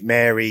the Magic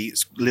Mary.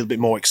 It's a little bit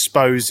more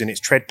exposed in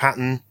its tread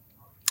pattern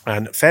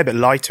and a fair bit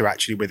lighter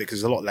actually with it because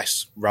there's a lot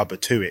less rubber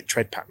to it,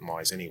 tread pattern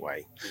wise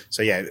anyway.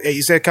 So yeah,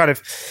 it's a kind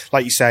of,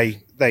 like you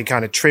say, they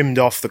kind of trimmed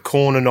off the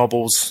corner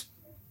knobbles.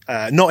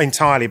 Not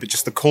entirely, but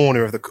just the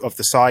corner of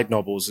the side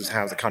knobbles is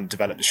how they kind of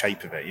develop the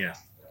shape of it, yeah.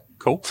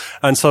 Cool.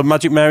 And so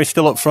Magic Mary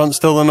still up front,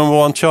 still the number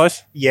one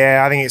choice?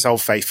 Yeah, I think it's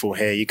Old Faithful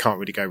here. You can't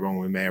really go wrong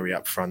with Mary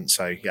up front.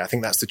 So, yeah, I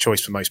think that's the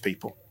choice for most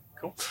people.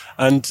 Cool.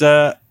 And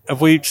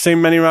have we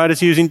seen many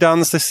riders using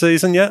Dans this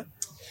season yet?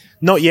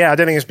 Not yet. I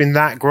don't think it's been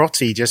that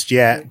grotty just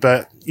yet.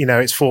 But,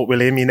 it's Fort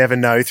William. You never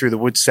know through the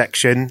woods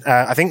section.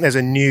 I think there's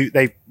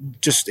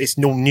it's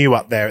all new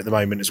up there at the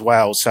moment as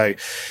well. So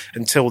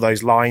until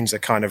those lines are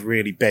kind of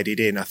really bedded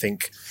in, I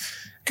think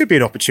could be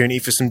an opportunity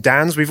for some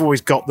Dans. We've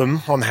always got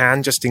them on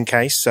hand just in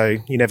case. So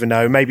you never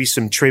know. Maybe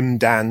some trim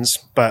Dans.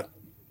 But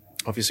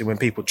obviously when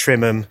people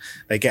trim them,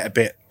 they get a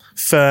bit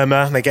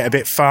firmer. They get a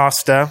bit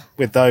faster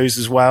with those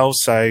as well.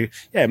 So,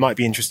 yeah, it might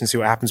be interesting to see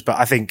what happens. But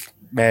I think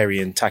Mary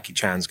and Taki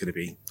Chan's going to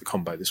be the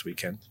combo this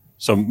weekend.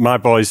 So my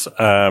boys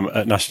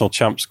at National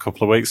Champs a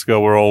couple of weeks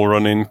ago were all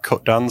running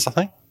cut Dans, I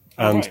think,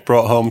 and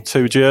brought home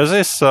 2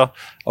 jerseys. So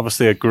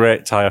obviously a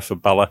great tyre for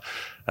Bala.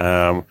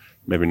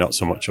 Maybe not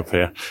so much up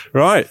here.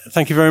 Right.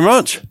 Thank you very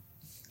much.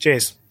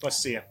 Cheers. Nice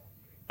to see you.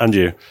 And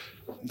you.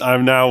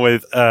 I'm now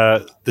with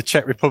the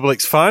Czech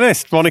Republic's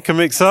finest, Monika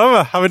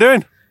Mixova. How are we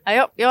doing? Hey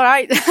up, you all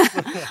right?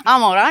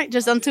 I'm all right.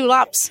 Just done 2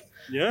 laps.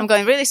 Yeah. I'm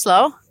going really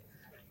slow.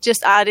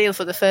 Just ideal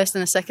for the first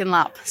and the second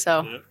lap.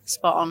 So,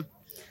 spot on.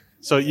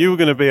 So you were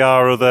going to be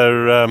our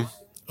other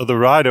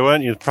rider,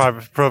 weren't you?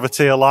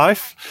 Privateer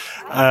Life.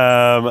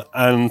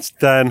 And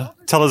then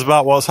tell us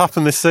about what's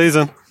happened this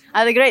season. I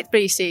had a great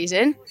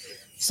pre-season.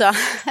 So,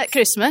 at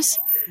Christmas.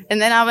 And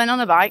then I went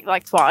on a bike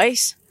like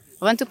twice.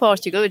 I went to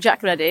Portugal with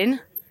Jack Redding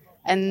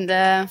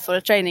and for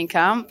a training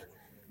camp.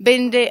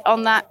 Binned it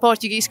on that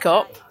Portuguese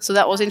Cup. So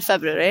that was in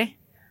February.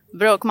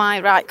 Broke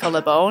my right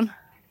collarbone.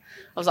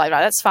 I was like,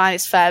 right, that's fine,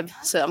 it's Feb,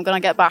 so I'm going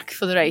to get back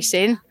for the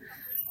racing.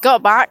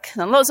 Got back,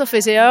 done loads of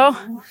physio.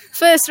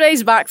 First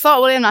race back, Fort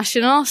William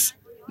Nationals.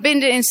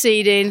 Binned it in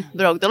seeding,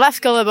 broke the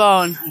left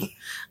collarbone.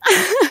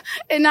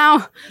 And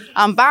now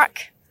I'm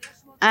back.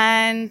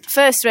 And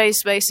first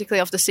race basically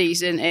of the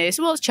season is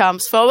World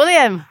Champs for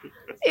William.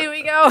 Here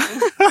we go.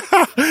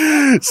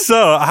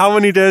 So, how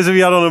many days have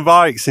you had on a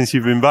bike since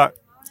you've been back?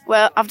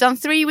 Well, I've done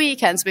 3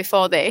 weekends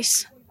before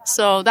this,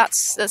 so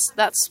that's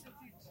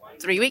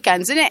 3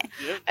 weekends, isn't it?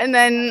 Yep. And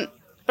then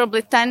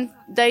probably 10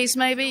 days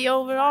maybe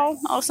overall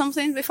or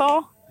something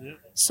before. Yep.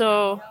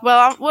 So,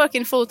 well, I'm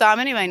working full time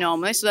anyway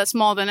normally, so that's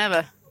more than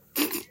ever.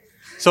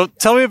 So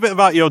tell me a bit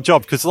about your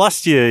job, because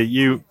last year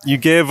you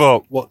gave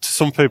up what to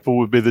some people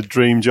would be the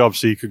dream job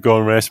so you could go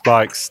and race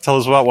bikes. Tell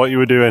us about what you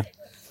were doing.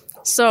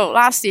 So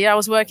last year I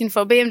was working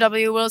for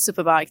BMW World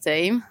Superbike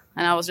team,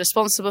 and I was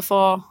responsible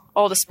for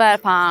all the spare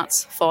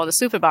parts for the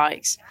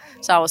superbikes.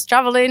 So I was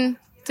travelling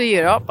to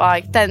Europe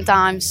like 10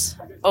 times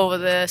over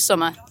the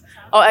summer,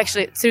 or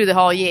actually through the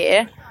whole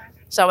year.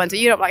 So I went to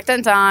Europe like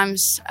 10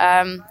 times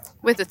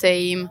with the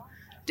team,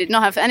 did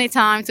not have any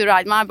time to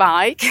ride my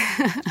bike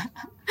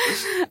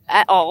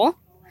at all.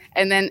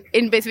 And then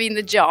in between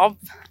the job,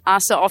 I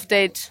sort of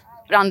did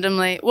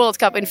randomly World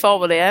Cup in Fort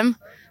William,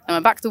 and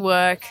went back to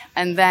work,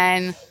 and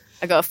then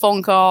I got a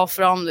phone call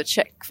from the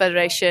Czech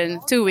Federation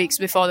 2 weeks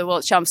before the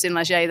World Champs in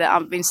Leger that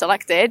I've been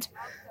selected.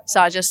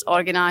 So I just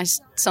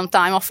organised some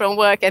time off from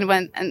work and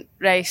went and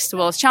raced the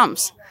World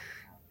Champs.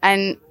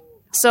 And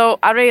so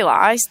I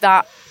realised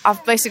that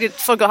I've basically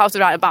forgot how to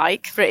ride a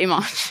bike pretty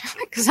much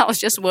because I was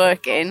just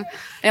working. And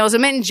it was a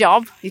mint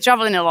job. You're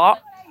travelling a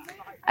lot.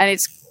 And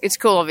it's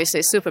cool,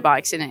 obviously, it's super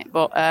bikes, isn't it?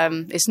 But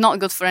it's not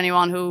good for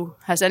anyone who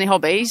has any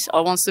hobbies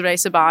or wants to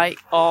race a bike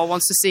or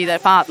wants to see their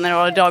partner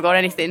or a dog or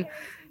anything.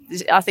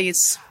 I think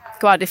it's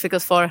quite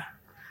difficult for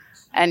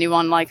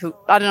anyone who,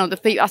 I don't know,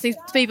 I think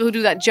the people who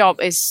do that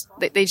job is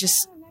they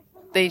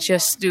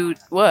just do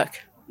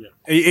work. Yeah.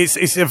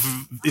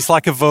 It's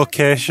like a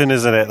vocation,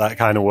 isn't it? That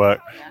kind of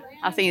work.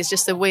 I think it's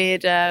just a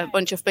weird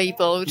bunch of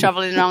people who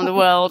travelling around the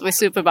world with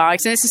super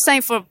bikes, and it's the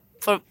same for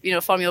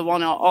Formula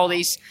One or all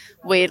these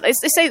weird. They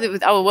say that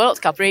with our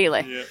World Cup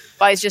really, yeah.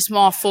 But it's just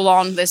more full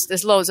on.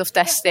 There's loads of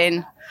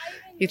testing.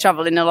 You're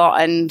travelling a lot,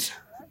 and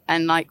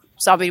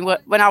so I've been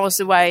when I was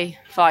away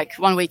for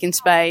 1 week in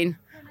Spain,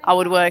 I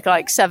would work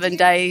 7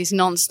 days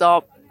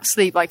non-stop,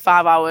 sleep 5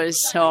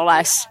 hours or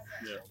less,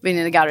 yeah. Been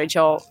in the garage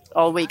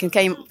all week, and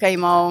came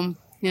home.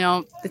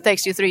 It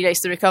takes you 3 days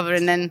to recover,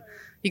 and then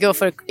you go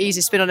for an easy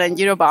spin on an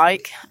enduro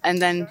bike,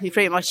 and then you're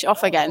pretty much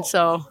off again.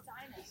 So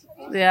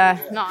yeah,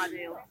 not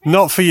ideal.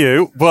 Not for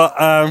you, but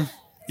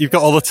you've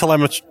got all the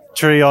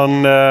telemetry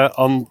on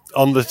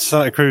the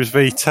Santa Cruz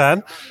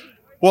V10.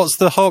 What's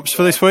the hopes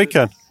for this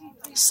weekend?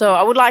 So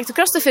I would like to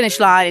cross the finish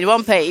line in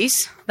one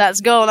piece. That's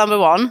goal number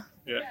 1.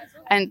 Yeah.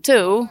 And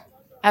 2,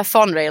 have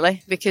fun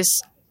really,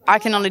 because I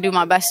can only do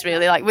my best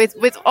really.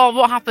 With all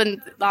what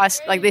happened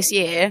this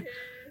year,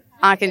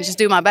 I can just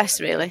do my best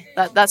really.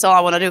 That's all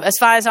I want to do. As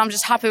far as I'm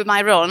just happy with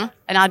my run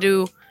and I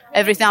do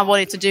everything I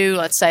wanted to do,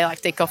 let's say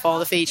tick off all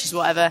the features,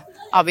 whatever,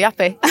 I'll be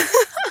happy.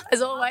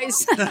 As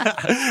always.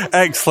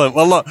 Excellent.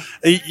 Well, look,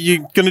 are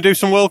you going to do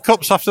some World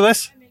Cups after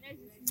this?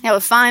 Yeah, well,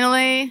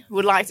 finally,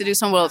 would like to do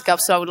some World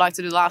Cups, so I would like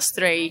to do the last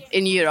 3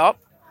 in Europe.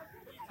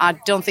 I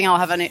don't think I'll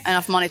have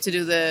enough money to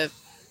do the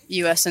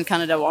US and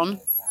Canada one.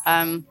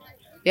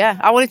 Yeah,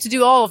 I wanted to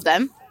do all of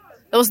them.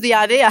 That was the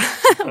idea.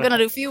 I'm going to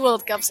do a few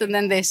World Cups and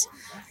then this,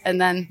 and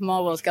then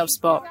more World Cups.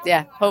 But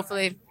yeah,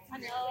 hopefully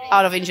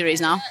out of injuries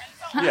now.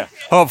 Yeah,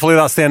 hopefully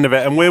that's the end of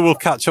it, and we will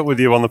catch up with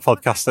you on the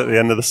podcast at the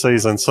end of the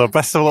season. So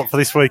best of luck for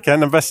this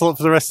weekend, and best of luck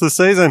for the rest of the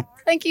season.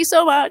 Thank you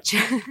so much.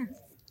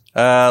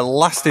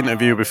 Last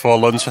interview before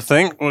lunch, I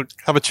think. We'll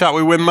have a chat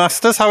with Wim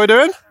Masters. How are we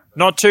doing?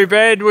 Not too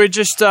bad. We're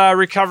just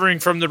recovering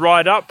from the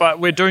ride up, but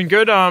we're doing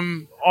good.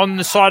 On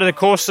the side of the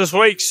course this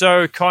week,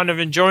 so kind of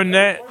enjoying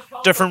that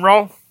different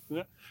role.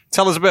 Yeah.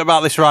 Tell us a bit about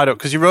this ride up,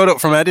 because you rode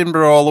up from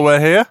Edinburgh all the way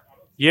here.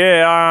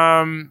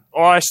 Yeah,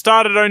 I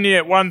started only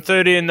at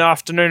 1:30 in the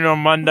afternoon on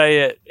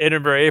Monday at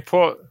Edinburgh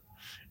Airport,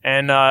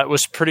 and it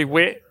was pretty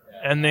wet.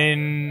 And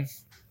then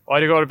I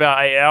got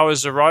about 8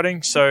 hours of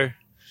riding, so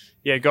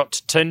yeah, got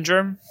to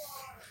Tindrum,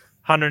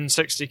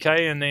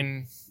 160k, and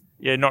then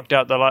knocked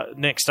out the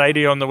next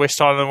 80 on the West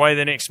Highland Way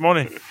the next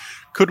morning.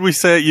 Could we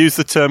use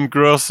the term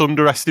gross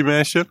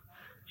underestimation?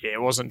 Yeah,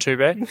 it wasn't too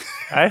bad.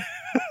 Hey.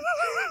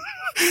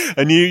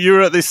 And you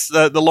were at this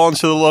the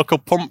launch of the local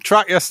pump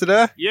track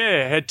yesterday?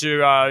 Yeah, had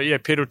to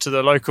pedal to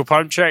the local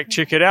pump track,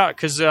 check it out,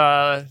 because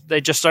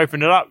they just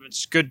opened it up.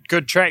 It's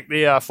good track,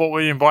 the Fort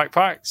William Bike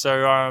Park.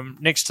 So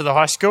next to the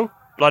high school,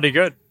 bloody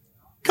good.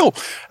 Cool.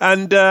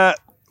 And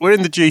we're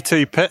in the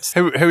GT pits.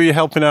 Who are you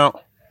helping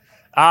out?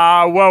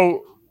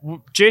 Well,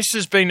 Jess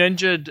has been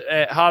injured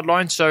at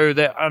Hardline, so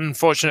that's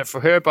unfortunate for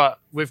her. But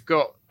we've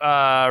got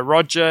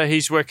Roger.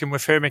 He's working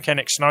with her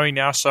mechanic Snowy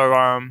now,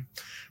 so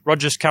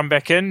Roger's come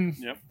back in.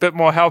 Yep. Bit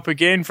more help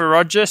again for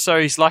Roger, so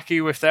he's lucky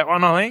with that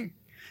one, I think.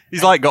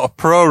 He's got a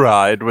pro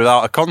ride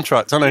without a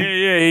contract, hasn't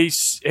he? Yeah,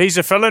 he's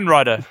a fill-in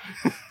rider.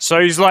 So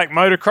he's like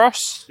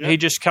motocross. Yeah. He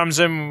just comes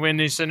in when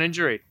there's an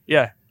injury.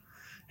 Yeah.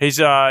 He's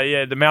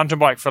the mountain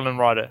bike fill-in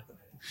rider.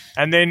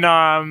 And then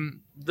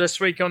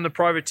this week on the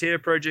Privateer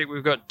project,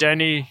 we've got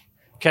Danny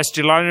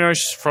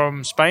Castellanos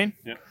from Spain.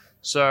 Yeah.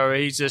 So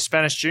he's a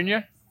Spanish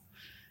junior,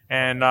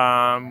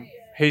 and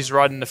he's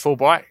riding the full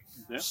bike.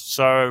 Yeah.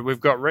 So we've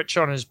got Rich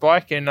on his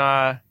bike,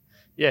 and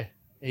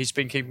he's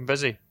been keeping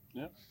busy.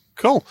 Yeah.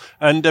 Cool.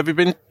 And have you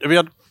been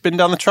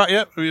down the track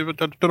yet? Have you ever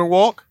done a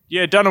walk?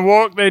 Yeah, done a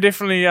walk. They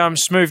definitely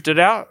smoothed it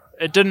out.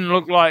 It didn't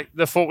look like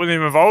the Fort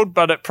William of old,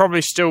 but it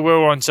probably still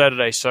will on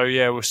Saturday. So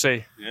yeah, we'll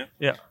see.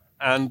 Yeah.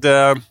 And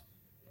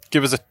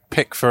give us a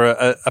pick for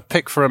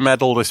a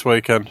medal this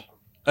weekend,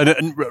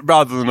 and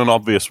rather than an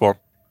obvious one.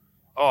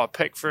 Oh, a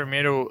pick for a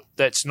medal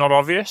that's not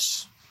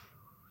obvious.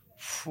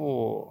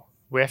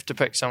 We have to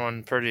pick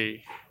someone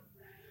pretty.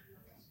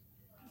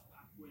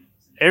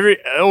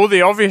 All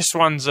the obvious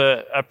ones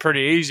are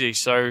pretty easy,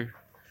 so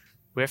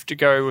we have to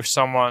go with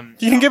someone.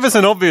 You can give us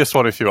an obvious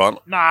one if you want.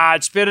 Nah,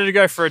 it's better to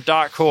go for a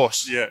dark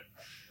horse. Yeah.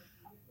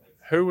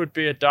 Who would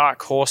be a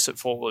dark horse at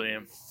Fort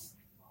William?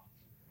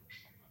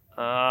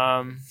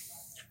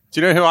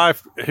 Do you know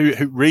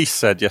who Reese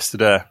said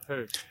yesterday?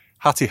 Who?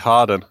 Hattie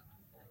Harden.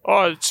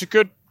 Oh, it's a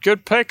good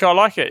pick. I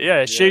like it.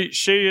 Yeah.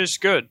 She is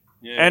good,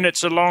 and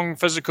it's a long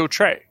physical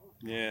track.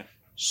 Yeah.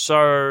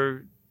 So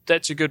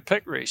that's a good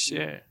pick, Reese.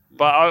 Yeah,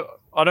 but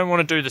I don't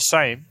want to do the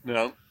same.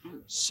 No.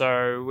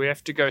 So we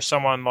have to go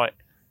someone like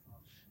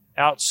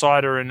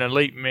outsider and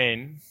elite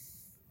men.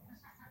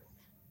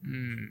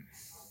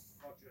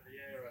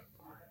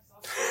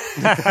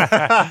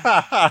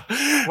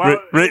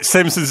 Rich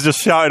Simpson's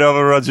just shouted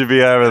over Roger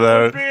Vieira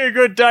there. It would be a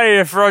good day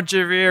if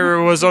Roger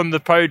Vieira was on the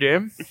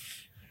podium.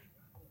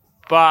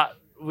 But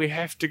we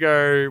have to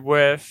go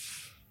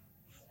with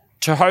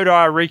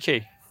Tehoda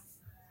Ariki.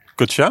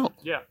 Good shout.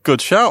 Yeah.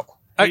 Good shout.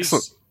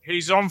 Excellent.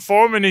 He's on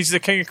form and he's the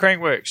king of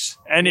crankworks.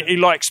 And he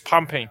likes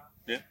pumping.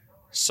 Yeah.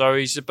 So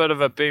he's a bit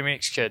of a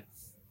BMX kid.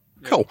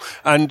 Cool.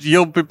 And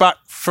you'll be back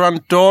for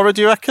Andorra,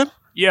 do you reckon?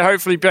 Yeah,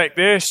 hopefully back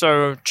there.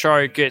 So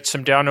try to get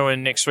some downhill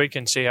in next week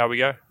and see how we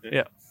go.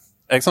 Yeah.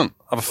 Excellent.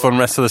 Have a fun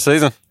rest of the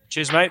season.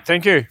 Cheers, mate.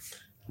 Thank you.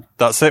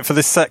 That's it for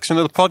this section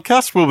of the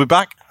podcast. We'll be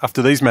back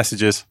after these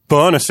messages.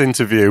 Bonus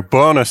interview.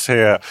 Bonus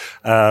here.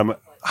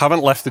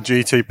 Haven't left the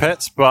GT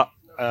pits, but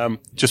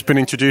just been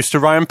introduced to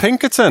Ryan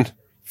Pinkerton,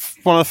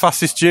 one of the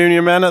fastest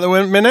junior men at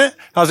the minute.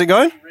 How's it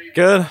going?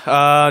 Good.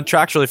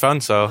 Track's really fun,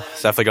 so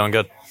it's definitely going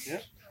good. Yeah.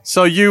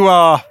 So you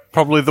are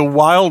probably the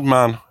wild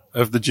man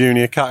of the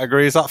junior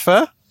category. Is that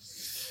fair?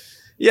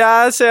 Yeah,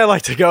 I'd say I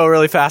like to go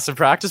really fast in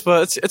practice,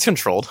 but it's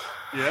controlled.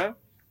 Yeah.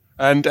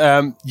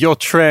 And your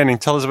training,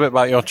 tell us a bit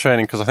about your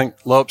training, because I think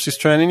Lopes is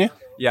training you.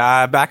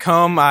 Yeah, back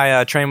home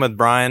I train with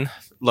Brian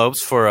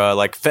Lopes for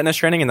like fitness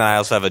training, and then I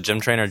also have a gym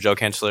trainer, Joe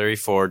Cancelleri,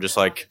 for just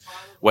like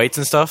weights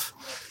and stuff.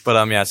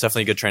 But yeah, it's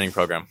definitely a good training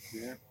program.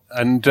 Yeah.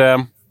 And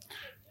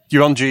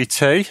you're on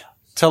GT.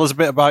 Tell us a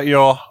bit about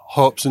your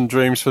hopes and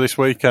dreams for this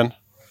weekend.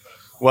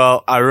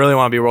 Well, I really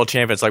want to be world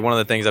champion. It's like one of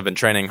the things I've been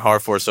training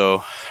hard for, so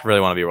I really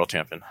want to be world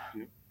champion.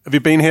 Have you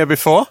been here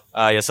before?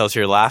 Yes, I was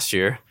here last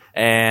year,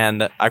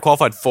 and I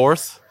qualified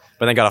 4th,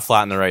 but then got a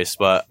flat in the race.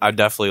 But I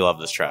definitely love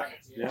this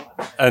track. Yeah.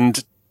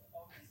 And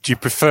do you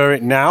prefer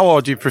it now,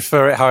 or do you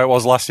prefer it how it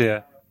was last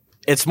year?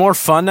 It's more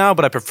fun now,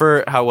 but I prefer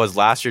it how it was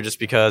last year just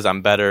because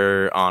I'm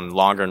better on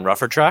longer and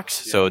rougher tracks,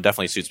 so it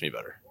definitely suits me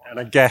better. And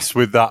I guess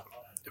with that,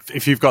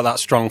 if you've got that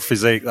strong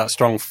physique, that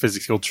strong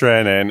physical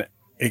training,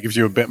 it gives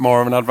you a bit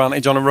more of an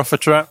advantage on a rougher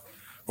track.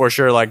 For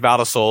sure, like Val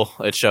d'Isole,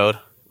 it showed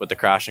with the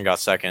crash and got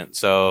second.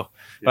 So,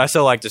 but I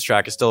still like this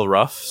track. It's still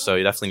rough, so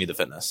you definitely need the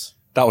fitness.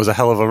 That was a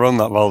hell of a run,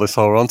 that Val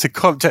d'Isole run.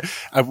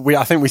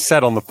 I think we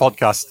said on the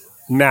podcast,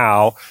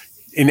 now,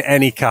 in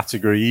any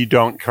category, you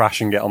don't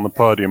crash and get on the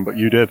podium, but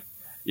you did.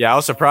 Yeah, I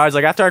was surprised.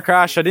 Like, after our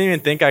crash, I didn't even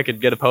think I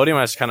could get a podium.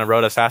 I just kind of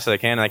rode as fast as I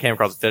can, and I came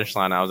across the finish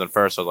line. And I was in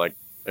first, so I was like,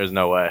 there's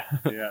no way.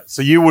 Yeah.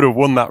 So you would have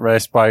won that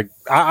race by...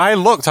 I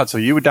looked,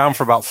 actually. You were down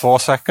for about 4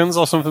 seconds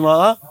or something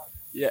like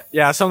that?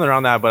 Yeah, something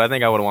around that, but I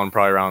think I would have won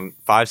probably around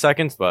 5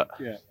 seconds, but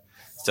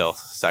still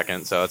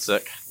second, so it's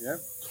sick. Yeah.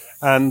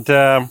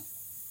 And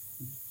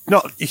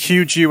not a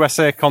huge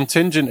USA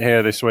contingent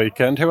here this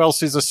weekend. Who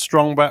else is a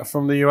strong bet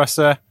from the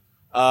USA?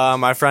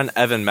 My friend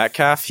Evan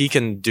Metcalf, he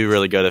can do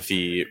really good if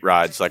he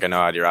rides. Like, I know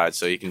how to ride,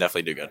 so he can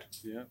definitely do good.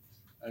 Yeah.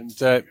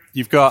 And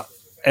you've got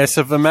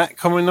Asa Vermette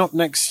coming up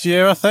next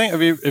year, I think.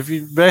 Have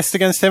you raced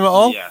against him at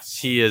all? Yes,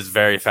 he is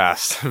very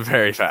fast.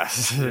 Very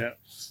fast. Yeah.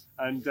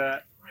 And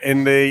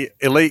in the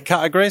elite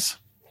categories,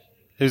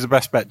 who's the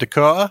best bet?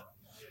 Dakota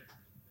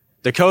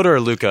or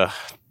Luca?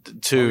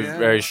 Two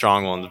very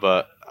strong ones,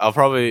 but I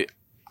want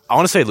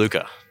to say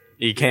Luca.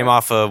 He came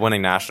off of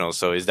winning nationals,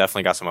 so he's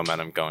definitely got some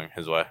momentum going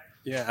his way.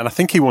 Yeah, and I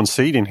think he won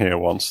seeding here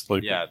once,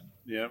 Luca.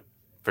 Yeah,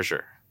 for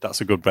sure. That's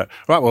a good bet.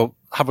 Right, well,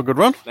 have a good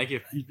run. Thank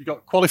you. You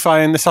got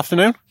qualifying this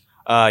afternoon?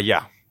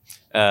 Yeah.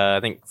 I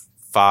think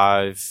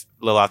 5,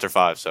 a little after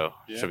 5, so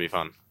should be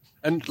fun.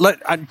 And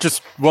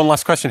just one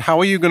last question: how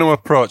are you going to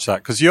approach that?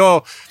 Because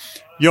you're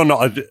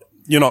not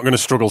going to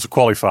struggle to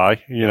qualify.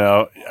 You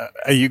know,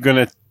 are you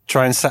going to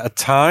try and set a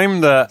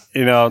time that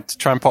to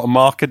try and put a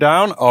marker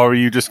down, or are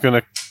you just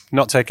going to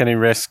not take any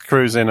risk,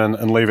 cruise in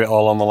and leave it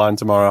all on the line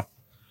tomorrow?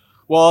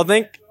 Well, I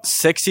think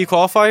 60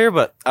 qualifier,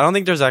 but I don't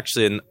think there's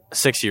actually a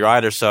 60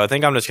 rider, so I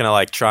think I'm just going to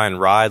like try and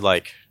ride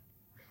like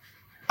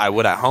I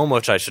would at home,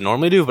 which I should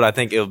normally do, but I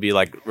think it'll be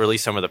like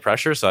release some of the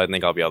pressure, so I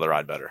think I'll be able to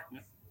ride better.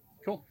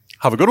 Cool.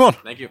 Have a good one.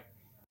 Thank you.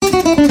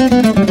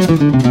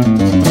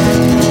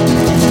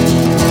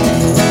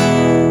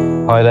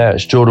 Hi there,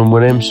 it's Jordan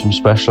Williams from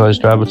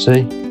Specialized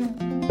Gravity.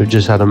 We've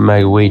just had a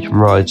mega week in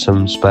rides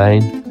from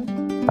Spain,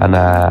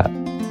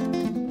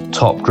 and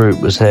top group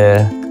was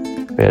here.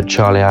 We had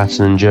Charlie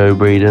Hatton and Joe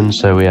Breeden,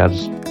 so we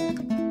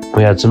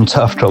had some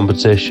tough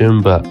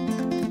competition, but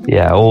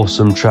yeah,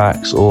 awesome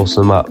tracks,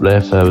 awesome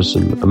uplift. There was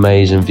some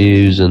amazing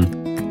views, and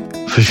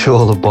for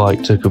sure the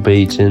bike took a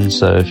beating,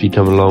 so if you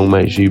come along,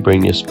 make sure you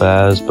bring your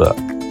spares. But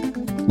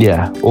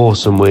yeah,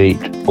 awesome week,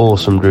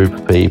 awesome group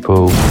of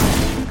people.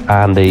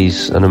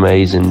 Andy's an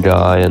amazing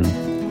guy, and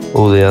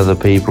all the other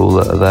people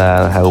that are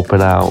there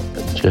helping out.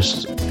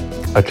 Just,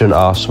 I couldn't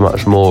ask for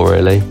much more,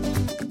 really.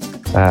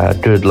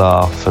 Good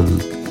laugh, and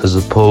there's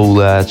a pool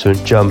there to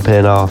jump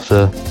in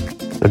after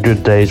a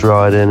good day's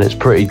riding. It's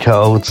pretty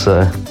cold,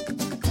 so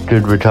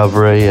good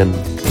recovery, and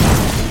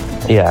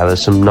yeah,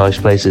 there's some nice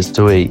places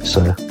to eat,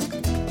 so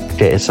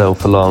get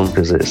yourself along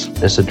because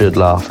it's a good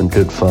laugh and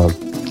good fun.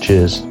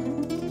 Cheers.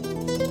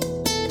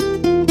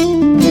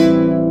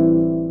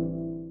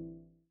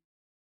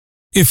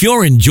 If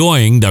you're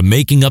enjoying the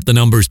Making Up the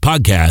Numbers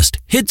podcast,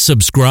 hit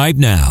subscribe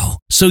now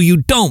so you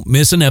don't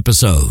miss an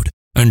episode,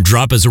 and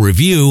drop us a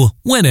review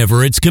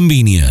whenever it's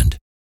convenient.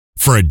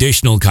 For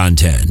additional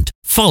content,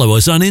 follow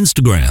us on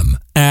Instagram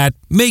at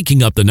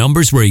Making Up the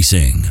Numbers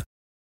Racing.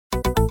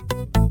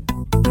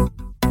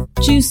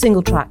 Choose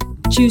single track.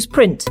 Choose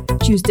print.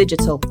 Choose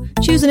digital.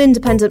 Choose an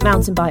independent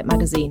mountain bike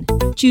magazine.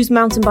 Choose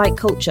mountain bike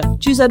culture.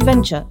 Choose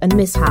adventure and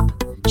mishap.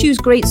 Choose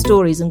great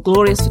stories and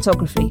glorious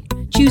photography.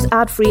 Choose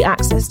ad-free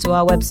access to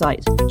our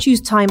website.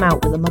 Choose time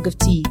out with a mug of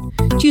tea.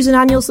 Choose an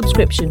annual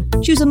subscription.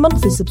 Choose a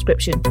monthly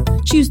subscription.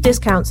 Choose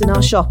discounts in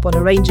our shop on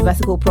a range of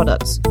ethical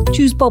products.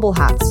 Choose bobble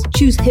hats.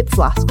 Choose hip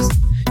flasks.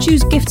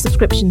 Choose gift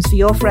subscriptions for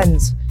your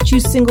friends.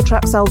 Choose single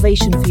track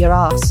salvation for your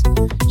arse.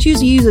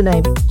 Choose a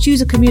username.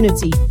 Choose a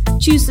community.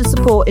 Choose to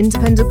support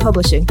independent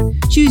publishing.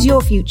 Choose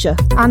your future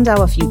and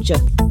our future.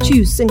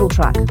 Choose single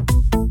track.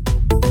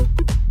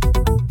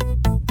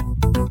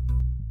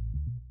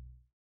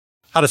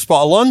 Had a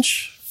spot of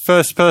lunch.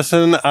 First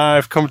person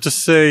I've come to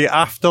see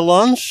after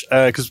lunch,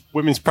 because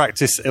women's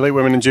practice, elite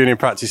women and junior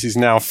practice is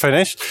now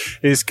finished,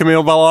 is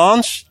Camille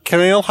Balanche.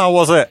 Camille, how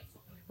was it? It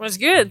was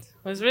good. It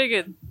was really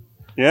good.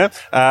 Yeah?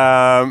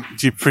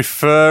 Do you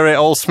prefer it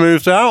all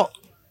smoothed out?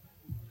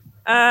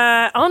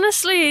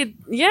 Honestly,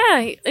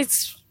 yeah.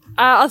 It's.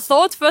 I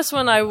thought first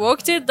when I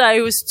walked it that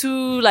it was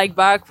too like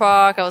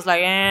backpack. I was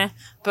like, eh.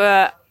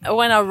 But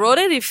when I rode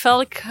it, it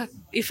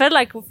felt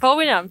like for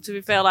William, to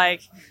be fair.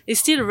 Like, it's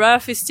still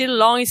rough, it's still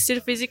long, it's still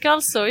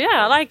physical. So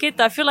yeah, I like it.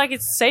 I feel like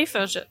it's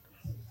safer.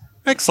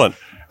 Excellent.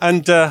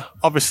 And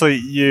obviously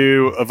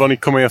you have only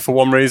come here for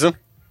one reason.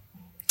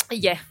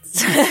 Yeah.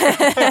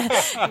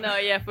 No,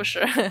 yeah, for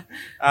sure.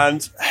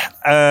 And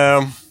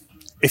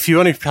if you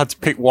only had to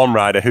pick one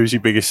rider, who's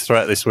your biggest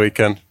threat this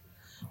weekend?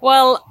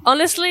 Well,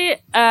 honestly,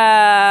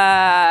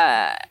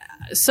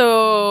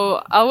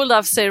 so I would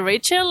have said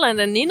Rachel and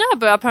then Nina,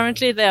 but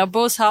apparently they are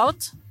both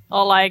out.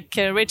 Or like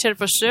Rachel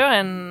for sure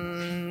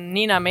and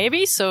Nina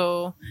maybe.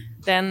 So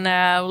then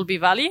will be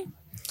Vali.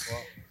 Wow.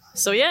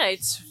 So yeah,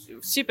 it's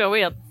super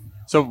weird.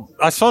 So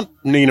I saw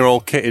Nina all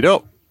kitted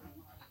up.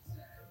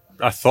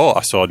 I thought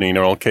I saw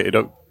Nina all kitted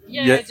up.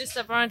 Yeah, just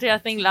apparently I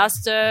think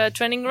last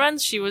training run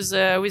she was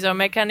with her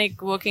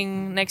mechanic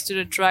walking next to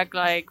the track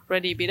like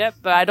pretty beat up.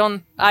 But I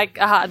don't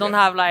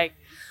have like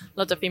a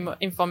lot of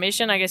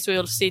information. I guess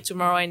we'll see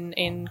tomorrow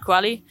in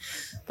quali.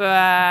 But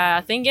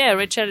I think yeah,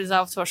 Rachel is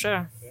out for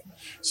sure.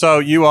 So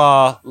you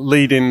are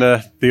leading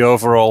the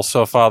overall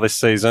so far this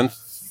season.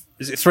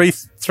 Is it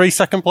three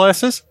second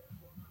places?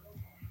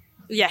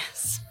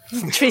 Yes.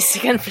 3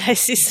 second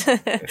places.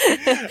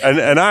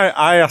 and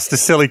I asked a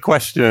silly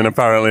question,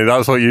 apparently.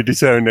 That's what you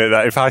determined it,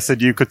 that if I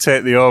said you could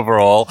take the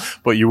overall,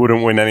 but you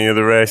wouldn't win any of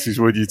the races,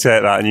 would you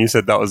take that? And you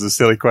said that was a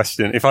silly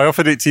question. If I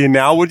offered it to you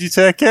now, would you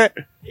take it?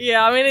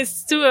 Yeah, I mean,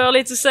 it's too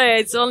early to say.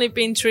 It's only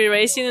been 3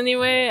 racing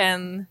anyway,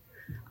 and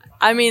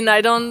I mean, I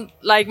don't,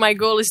 like, my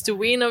goal is to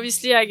win,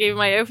 obviously. I gave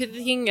my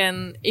everything,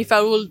 and if I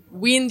will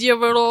win the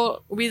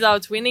overall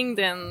without winning,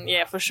 then,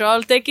 yeah, for sure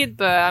I'll take it.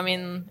 But, I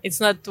mean,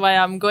 it's not what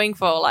I'm going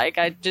for. Like,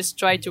 I just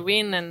try to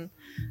win, and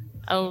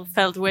I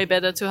felt way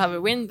better to have a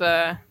win,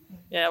 but,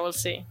 yeah, we'll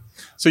see.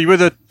 So you were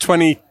the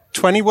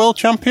 2020 world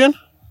champion?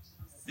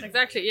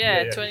 Exactly,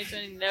 yeah.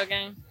 2020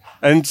 Leogang.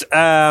 And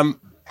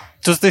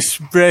does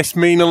this race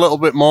mean a little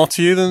bit more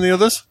to you than the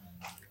others?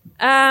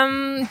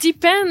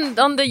 Depend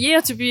on the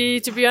year, to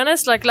be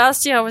honest. Like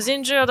last year I was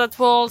injured at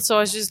World, so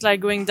I was just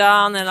like going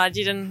down and I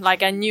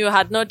knew I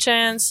had no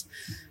chance.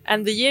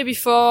 And the year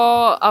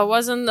before I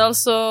wasn't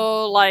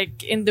also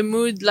like in the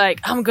mood, like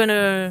I'm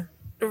gonna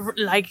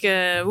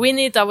win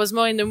it. I was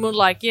more in the mood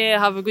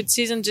have a good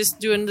season, just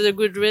do another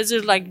good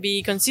result,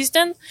 be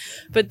consistent.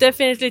 But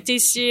definitely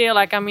this year,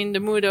 I'm in the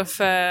mood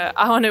of I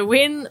want to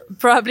win.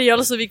 Probably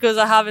also because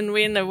I haven't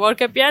won the World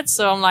Cup yet,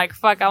 so I'm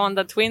fuck, I want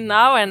that win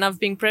now, and I've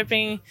been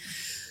prepping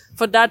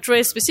for that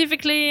race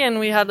specifically, and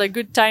we had a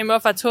good time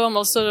off at home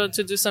also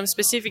to do some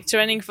specific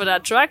training for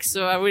that track.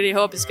 So I really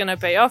hope it's gonna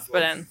pay off. But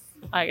then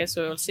I guess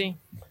we will see.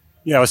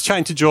 Yeah, I was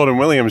chatting to Jordan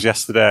Williams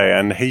yesterday,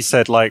 and he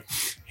said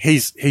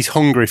he's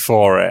hungry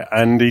for it,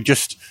 and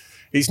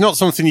it's not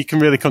something you can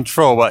really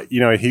control. But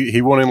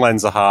he won in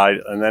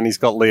Lenzerheide, and then he's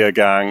got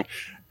Leogang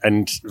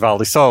and Val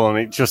di Sole,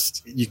 and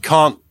you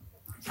can't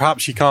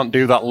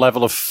do that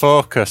level of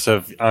focus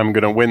of I'm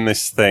going to win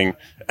this thing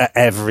at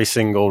every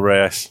single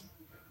race.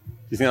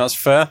 Do you think that's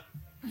fair?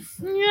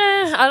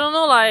 Yeah, I don't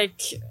know.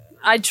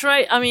 I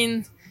try. I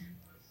mean,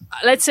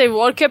 let's say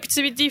World Cup, it's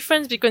a bit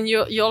different because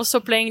you're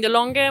also playing the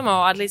long game,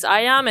 or at least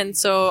I am, and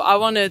so I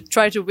want to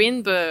try to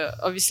win, but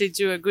obviously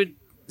do a good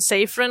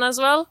safe run as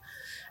well,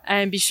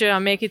 and be sure I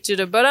make it to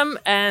the bottom.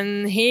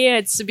 And here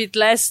it's a bit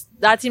less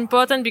that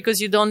important because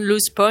you don't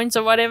lose points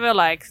or whatever.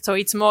 So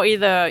it's more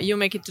either you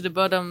make it to the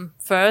bottom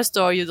first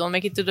or you don't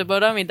make it to the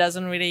bottom. It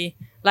doesn't really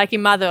it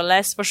matter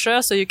less for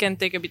sure, so you can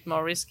take a bit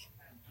more risk.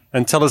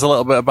 And tell us a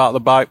little bit about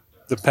the bike,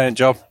 the paint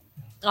job.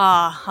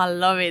 I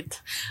love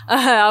it.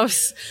 I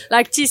was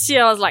this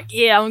year, I was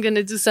I'm going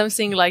to do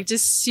something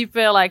just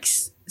super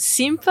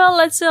simple,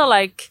 let's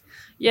say,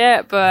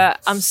 but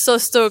I'm so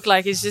stoked.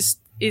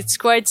 It's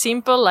quite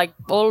simple,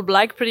 all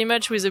black pretty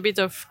much with a bit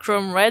of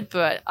chrome red,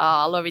 but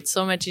I love it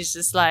so much. It's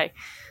just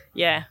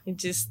it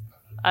just,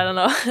 I don't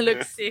know, it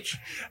looks sick.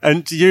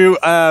 And you're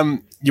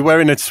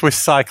wearing a Swiss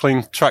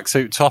Cycling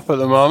tracksuit top at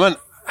the moment.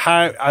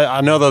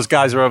 I know those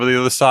guys are over the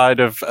other side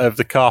of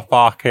the car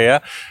park here.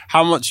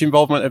 How much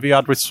involvement have you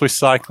had with Swiss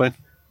Cycling?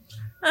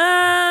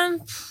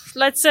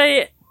 Let's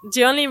say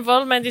the only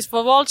involvement is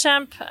for World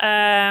Champ.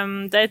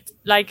 That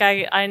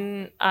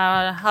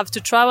I have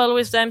to travel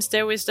with them,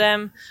 stay with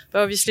them.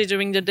 But obviously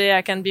during the day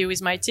I can be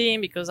with my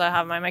team because I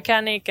have my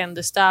mechanic and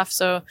the staff.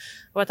 So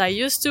what I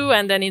used to,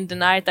 and then in the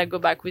night I go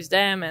back with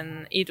them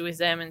and eat with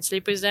them and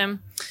sleep with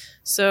them.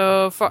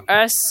 So for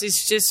us,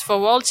 it's just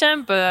for World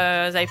Champ,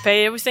 but they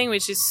pay everything,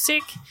 which is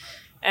sick.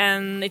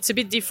 And it's a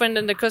bit different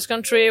than the cross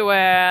country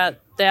where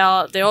they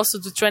also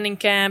do training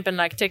camp and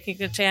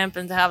technical camp,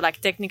 and they have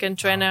technical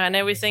trainer and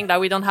everything.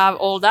 We don't have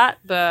all that,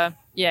 but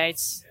yeah,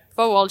 it's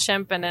for World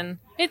Champ, and then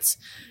it's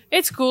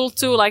cool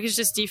too. It's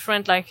just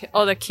different,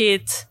 all the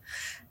kit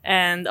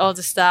and all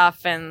the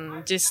stuff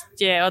and just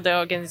other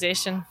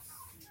organization.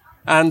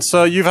 And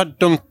so you've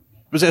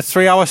was it a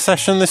 3-hour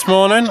session this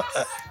morning?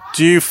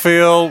 Do you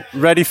feel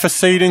ready for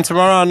seeding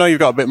tomorrow? I know you've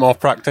got a bit more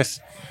practice.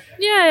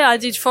 Yeah, I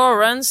did 4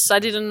 runs. I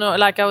didn't know,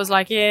 I was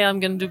I'm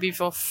going to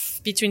do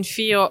between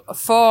 4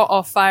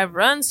 or 5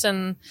 runs.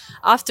 And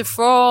after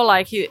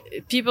 4,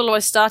 people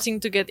were starting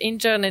to get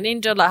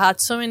injured. I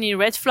had so many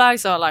red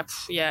flags. I was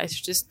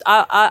it's just,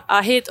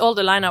 I hit all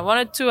the line I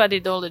wanted to. I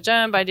did all the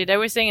jump. I did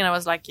everything. And I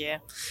was I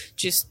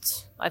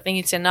think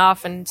it's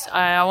enough. And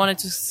I wanted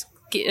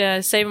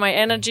to save my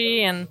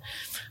energy, and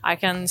I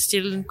can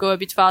still go a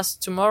bit faster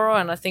tomorrow,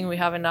 and I think we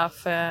have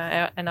enough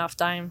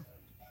time.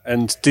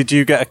 And did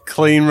you get a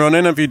clean run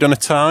in? Have you done a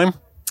time?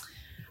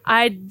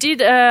 I did.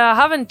 I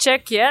haven't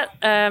checked yet.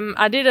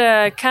 I did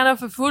a kind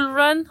of a full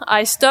run.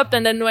 I stopped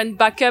and then went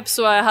back up,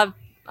 so I have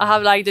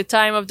the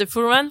time of the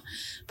full run,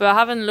 but I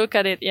haven't looked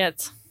at it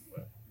yet.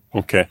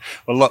 Okay.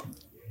 Well, look,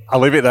 I'll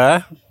leave it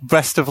there.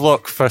 Best of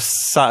luck for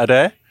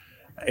Saturday.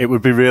 It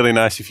would be really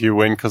nice if you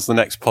win, because the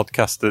next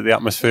podcast, the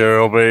atmosphere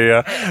will be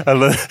a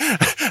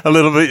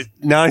little bit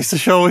nicer,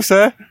 shall we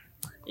say?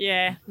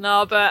 Yeah,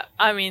 no, but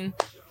I mean,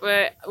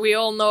 we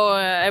all know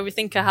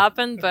everything can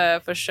happen,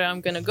 but for sure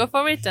I'm going to go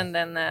for it, and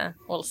then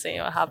we'll see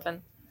what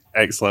happens.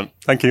 Excellent.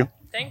 Thank you.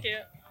 Thank you.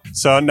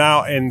 So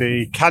now in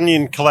the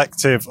Canyon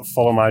Collective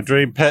Follow My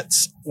Dream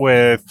pits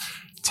with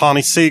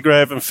Tani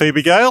Seagrave and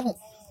Phoebe Gale.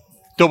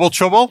 Double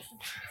trouble.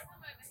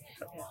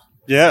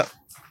 Yeah.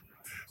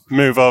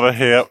 Move over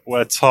here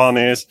where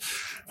Tani is.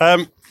 Tell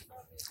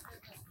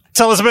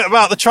us a bit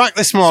about the track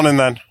this morning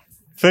then,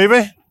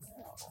 Phoebe.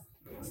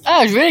 Oh,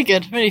 it was really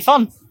good, really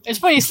fun. It's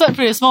pretty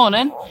slippery this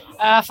morning.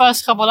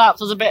 First couple of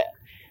laps I was a bit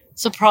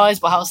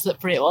surprised by how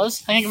slippery it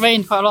was. I think it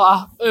rained quite a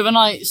lot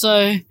overnight,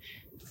 so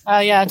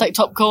I take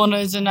top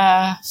corners and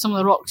some of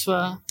the rocks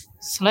were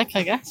slick,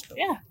 I guess. But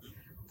yeah,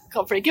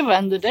 got pretty good at the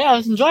end of the day. I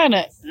was enjoying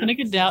it. Been a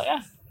good day out,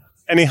 yeah.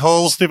 Any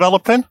holes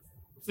developing?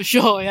 For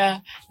sure, yeah.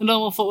 The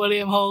normal Fort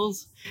William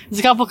holes. There's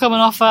a couple coming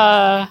off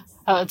at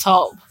the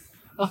top,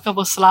 a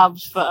couple of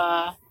slabs,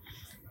 but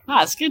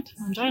it's good.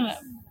 I'm enjoying it.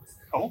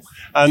 Cool.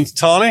 And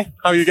Tani,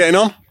 how are you getting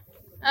on?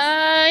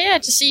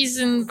 Just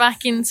easing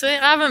back into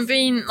it. I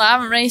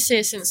haven't raced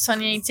here since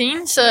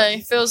 2018, so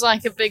it feels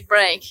like a big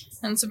break.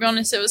 And to be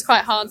honest, it was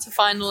quite hard to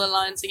find all the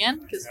lines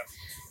again,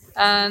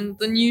 and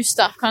the new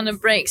stuff kind of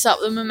breaks up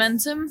the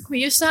momentum.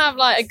 We used to have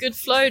a good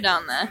flow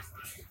down there.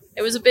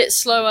 It was a bit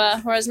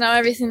slower, whereas now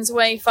everything's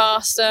way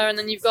faster, and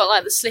then you've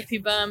got the slippy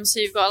berms, so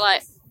you've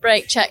got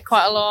brake check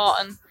quite a lot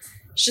and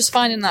it's just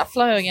finding that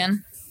flow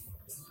again.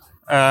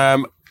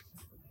 How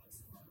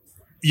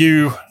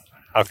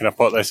can I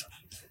put this?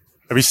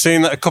 Have you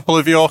seen that a couple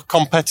of your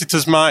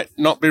competitors might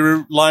not be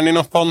lining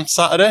up on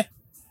Saturday?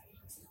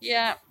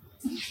 Yeah.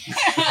 I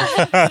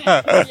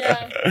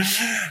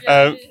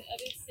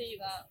did see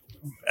that.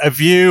 Have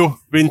you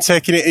been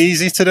taking it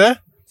easy today?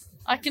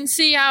 I can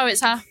see how it's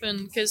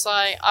happened because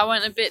I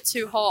went a bit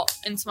too hot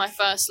into my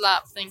first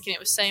lap thinking it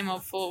was same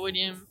old Fort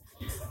William.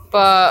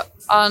 But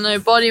I don't know,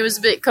 body was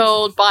a bit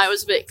cold, bike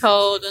was a bit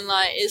cold, and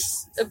like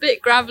it's a bit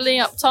gravelly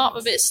up top,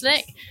 a bit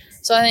slick.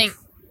 So I think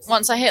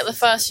once I hit the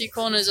first few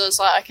corners, I was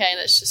like, okay,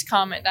 let's just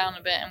calm it down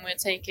a bit and we'll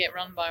take it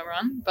run by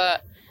run.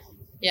 But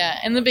yeah,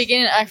 in the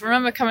beginning, I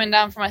remember coming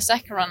down for my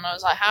second run, I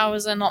was like, how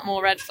is there not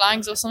more red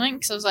flags or something?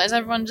 Because I was like, is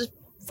everyone just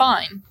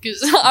fine?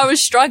 Because I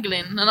was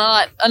struggling, and I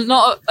like a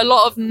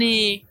lot of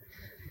near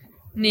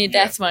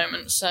death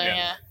moments. So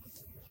yeah.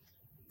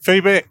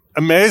 Phoebe,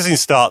 amazing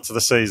start to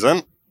the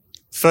season.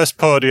 First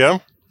podium.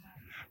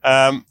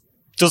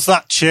 Does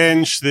that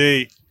change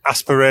the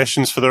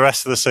aspirations for the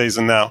rest of the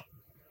season now?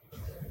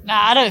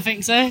 Nah, I don't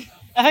think so.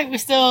 I think we're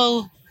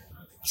still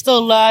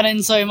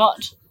learning so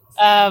much.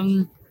 I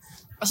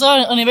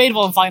only made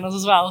one finals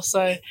as well,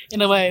 so in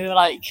a way we're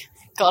like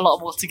got a lot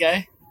more to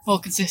go,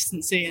 more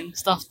consistency and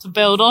stuff to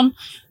build on.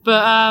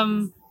 But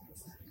I'm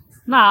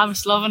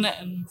just loving it,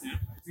 and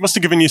Must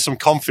have given you some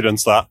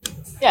confidence, that.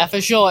 yeah,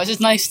 for sure. It's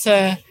just nice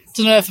to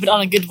know if we've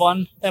done a good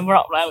one, then we're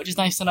up there, which is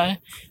nice to know.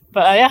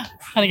 But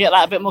trying to get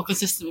that a bit more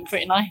consistent would be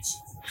pretty nice.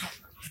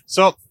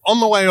 So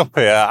on the way up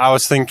here, I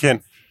was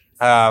thinking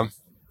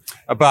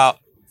about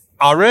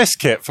our race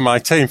kit for my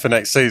team for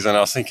next season.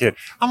 I was thinking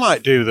I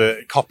might do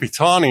the copy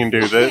tawny and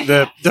do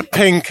the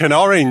pink and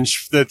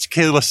orange, the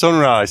Tequila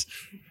Sunrise.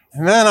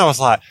 And then I was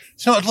like,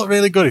 it'd look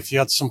really good if you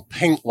had some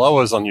pink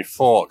lowers on your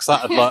forks.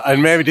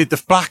 And maybe did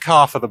the back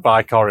half of the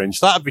bike orange.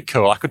 That'd be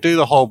cool. I could do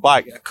the whole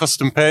bike, a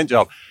custom paint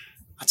job.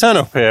 I turn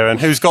up here and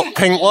who's got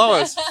pink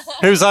lowers?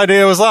 Whose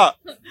idea was that?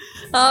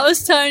 That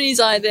was Tony's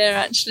idea,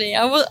 actually.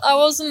 I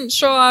wasn't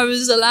sure I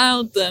was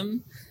allowed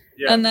them.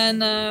 Yeah. And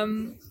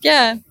then,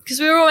 because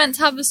we were all meant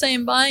to have the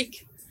same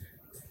bike.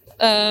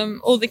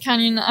 All the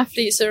Canyon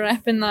athletes are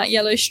repping that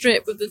yellow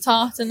strip with the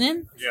tartan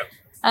in. Yeah.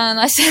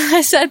 And I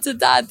said to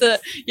Dad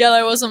that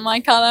yellow wasn't my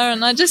colour,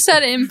 and I just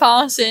said it in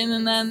passing,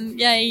 and then,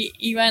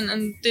 he went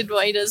and did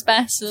what he does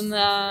best and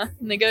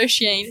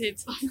negotiated.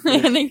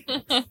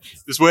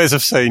 There's ways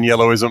of saying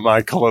yellow isn't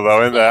my colour,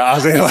 though, isn't there?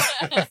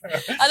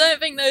 I don't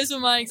think those were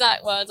my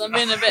exact words. I'm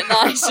being a bit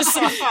nice just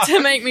to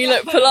make me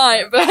look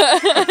polite, but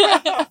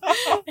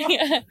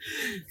yeah.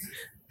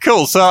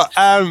 Cool. So,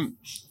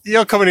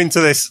 you're coming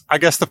into this, I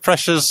guess the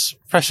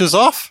pressure's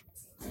off?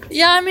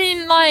 Yeah, I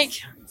mean,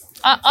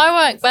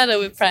 I work better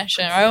with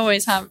pressure. I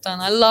always have done.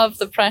 I love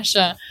the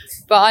pressure,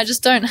 but I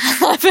just don't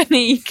have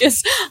any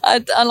because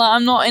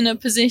I'm not in a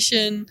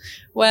position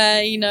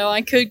where,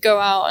 I could go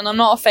out, and I'm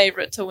not a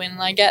favourite to win,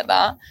 and I get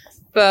that.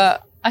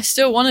 But I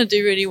still want to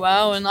do really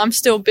well, and I'm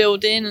still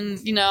building,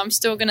 and, I'm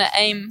still going to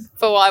aim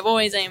for what I've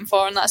always aimed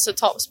for, and that's the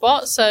top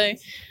spot. So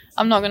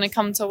I'm not going to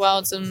come to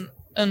Worlds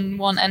and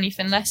want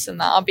anything less than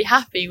that. I'll be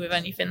happy with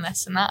anything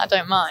less than that. I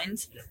don't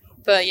mind.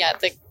 But yeah,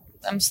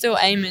 I'm still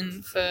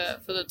aiming for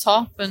the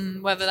top,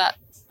 and whether that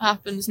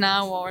happens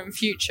now or in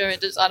future,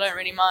 I don't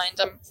really mind.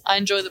 I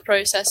enjoy the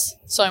process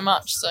so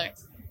much. So,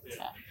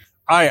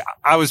 yeah.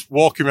 I was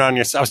walking around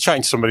yesterday. I was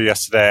chatting to somebody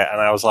yesterday, and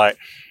I was like,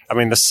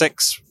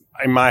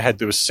 in my head,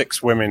 there was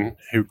 6 women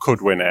who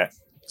could win it.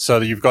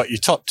 So you've got your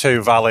top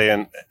 2, Valley,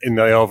 and in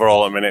the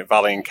overall at the minute,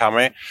 Valley and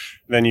Cami.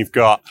 Then you've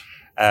got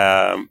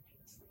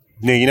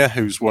Nina,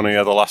 who's won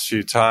here the last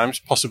few times,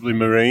 possibly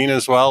Marine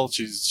as well.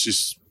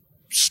 She's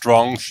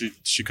strong.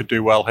 She could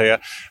do well here.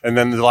 And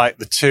then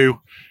the 2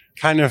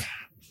 kind of,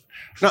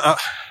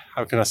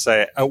 how can I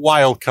say it,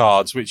 wild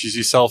cards, which is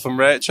yourself and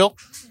Rachel.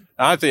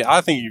 I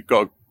think you've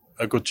got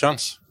a good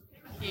chance.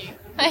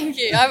 Thank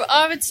you.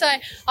 I would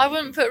say I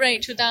wouldn't put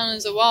Rachel down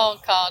as a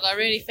wild card. I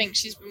really think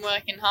she's been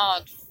working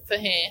hard for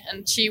here,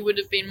 and she would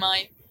have been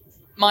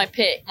my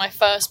pick, my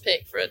first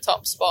pick for a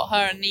top spot.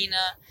 Her and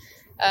Nina.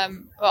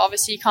 But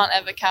obviously you can't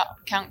ever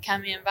count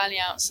Cami and Valley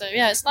out. So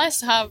yeah, it's nice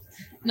to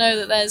know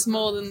that there's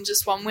more than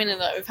just one winner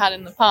that we've had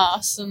in the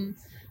past, and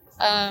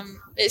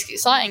it's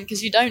exciting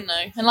because you don't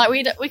know, and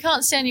we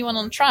can't see anyone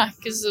on track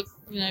because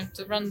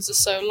the runs are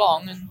so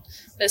long and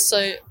there's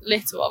so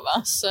little of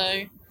us.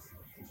 So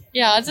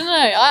yeah, I don't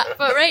know.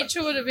 But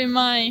Rachel would have been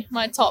my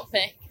top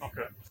pick.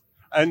 Okay.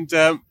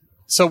 And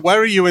so where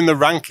are you in the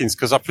rankings?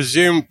 Because I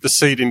presume the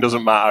seeding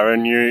doesn't matter,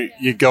 and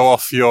you go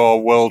off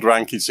your world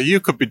ranking, so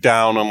you could be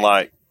down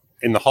and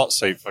in the hot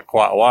seat for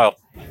quite a while.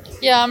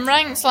 Yeah, I'm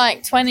ranked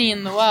 20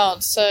 in the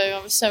world, so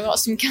obviously I've got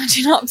some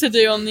catching up to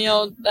do on the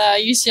old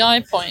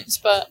UCI points,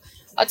 but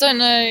I don't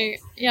know.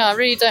 Yeah,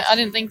 I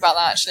didn't think about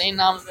that actually, and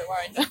now I'm a bit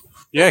worried.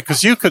 Yeah,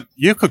 because you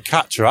could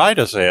catch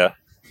riders here.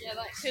 Yeah,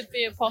 that could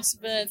be a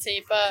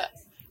possibility, but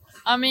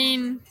I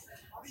mean,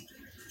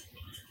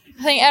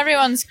 I think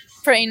everyone's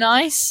pretty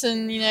nice.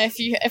 And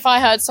if I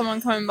heard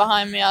someone coming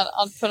behind me, I'd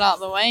pull out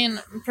the way,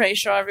 and I'm pretty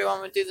sure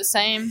everyone would do the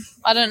same.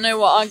 I don't know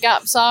what our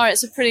gaps are.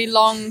 It's a pretty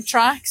long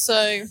track,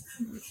 so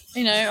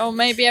or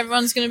maybe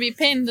everyone's going to be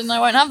pinned and I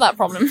won't have that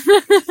problem.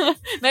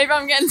 Maybe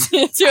I'm getting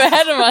too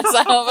ahead of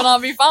myself and I'll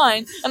be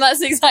fine, and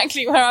that's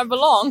exactly where I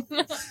belong.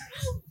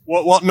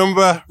 What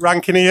number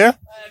ranking are you?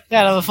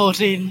 Yeah, number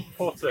 14.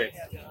 14.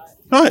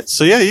 Right,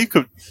 so yeah, you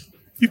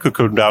could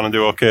come down and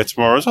do okay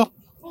tomorrow as well.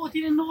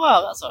 14 in the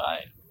world, that's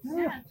alright.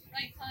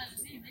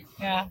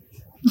 Yeah.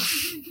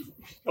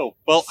 Cool.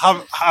 Well,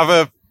 have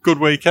a good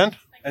weekend.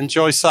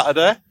 Enjoy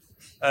Saturday,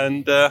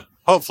 and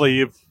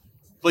hopefully at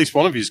least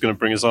one of you is going to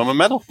bring us home a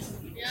medal.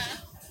 Yeah,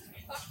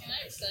 I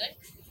hope so.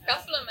 A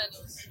couple of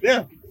medals.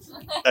 Yeah.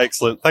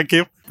 Excellent. Thank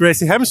you.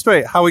 Gracie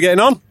Hemstreet, how are we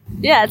getting on?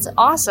 Yeah, it's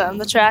awesome.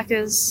 The track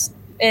is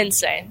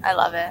insane. I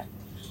love it.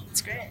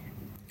 It's great.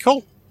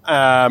 Cool.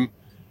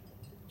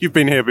 You've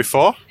been here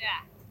before. Yeah.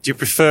 Do you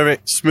prefer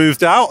it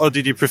smoothed out, or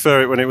did you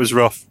prefer it when it was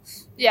rough?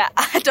 Yeah,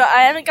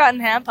 I haven't gotten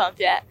hand pump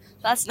yet.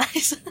 That's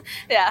nice.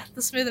 Yeah,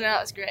 the smoothing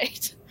out is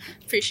great.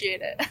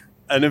 Appreciate it.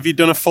 And have you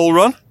done a full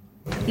run?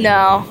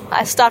 No,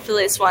 I stopped at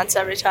least once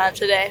every time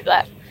today,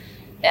 but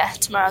yeah,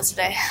 tomorrow's the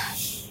day.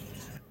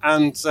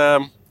 And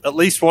at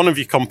least one of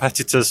your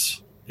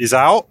competitors is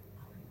out.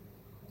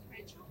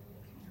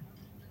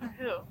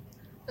 Who?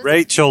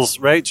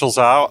 Rachel's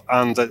out,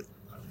 and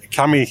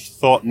Cami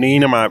thought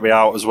Nina might be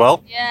out as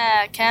well.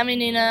 Yeah, Cami,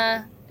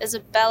 Nina,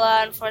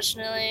 Isabella,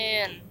 unfortunately,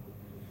 and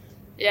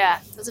yeah,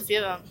 there's a few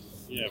of them.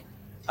 Yeah.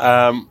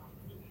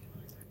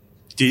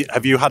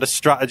 Have you had a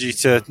strategy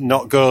to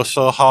not go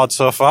so hard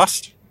so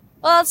fast?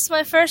 Well, it's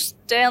my first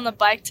day on the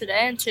bike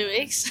today in 2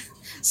 weeks.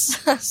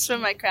 So it's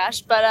from my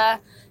crash,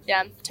 but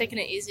yeah, I'm taking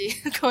it easy,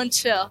 going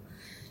chill.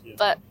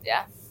 But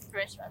yeah,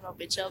 race run won't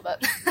be chill,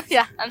 but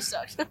yeah, I'm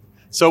stoked.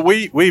 So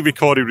we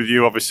recorded with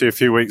you obviously a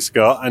few weeks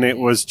ago, and it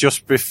was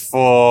just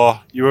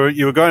before you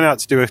were going out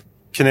to do a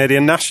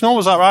Canadian National,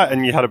 was that right?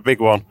 And you had a big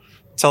one.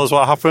 Tell us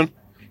what happened.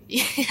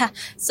 Yeah,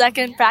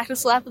 second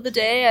practice lap of the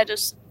day. I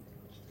don't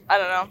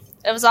know.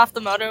 It was off the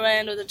motorway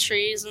under the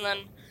trees, and then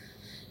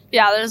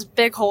yeah, there's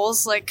big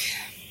holes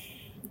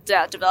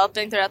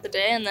developing throughout the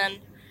day, and then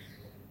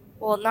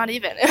not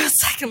even. It was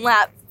second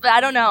lap, but I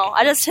don't know.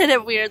 I just hit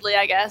it weirdly,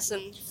 I guess,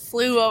 and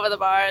flew over the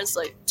bars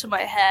to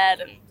my head,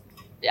 and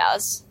yeah, it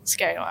was a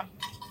scary one.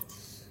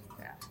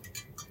 Yeah.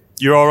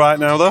 You're all right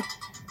now, though?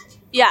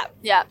 Yeah.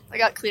 I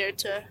got cleared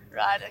to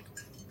ride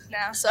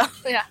now, so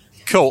yeah.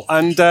 Cool.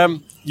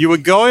 And you were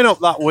going up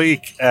that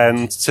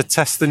weekend to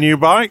test the new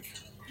bike.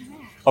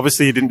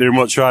 Obviously, you didn't do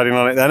much riding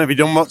on it then. Have you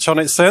done much on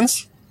it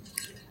since?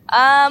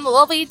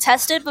 Well, we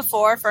tested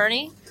before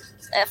Fernie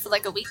for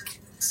like a week,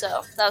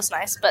 so that was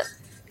nice. But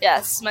yeah,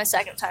 this is my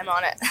second time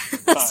on it.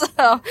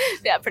 So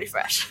yeah, pretty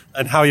fresh.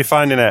 And how are you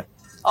finding it?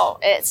 Oh,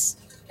 it's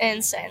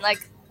insane.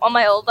 Like on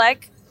my old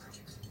bike,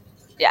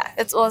 yeah,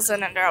 it was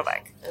an enduro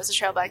bike. It was a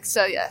trail bike.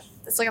 So yeah,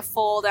 it's like a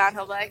full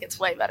downhill bike. It's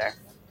way better.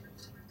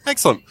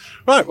 Excellent.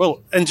 Right,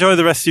 well, enjoy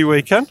the rest of your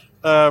weekend.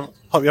 Hope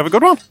you have a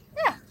good one.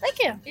 Yeah,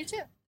 thank you. You too.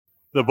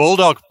 The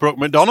Bulldog, Brooke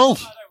McDonald,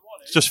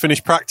 just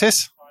finished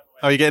practice.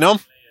 How are you getting on?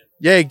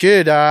 Yeah,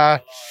 good.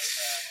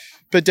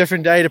 Bit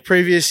different day to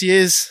previous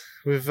years.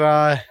 We've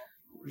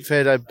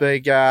had a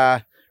big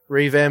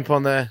revamp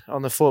on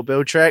the Fort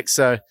Bill track,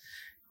 so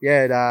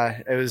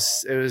yeah, it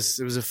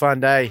was a fun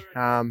day.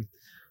 I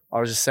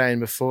was just saying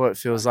before, it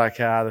feels like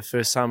the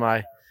first time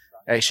I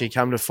actually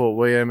come to Fort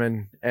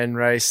William and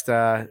raced.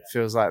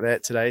 Feels like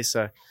that today.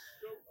 So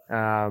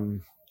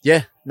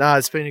yeah, no,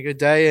 it's been a good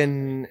day,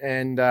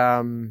 and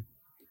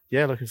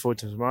yeah, looking forward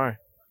to tomorrow.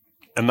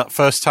 And that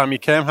first time you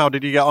came, how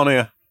did you get on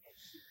here?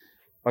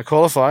 I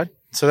qualified,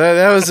 so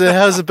that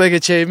was a big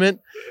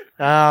achievement.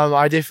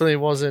 I definitely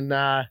wasn't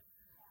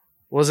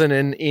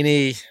in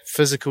any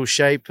physical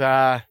shape.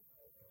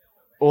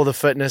 All the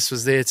fitness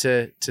was there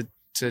to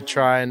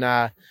try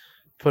and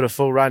put a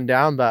full run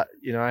down, but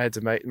I had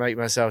to make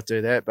myself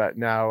do that. But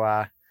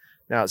now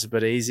it's a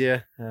bit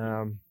easier.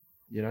 Are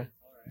you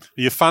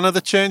a fan of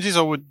the changes,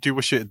 or do you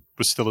wish it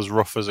was still as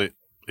rough as it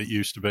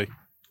used to be?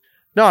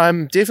 No,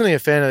 I'm definitely a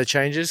fan of the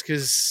changes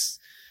because,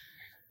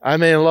 I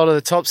mean, a lot of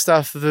the top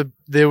stuff,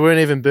 there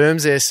weren't even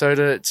berms there, so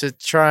to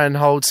try and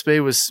hold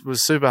speed was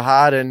super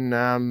hard, and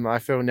I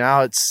feel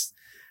now it's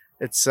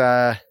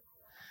not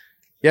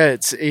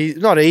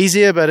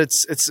easier, but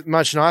it's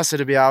much nicer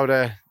to be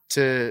able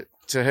to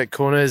hit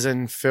corners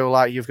and feel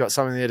like you've got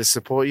something there to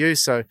support you.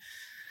 So,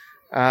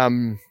 yeah,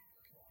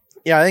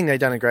 I think they've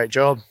done a great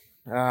job.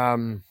 Yeah,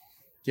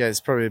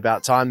 it's probably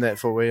about time that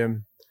Fort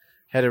William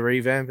had a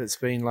revamp. It's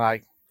been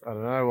like, I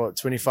don't know,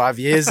 25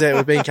 years that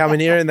we've been coming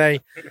here, and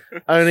they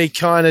only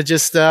kind of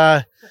just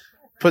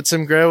put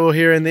some gravel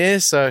here and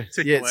there. So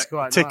yeah, it's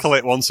quite tickle nice.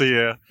 It once a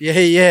year.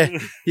 Yeah,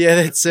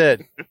 that's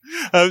it.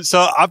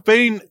 So I've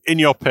been in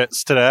your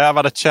pits today. I've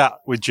had a chat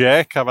with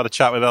Jake. I've had a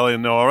chat with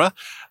Eleonora.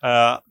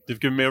 They've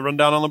given me a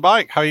rundown on the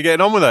bike. How are you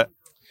getting on with it?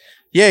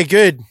 Yeah,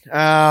 good.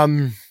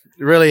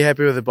 Really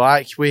happy with the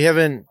bike. We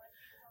haven't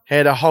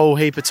had a whole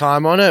heap of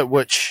time on it,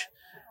 which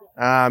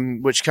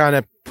kind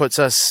of puts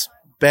us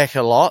back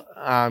a lot,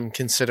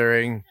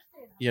 considering,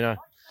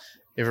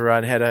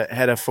 everyone had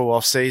a full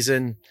off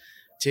season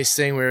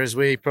testing, whereas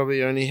we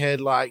probably only had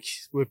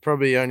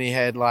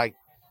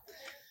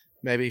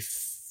maybe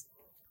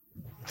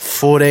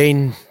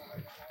 14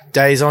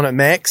 days on at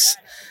max.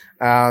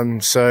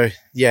 So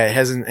yeah, it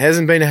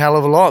hasn't been a hell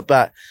of a lot,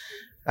 but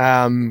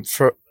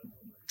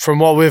from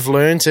what we've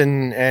learnt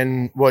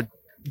and what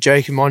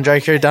Jake and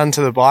Mondraker have done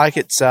to the bike,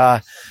 it's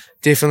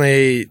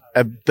definitely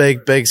a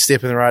big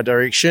step in the right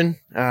direction.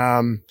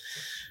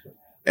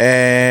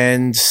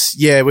 And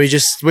yeah, we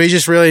just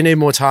really need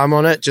more time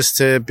on it just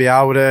to be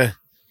able to,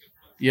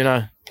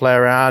 play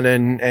around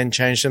and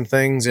change some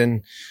things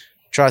and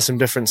try some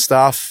different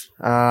stuff.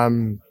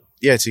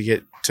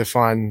 To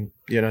find,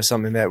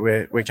 something that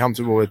we're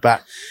comfortable with.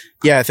 But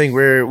yeah, I think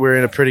we're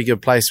in a pretty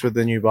good place with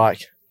the new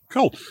bike.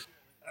 Cool.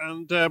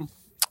 And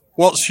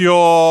what's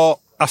your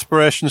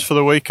aspirations for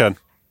the weekend?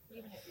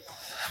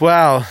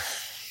 Well,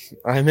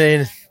 I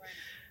mean,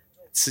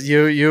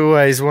 you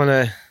always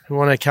want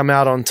to come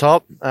out on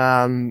top.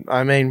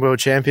 World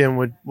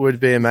champion would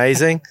be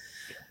amazing.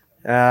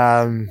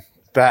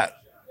 But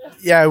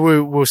yeah,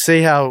 we'll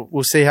see how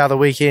the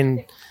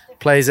weekend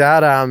plays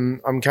out.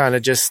 I'm kind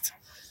of just,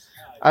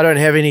 I don't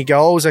have any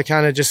goals. I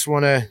kind of just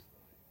want to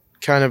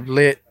kind of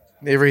let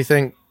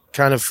everything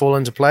kind of fall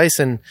into place,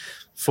 and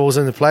falls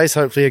into place.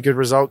 Hopefully a good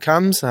result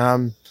comes.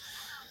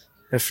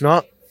 If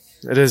not,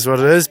 it is what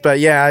it is. But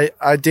yeah,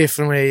 I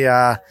definitely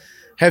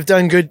have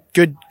done good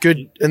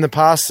in the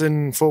past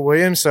in Fort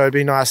William, so it'd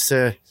be nice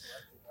to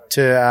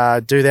do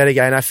that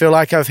again. I feel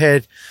like I've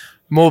had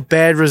more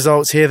bad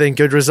results here than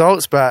good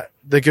results, but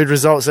the good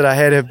results that I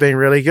had have been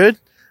really good.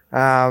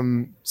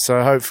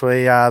 So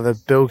hopefully the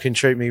bill can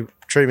treat me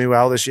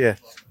well this year.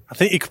 I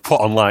think you could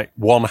put on like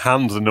one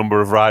hand the number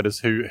of riders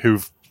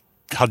who've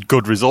had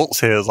good results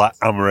here, like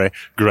Amory,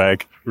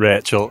 Greg,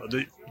 Rachel.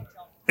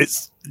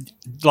 It's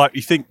like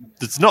you think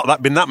there's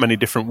not been that many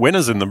different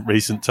winners in the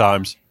recent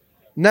times.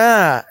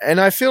 Nah, and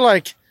I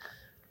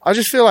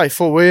just feel like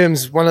Fort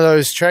William's one of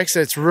those tracks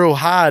that's real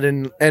hard,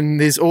 and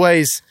there's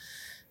always,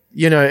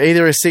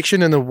 either a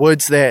section in the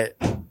woods that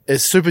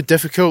is super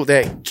difficult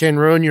that can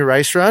ruin your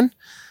race run.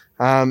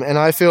 And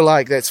I feel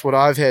like that's what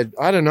I've had.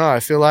 I don't know. I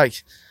feel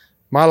like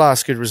my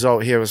last good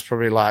result here was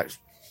probably like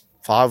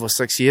 5 or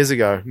 6 years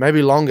ago,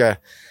 maybe longer.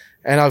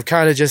 And I've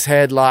kind of just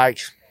had like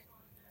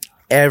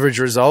average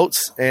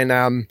results. And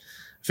I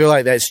feel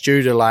like that's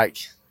due to like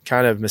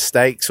kind of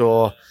mistakes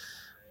or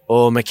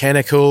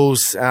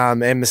mechanicals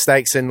and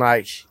mistakes in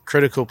like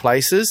critical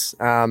places.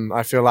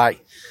 I feel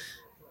like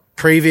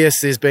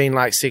there's been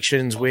like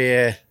sections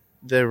where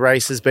the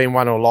race has been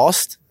won or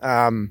lost.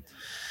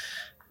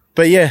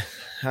 But yeah.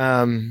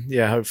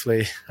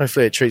 Hopefully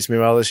it treats me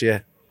well this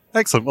year.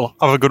 Excellent. Well,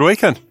 have a good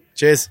weekend.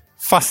 Cheers.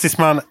 Fastest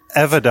man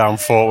ever down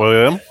Fort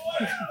William,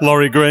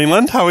 Laurie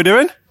Greenland. How are we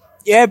doing?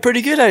 Yeah,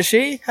 pretty good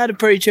actually. Had a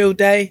pretty chill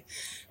day.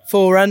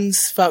 4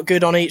 runs, felt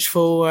good on each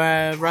 4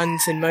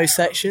 runs in most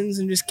sections,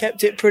 and just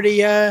kept it pretty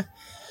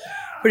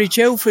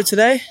chill for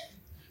today.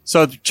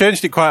 So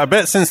changed it quite a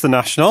bit since the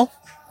National.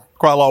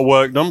 Quite a lot of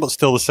work done, but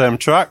still the same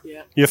track.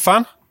 Yeah. You a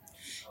fan?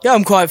 Yeah,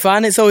 I'm quite a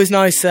fan. It's always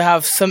nice to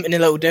have something a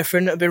little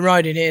different. I've been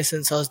riding here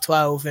since I was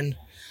 12, and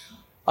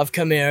I've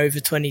come here over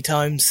 20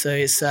 times. So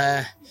it's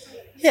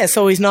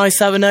always nice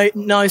to have a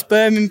nice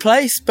berm in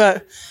place.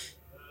 But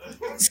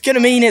it's going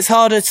to mean it's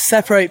harder to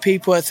separate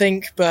people, I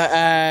think.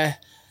 But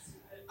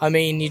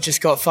you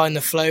just got to find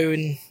the flow,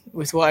 and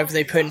with whatever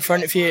they put in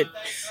front of you, it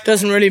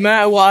doesn't really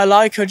matter what I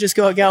like. I just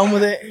got to get on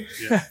with it.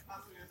 Yeah.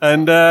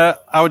 And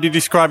how would you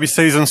describe your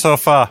season so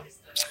far?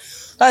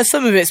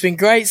 Some of it's been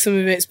great. Some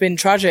of it's been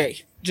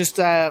tragic. Just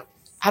had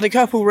a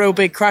couple real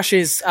big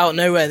crashes out of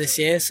nowhere this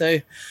year,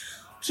 so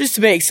just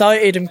a bit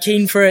excited. I'm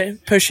keen for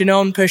it, pushing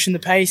the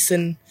pace,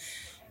 and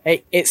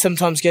it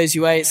sometimes goes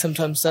your way, it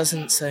sometimes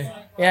doesn't. So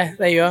yeah,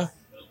 there you are.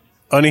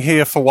 Only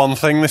here for one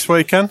thing this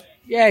weekend?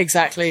 Yeah,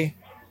 exactly.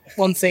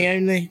 One thing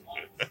only.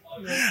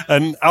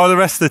 And how are the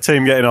rest of the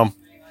team getting on?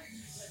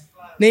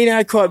 Nina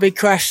had quite a big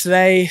crash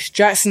today.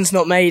 Jackson's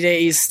not made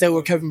it. He's still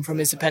recovering from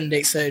his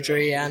appendix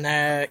surgery,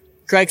 and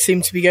Greg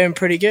seemed to be going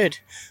pretty good.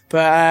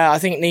 But I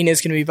think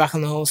Nina's going to be back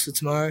on the horse for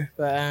tomorrow.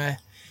 But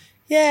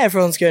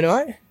everyone's going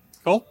all right.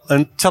 Cool.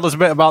 And tell us a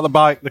bit about the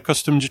bike, the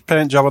custom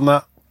paint job on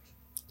that.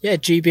 Yeah,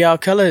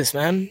 GBR colours,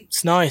 man.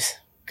 It's nice.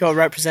 Got to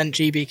represent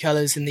GB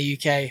colours in the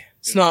UK.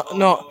 It's not.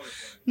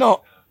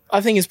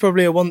 I think it's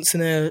probably a once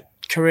in a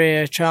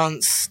career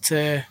chance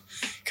to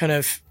kind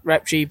of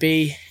rep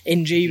GB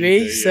in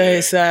GB. So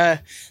it's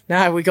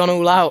now we've gone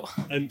all out.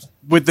 And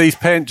with these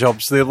paint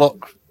jobs, they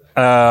look.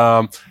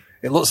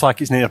 It looks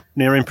like it's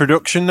nearing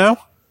production now.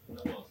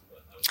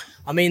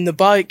 I mean, the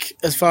bike,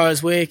 as far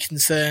as we're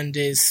concerned,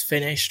 is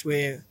finished.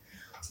 We've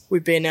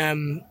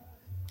been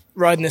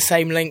riding the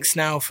same links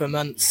now for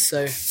months.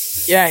 So,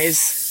 yeah,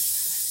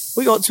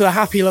 we got to a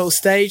happy little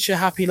stage, a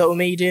happy little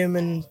medium.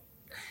 And,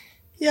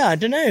 yeah, I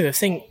don't know. I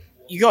think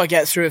you got to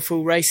get through a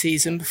full race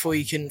season before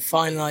you can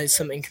finalise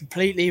something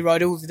completely,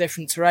 ride all the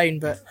different terrain.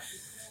 But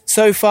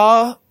so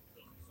far,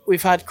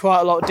 we've had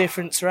quite a lot of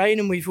different terrain,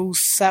 and we've all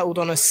settled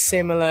on a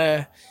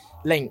similar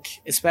link.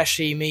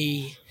 Especially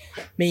me,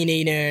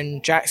 Nina,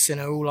 and Jackson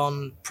are all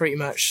on pretty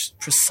much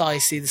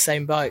precisely the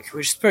same bike,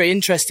 which is pretty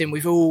interesting.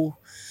 We've all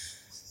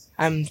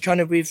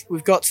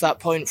we've got to that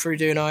point through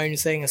doing our own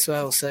thing as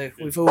well. So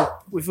we've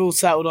all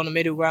settled on a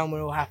middle ground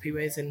we're all happy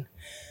with, and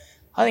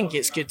I think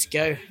it's good to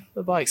go.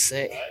 The bike's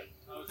sick.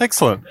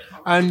 Excellent.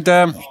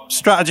 And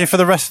strategy for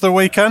the rest of the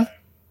weekend?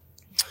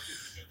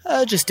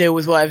 Just deal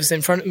with whatever's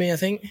in front of me, I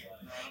think.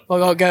 If I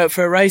got to go out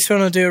for a race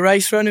run, I'll do a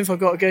race run. If I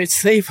got to go to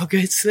sleep, I'll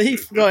go to sleep.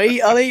 If I got to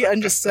eat, I'll eat.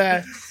 And just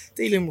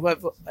dealing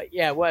with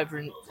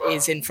whatever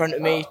is in front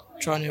of me,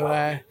 trying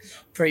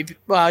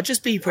to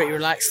just be pretty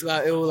relaxed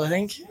about it all, I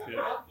think.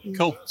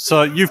 Cool.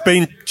 So you've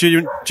been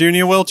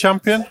junior world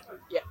champion?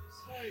 Yeah.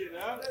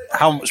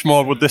 How much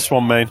more would this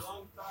one mean?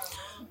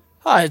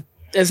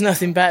 There's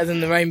nothing better than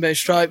the rainbow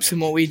stripes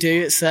and what we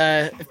do. It's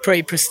a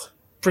pretty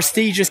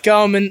prestigious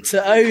garment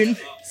to own.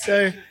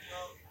 So,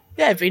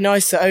 yeah, it'd be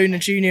nice to own a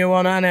junior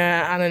one and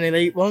an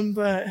elite one,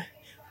 but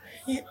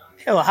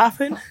it'll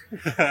happen.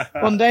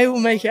 One day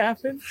we'll make it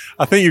happen.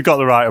 I think you've got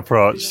the right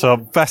approach. So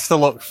best of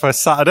luck for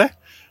Saturday.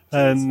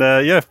 And,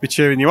 be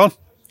cheering you on.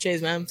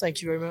 Cheers, man.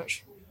 Thank you very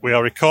much. We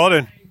are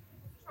recording.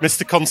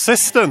 Mr.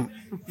 Consistent,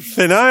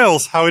 Finn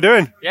Isles, how are we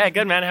doing? Yeah,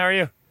 good, man. How are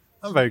you?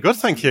 I'm very good,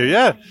 thank you,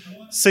 yeah.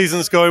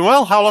 Season's going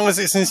well. How long is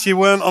it since you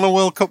weren't on a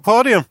World Cup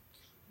podium?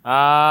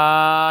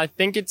 I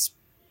think it's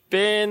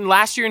been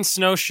last year in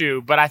snowshoe,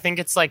 but I think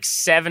it's like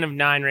 7 of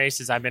 9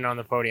 races I've been on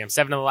the podium.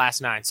 7 of the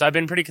last 9. So I've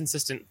been pretty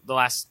consistent the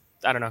last,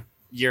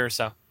 year or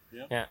so.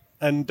 Yeah.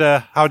 And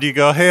how do you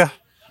go here?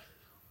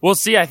 We'll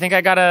see. I think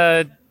I got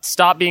to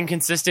stop being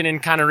consistent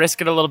and kind of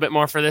risk it a little bit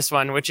more for this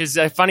one, which is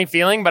a funny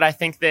feeling, but I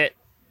think that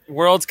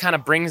Worlds kind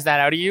of brings that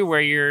out of you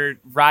where you're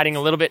riding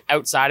a little bit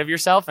outside of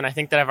yourself. And I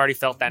think that I've already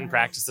felt that in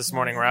practice this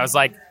morning where I was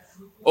like,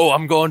 oh,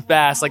 I'm going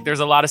fast. Like there's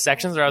a lot of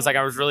sections where I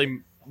was really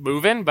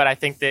moving, but I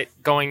think that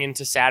going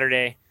into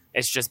Saturday,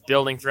 it's just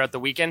building throughout the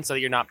weekend so that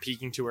you're not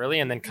peaking too early.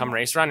 And then come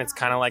race run, it's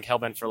kind of like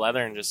hell-bent for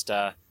leather and just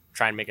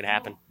try and make it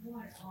happen.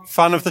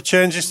 Fan of the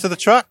changes to the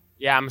track?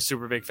 Yeah, I'm a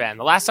super big fan.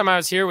 The last time I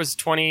was here was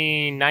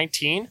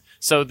 2019.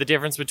 So the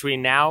difference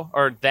between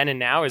then and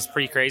now is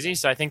pretty crazy.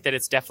 So I think that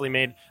it's definitely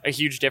made a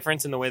huge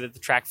difference in the way that the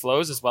track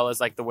flows as well as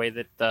like the way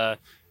that the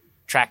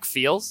track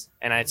feels.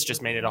 And it's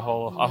just made it a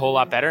whole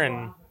lot better.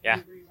 And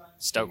yeah,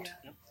 stoked.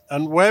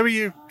 And where are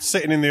you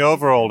sitting in the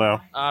overall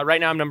now? Right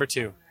now I'm number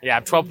 2. Yeah,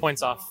 I'm 12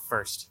 points off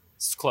first.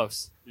 It's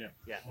close. Yeah.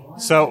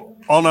 So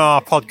on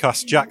our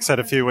podcast, Jack said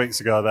a few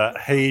weeks ago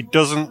that he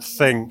doesn't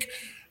think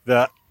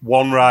that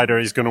one rider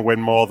is going to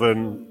win more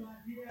than...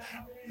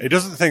 He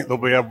doesn't think there'll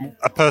be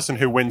a person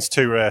who wins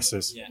 2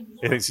 races. Yeah.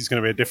 He thinks he's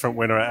going to be a different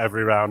winner at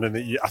every round.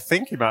 And I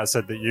think he might have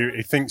said that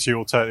he thinks you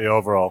will take the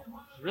overall.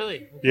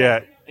 Really? Okay.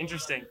 Yeah.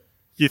 Interesting.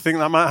 You think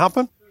that might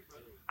happen?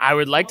 I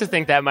would like to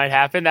think that might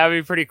happen. That would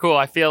be pretty cool.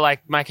 I feel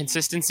like my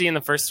consistency in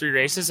the first 3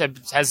 races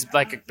has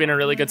been a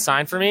really good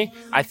sign for me.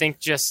 I think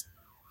just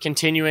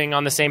continuing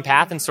on the same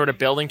path and sort of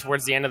building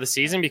towards the end of the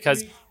season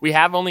because we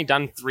have only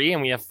done 3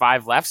 and we have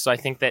 5 left. So I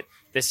think that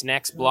this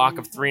next block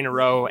of 3 in a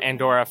row,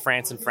 Andorra,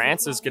 France,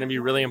 is going to be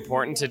really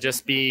important to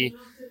just be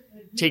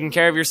taking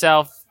care of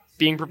yourself,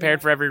 being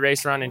prepared for every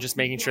race run, and just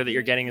making sure that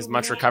you're getting as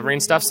much recovery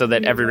and stuff so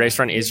that every race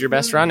run is your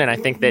best run. And I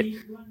think that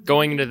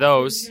going into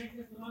those,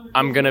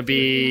 I'm going to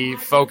be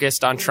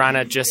focused on trying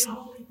to just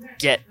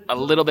get a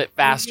little bit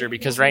faster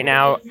because right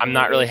now I'm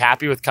not really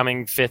happy with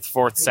coming 5th,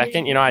 4th,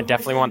 2nd. I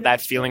definitely want that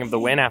feeling of the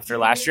win after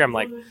last year. I'm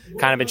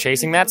kind of been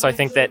chasing that. So I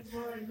think that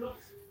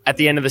at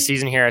the end of the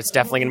season here, it's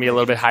definitely going to be a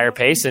little bit higher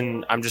pace,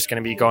 and I'm just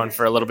going to be going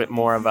for a little bit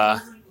more of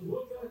a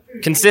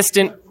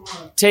consistent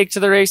take to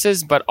the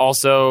races, but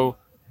also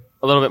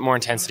a little bit more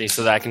intensity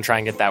so that I can try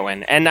and get that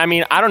win. And I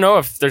mean, I don't know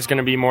if there's going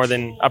to be more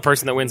than a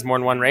person that wins more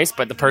than one race,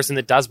 but the person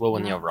that does will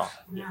win the overall.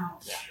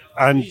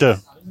 And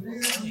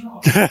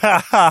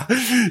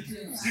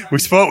we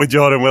spoke with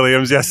Jordan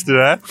Williams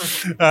yesterday.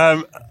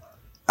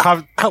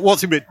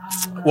 What's it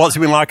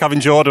been like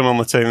having Jordan on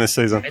the team this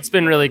season? It's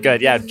been really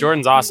good. Yeah,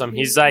 Jordan's awesome.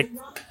 He's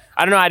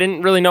I don't know. I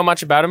didn't really know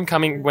much about him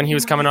when he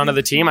was coming onto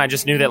the team. I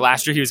just knew that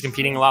last year he was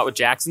competing a lot with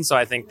Jackson. So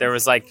I think there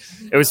was it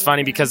was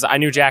funny because I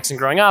knew Jackson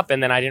growing up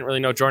and then I didn't really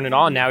know Jordan at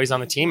all. And now he's on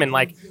the team and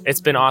it's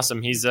been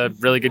awesome. He's a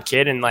really good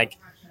kid and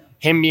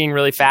him being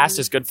really fast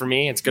is good for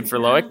me. It's good for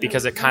Loic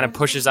because it kind of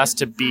pushes us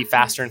to be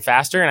faster and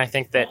faster. And I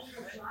think that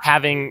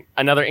having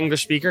another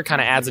English speaker kind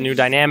of adds a new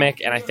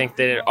dynamic. And I think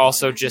that it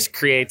also just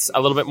creates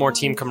a little bit more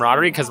team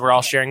camaraderie because we're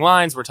all sharing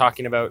lines. We're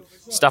talking about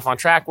stuff on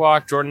track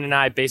walk. Jordan and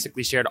I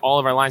basically shared all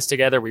of our lines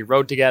together. We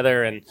rode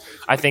together. And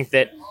I think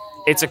that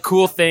it's a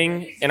cool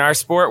thing in our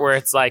sport where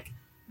it's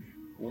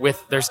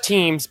there's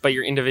teams, but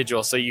you're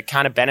individual. So you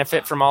kind of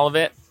benefit from all of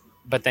it,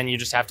 but then you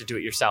just have to do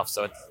it yourself.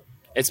 So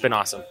it's been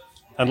awesome.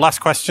 And last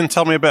question,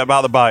 tell me a bit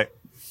about the bike.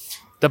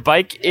 The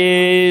bike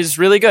is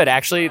really good.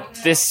 Actually,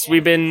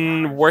 we've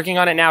been working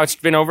on it now. It's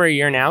been over a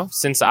year now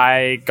since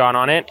I got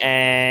on it,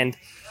 and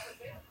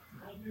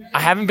I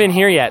haven't been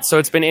here yet, so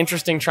it's been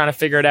interesting trying to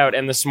figure it out.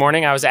 And this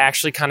morning I was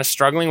actually kind of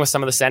struggling with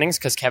some of the settings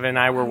because Kevin and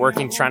I were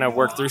trying to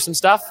work through some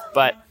stuff.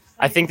 But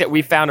I think that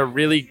we found a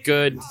really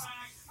good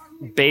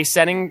base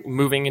setting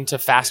moving into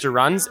faster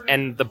runs,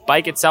 and the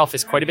bike itself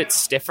is quite a bit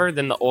stiffer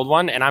than the old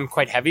one, and I'm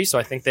quite heavy, so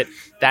I think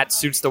that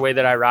suits the way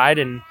that I ride.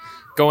 And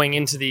going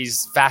into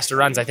these faster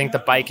runs, I think the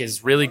bike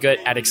is really good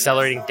at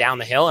accelerating down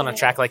the hill, and on a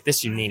track like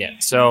this, you need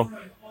it. So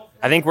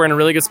I think we're in a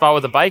really good spot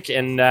with the bike,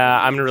 and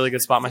I'm in a really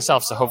good spot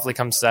myself. So hopefully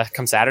come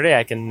Saturday,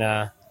 I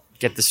can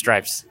get the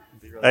stripes.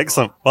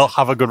 Excellent. Well,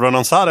 have a good run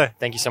on Saturday.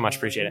 Thank you so much.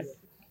 Appreciate it.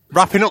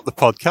 Wrapping up the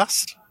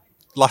podcast,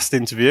 last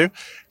interview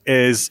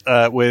is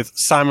with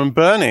Simon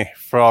Burney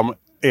from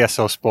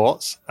ESO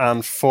Sports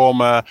and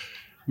former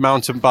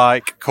mountain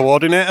bike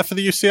coordinator for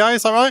the UCI.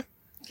 Is that right?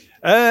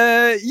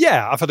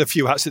 Yeah, I've had a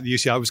few hats at the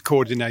UCI. I was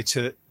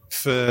coordinator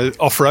for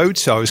off-road,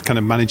 so I was kind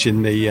of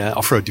managing the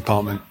off-road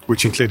department,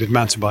 which included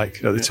mountain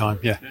bike at the time.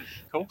 Yeah.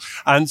 Cool.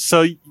 And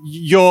so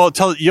you're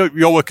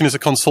working as a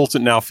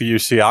consultant now for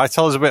UCI.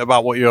 Tell us a bit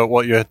about what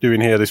you're doing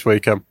here this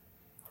weekend.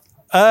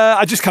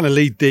 I just kind of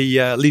lead the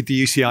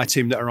UCI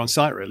team that are on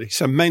site, really.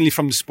 So mainly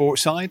from the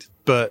sports side,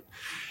 but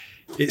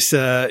it's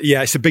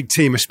a big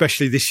team,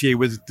 especially this year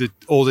with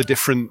all the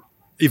different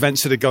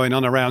events that are going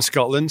on around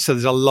Scotland. So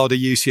there's a lot of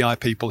UCI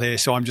people here.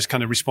 So I'm just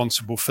kind of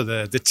responsible for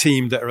the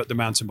team that are at the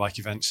mountain bike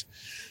events.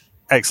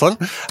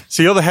 Excellent.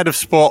 So you're the head of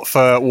sport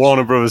for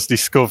Warner Brothers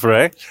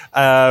Discovery.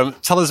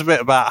 Tell us a bit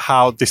about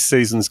how this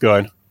season's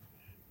going.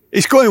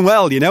 It's going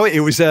well. You know,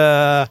 it was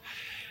a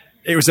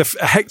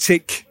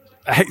hectic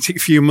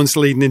few months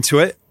leading into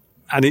it,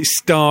 and it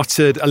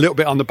started a little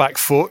bit on the back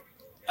foot,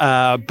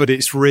 but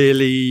we've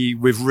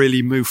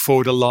really moved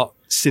forward a lot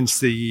since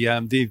the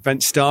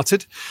event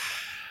started.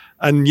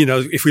 And, you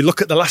know, if we look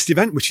at the last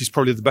event, which is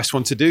probably the best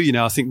one to do, you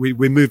know, I think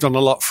we moved on a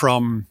lot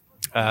from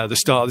the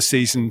start of the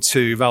season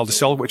to Val di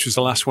Sole, which was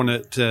the last one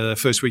at the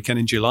first weekend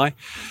in July.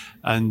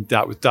 And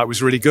that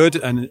was really good.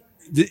 And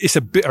it's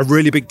a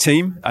really big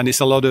team, and it's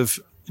a lot of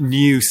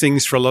new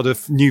things for a lot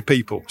of new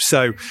people.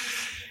 So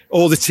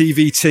all the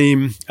TV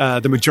team,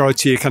 the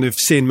majority are kind of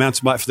seeing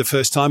mountain bike for the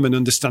first time and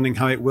understanding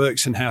how it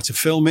works and how to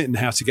film it and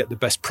how to get the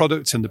best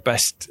product and the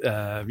best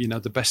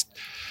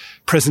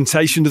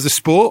presentation of the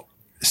sport.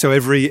 So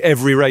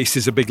every race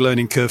is a big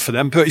learning curve for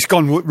them, but it's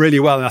gone really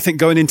well. And I think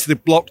going into the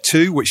block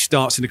 2, which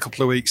starts in a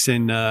couple of weeks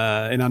in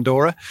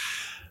Andorra,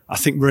 I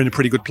think we're in a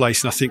pretty good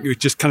place. And I think we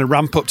just kind of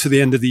ramp up to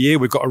the end of the year.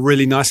 We've got a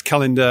really nice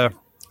calendar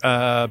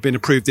been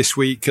approved this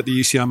week at the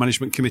UCI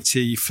Management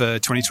Committee for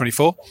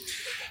 2024.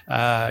 So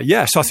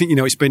I think, you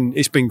know, it's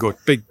been good.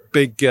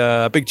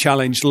 Big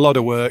challenge, a lot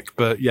of work,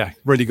 but yeah,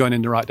 really going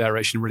in the right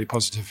direction, really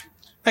positive.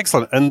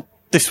 Excellent. And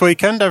this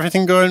weekend,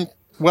 everything going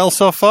well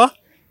so far?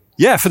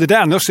 Yeah, for the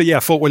down. So yeah,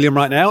 Fort William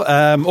right now.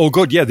 All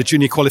good. Yeah, the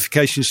junior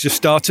qualifications just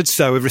started,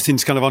 so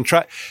everything's kind of on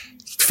track.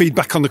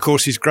 Feedback on the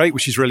course is great,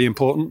 which is really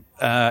important.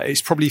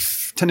 It's probably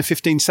 10 or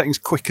 15 seconds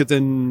quicker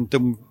than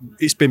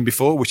it's been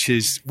before, which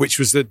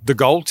was the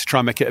goal, to try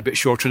and make it a bit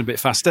shorter and a bit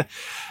faster.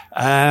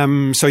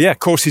 So yeah,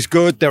 course is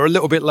good. They're a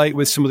little bit late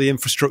with some of the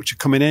infrastructure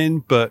coming in,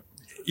 but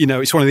you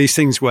know, it's one of these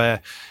things where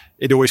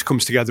it always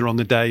comes together on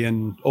the day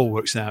and all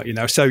works out, you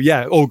know. So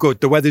yeah, all good.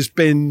 The weather's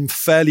been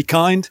fairly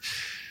kind.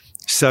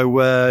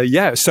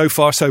 So, so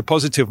far so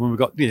positive when we've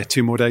got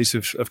 2 more days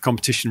of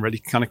competition ready,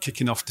 kind of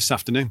kicking off this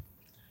afternoon.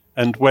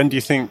 And when do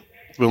you think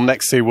we'll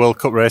next see World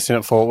Cup racing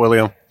at Fort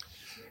William?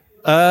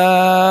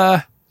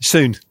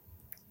 Soon.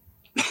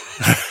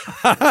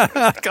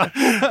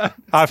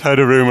 I've heard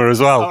a rumour as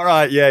well. All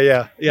right,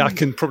 yeah. I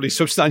can probably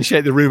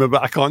substantiate the rumour,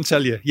 but I can't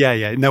tell you.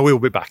 Yeah. No, we'll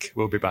be back.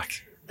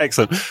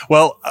 Excellent.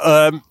 Well,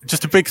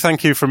 just a big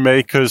thank you from me,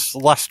 because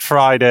last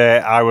Friday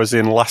I was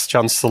in Last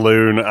Chance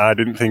Saloon. I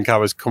didn't think I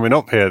was coming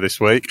up here this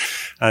week,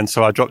 and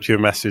so I dropped you a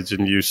message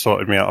and you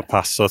sorted me out a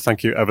pass. So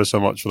thank you ever so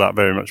much for that.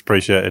 Very much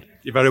appreciated.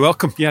 You're very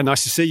welcome. Yeah,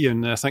 nice to see you,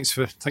 and thanks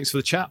for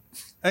the chat.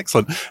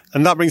 Excellent.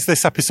 And that brings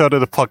this episode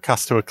of the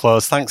podcast to a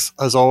close. Thanks,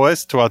 as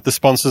always, to the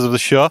sponsors of the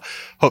show,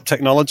 Hope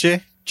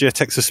Technology,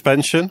 JTech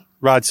Suspension,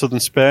 Ride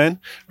Southern Spain,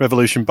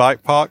 Revolution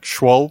Bike Park,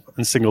 Schwalbe,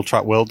 and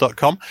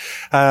SingleTrackWorld.com.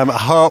 I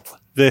hope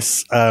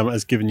this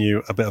has given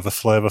you a bit of a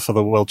flavour for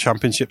the World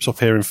Championships up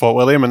here in Fort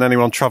William, and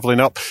anyone travelling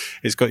up,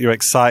 it's got you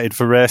excited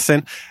for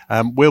racing.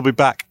 We'll be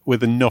back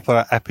with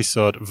another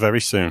episode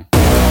very soon.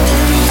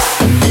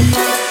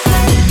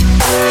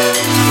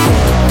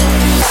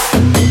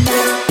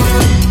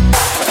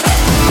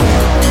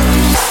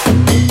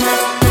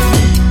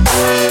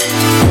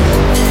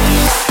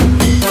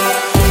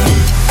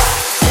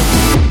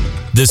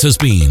 This has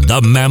been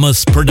the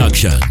Mammoth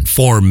production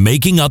for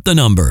Making Up the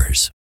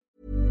Numbers.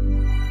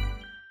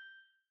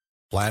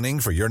 Planning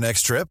for your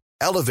next trip?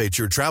 Elevate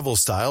your travel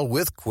style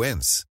with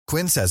Quince.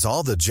 Quince has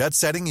all the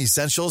jet-setting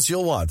essentials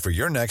you'll want for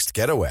your next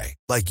getaway,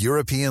 like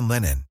European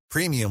linen,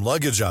 premium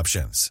luggage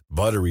options,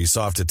 buttery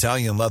soft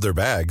Italian leather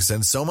bags,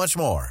 and so much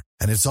more.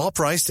 And it's all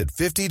priced at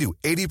 50 to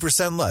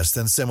 80% less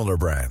than similar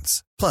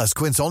brands. Plus,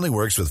 Quince only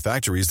works with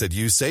factories that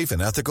use safe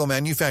and ethical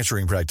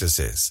manufacturing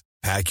practices.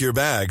 Pack your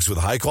bags with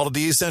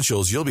high-quality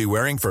essentials you'll be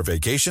wearing for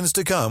vacations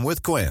to come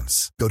with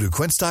Quince. Go to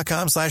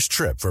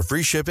quince.com/trip for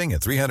free shipping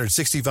and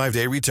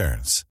 365-day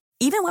returns.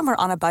 Even when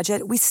we're on a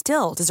budget, we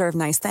still deserve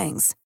nice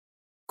things.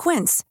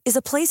 Quince is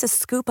a place to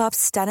scoop up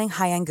stunning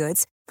high-end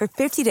goods for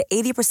 50 to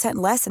 80%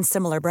 less than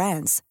similar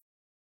brands.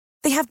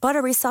 They have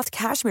buttery soft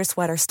cashmere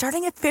sweaters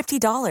starting at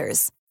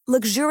 $50,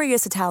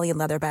 luxurious Italian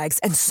leather bags,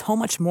 and so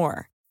much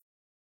more.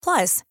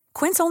 Plus,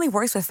 Quince only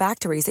works with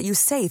factories that use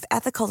safe,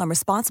 ethical, and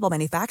responsible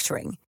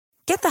manufacturing.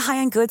 Get the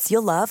high-end goods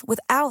you'll love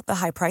without the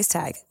high price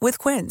tag with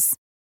Quince.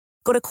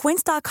 Go to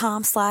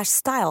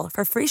quince.com/style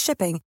for free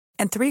shipping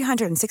and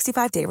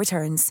 365-day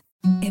returns.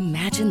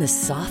 Imagine the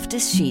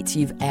softest sheets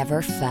you've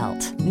ever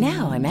felt.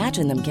 Now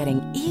imagine them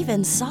getting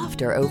even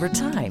softer over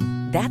time.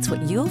 That's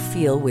what you'll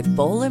feel with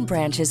Boll &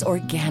 Branch's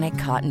organic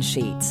cotton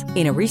sheets.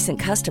 In a recent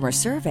customer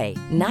survey,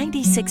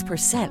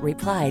 96%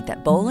 replied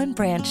that Boll &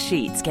 Branch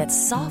sheets get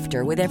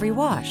softer with every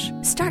wash.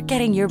 Start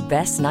getting your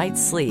best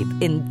night's sleep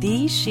in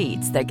these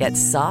sheets that get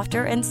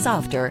softer and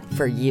softer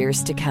for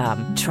years to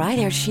come. Try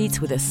their sheets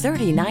with a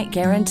 30-night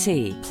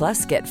guarantee.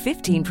 Plus, get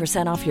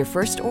 15% off your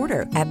first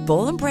order at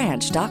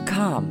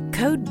bollandbranch.com.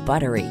 Code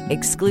BUTTERY.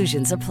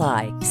 Exclusions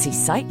apply. See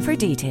site for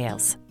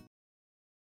details.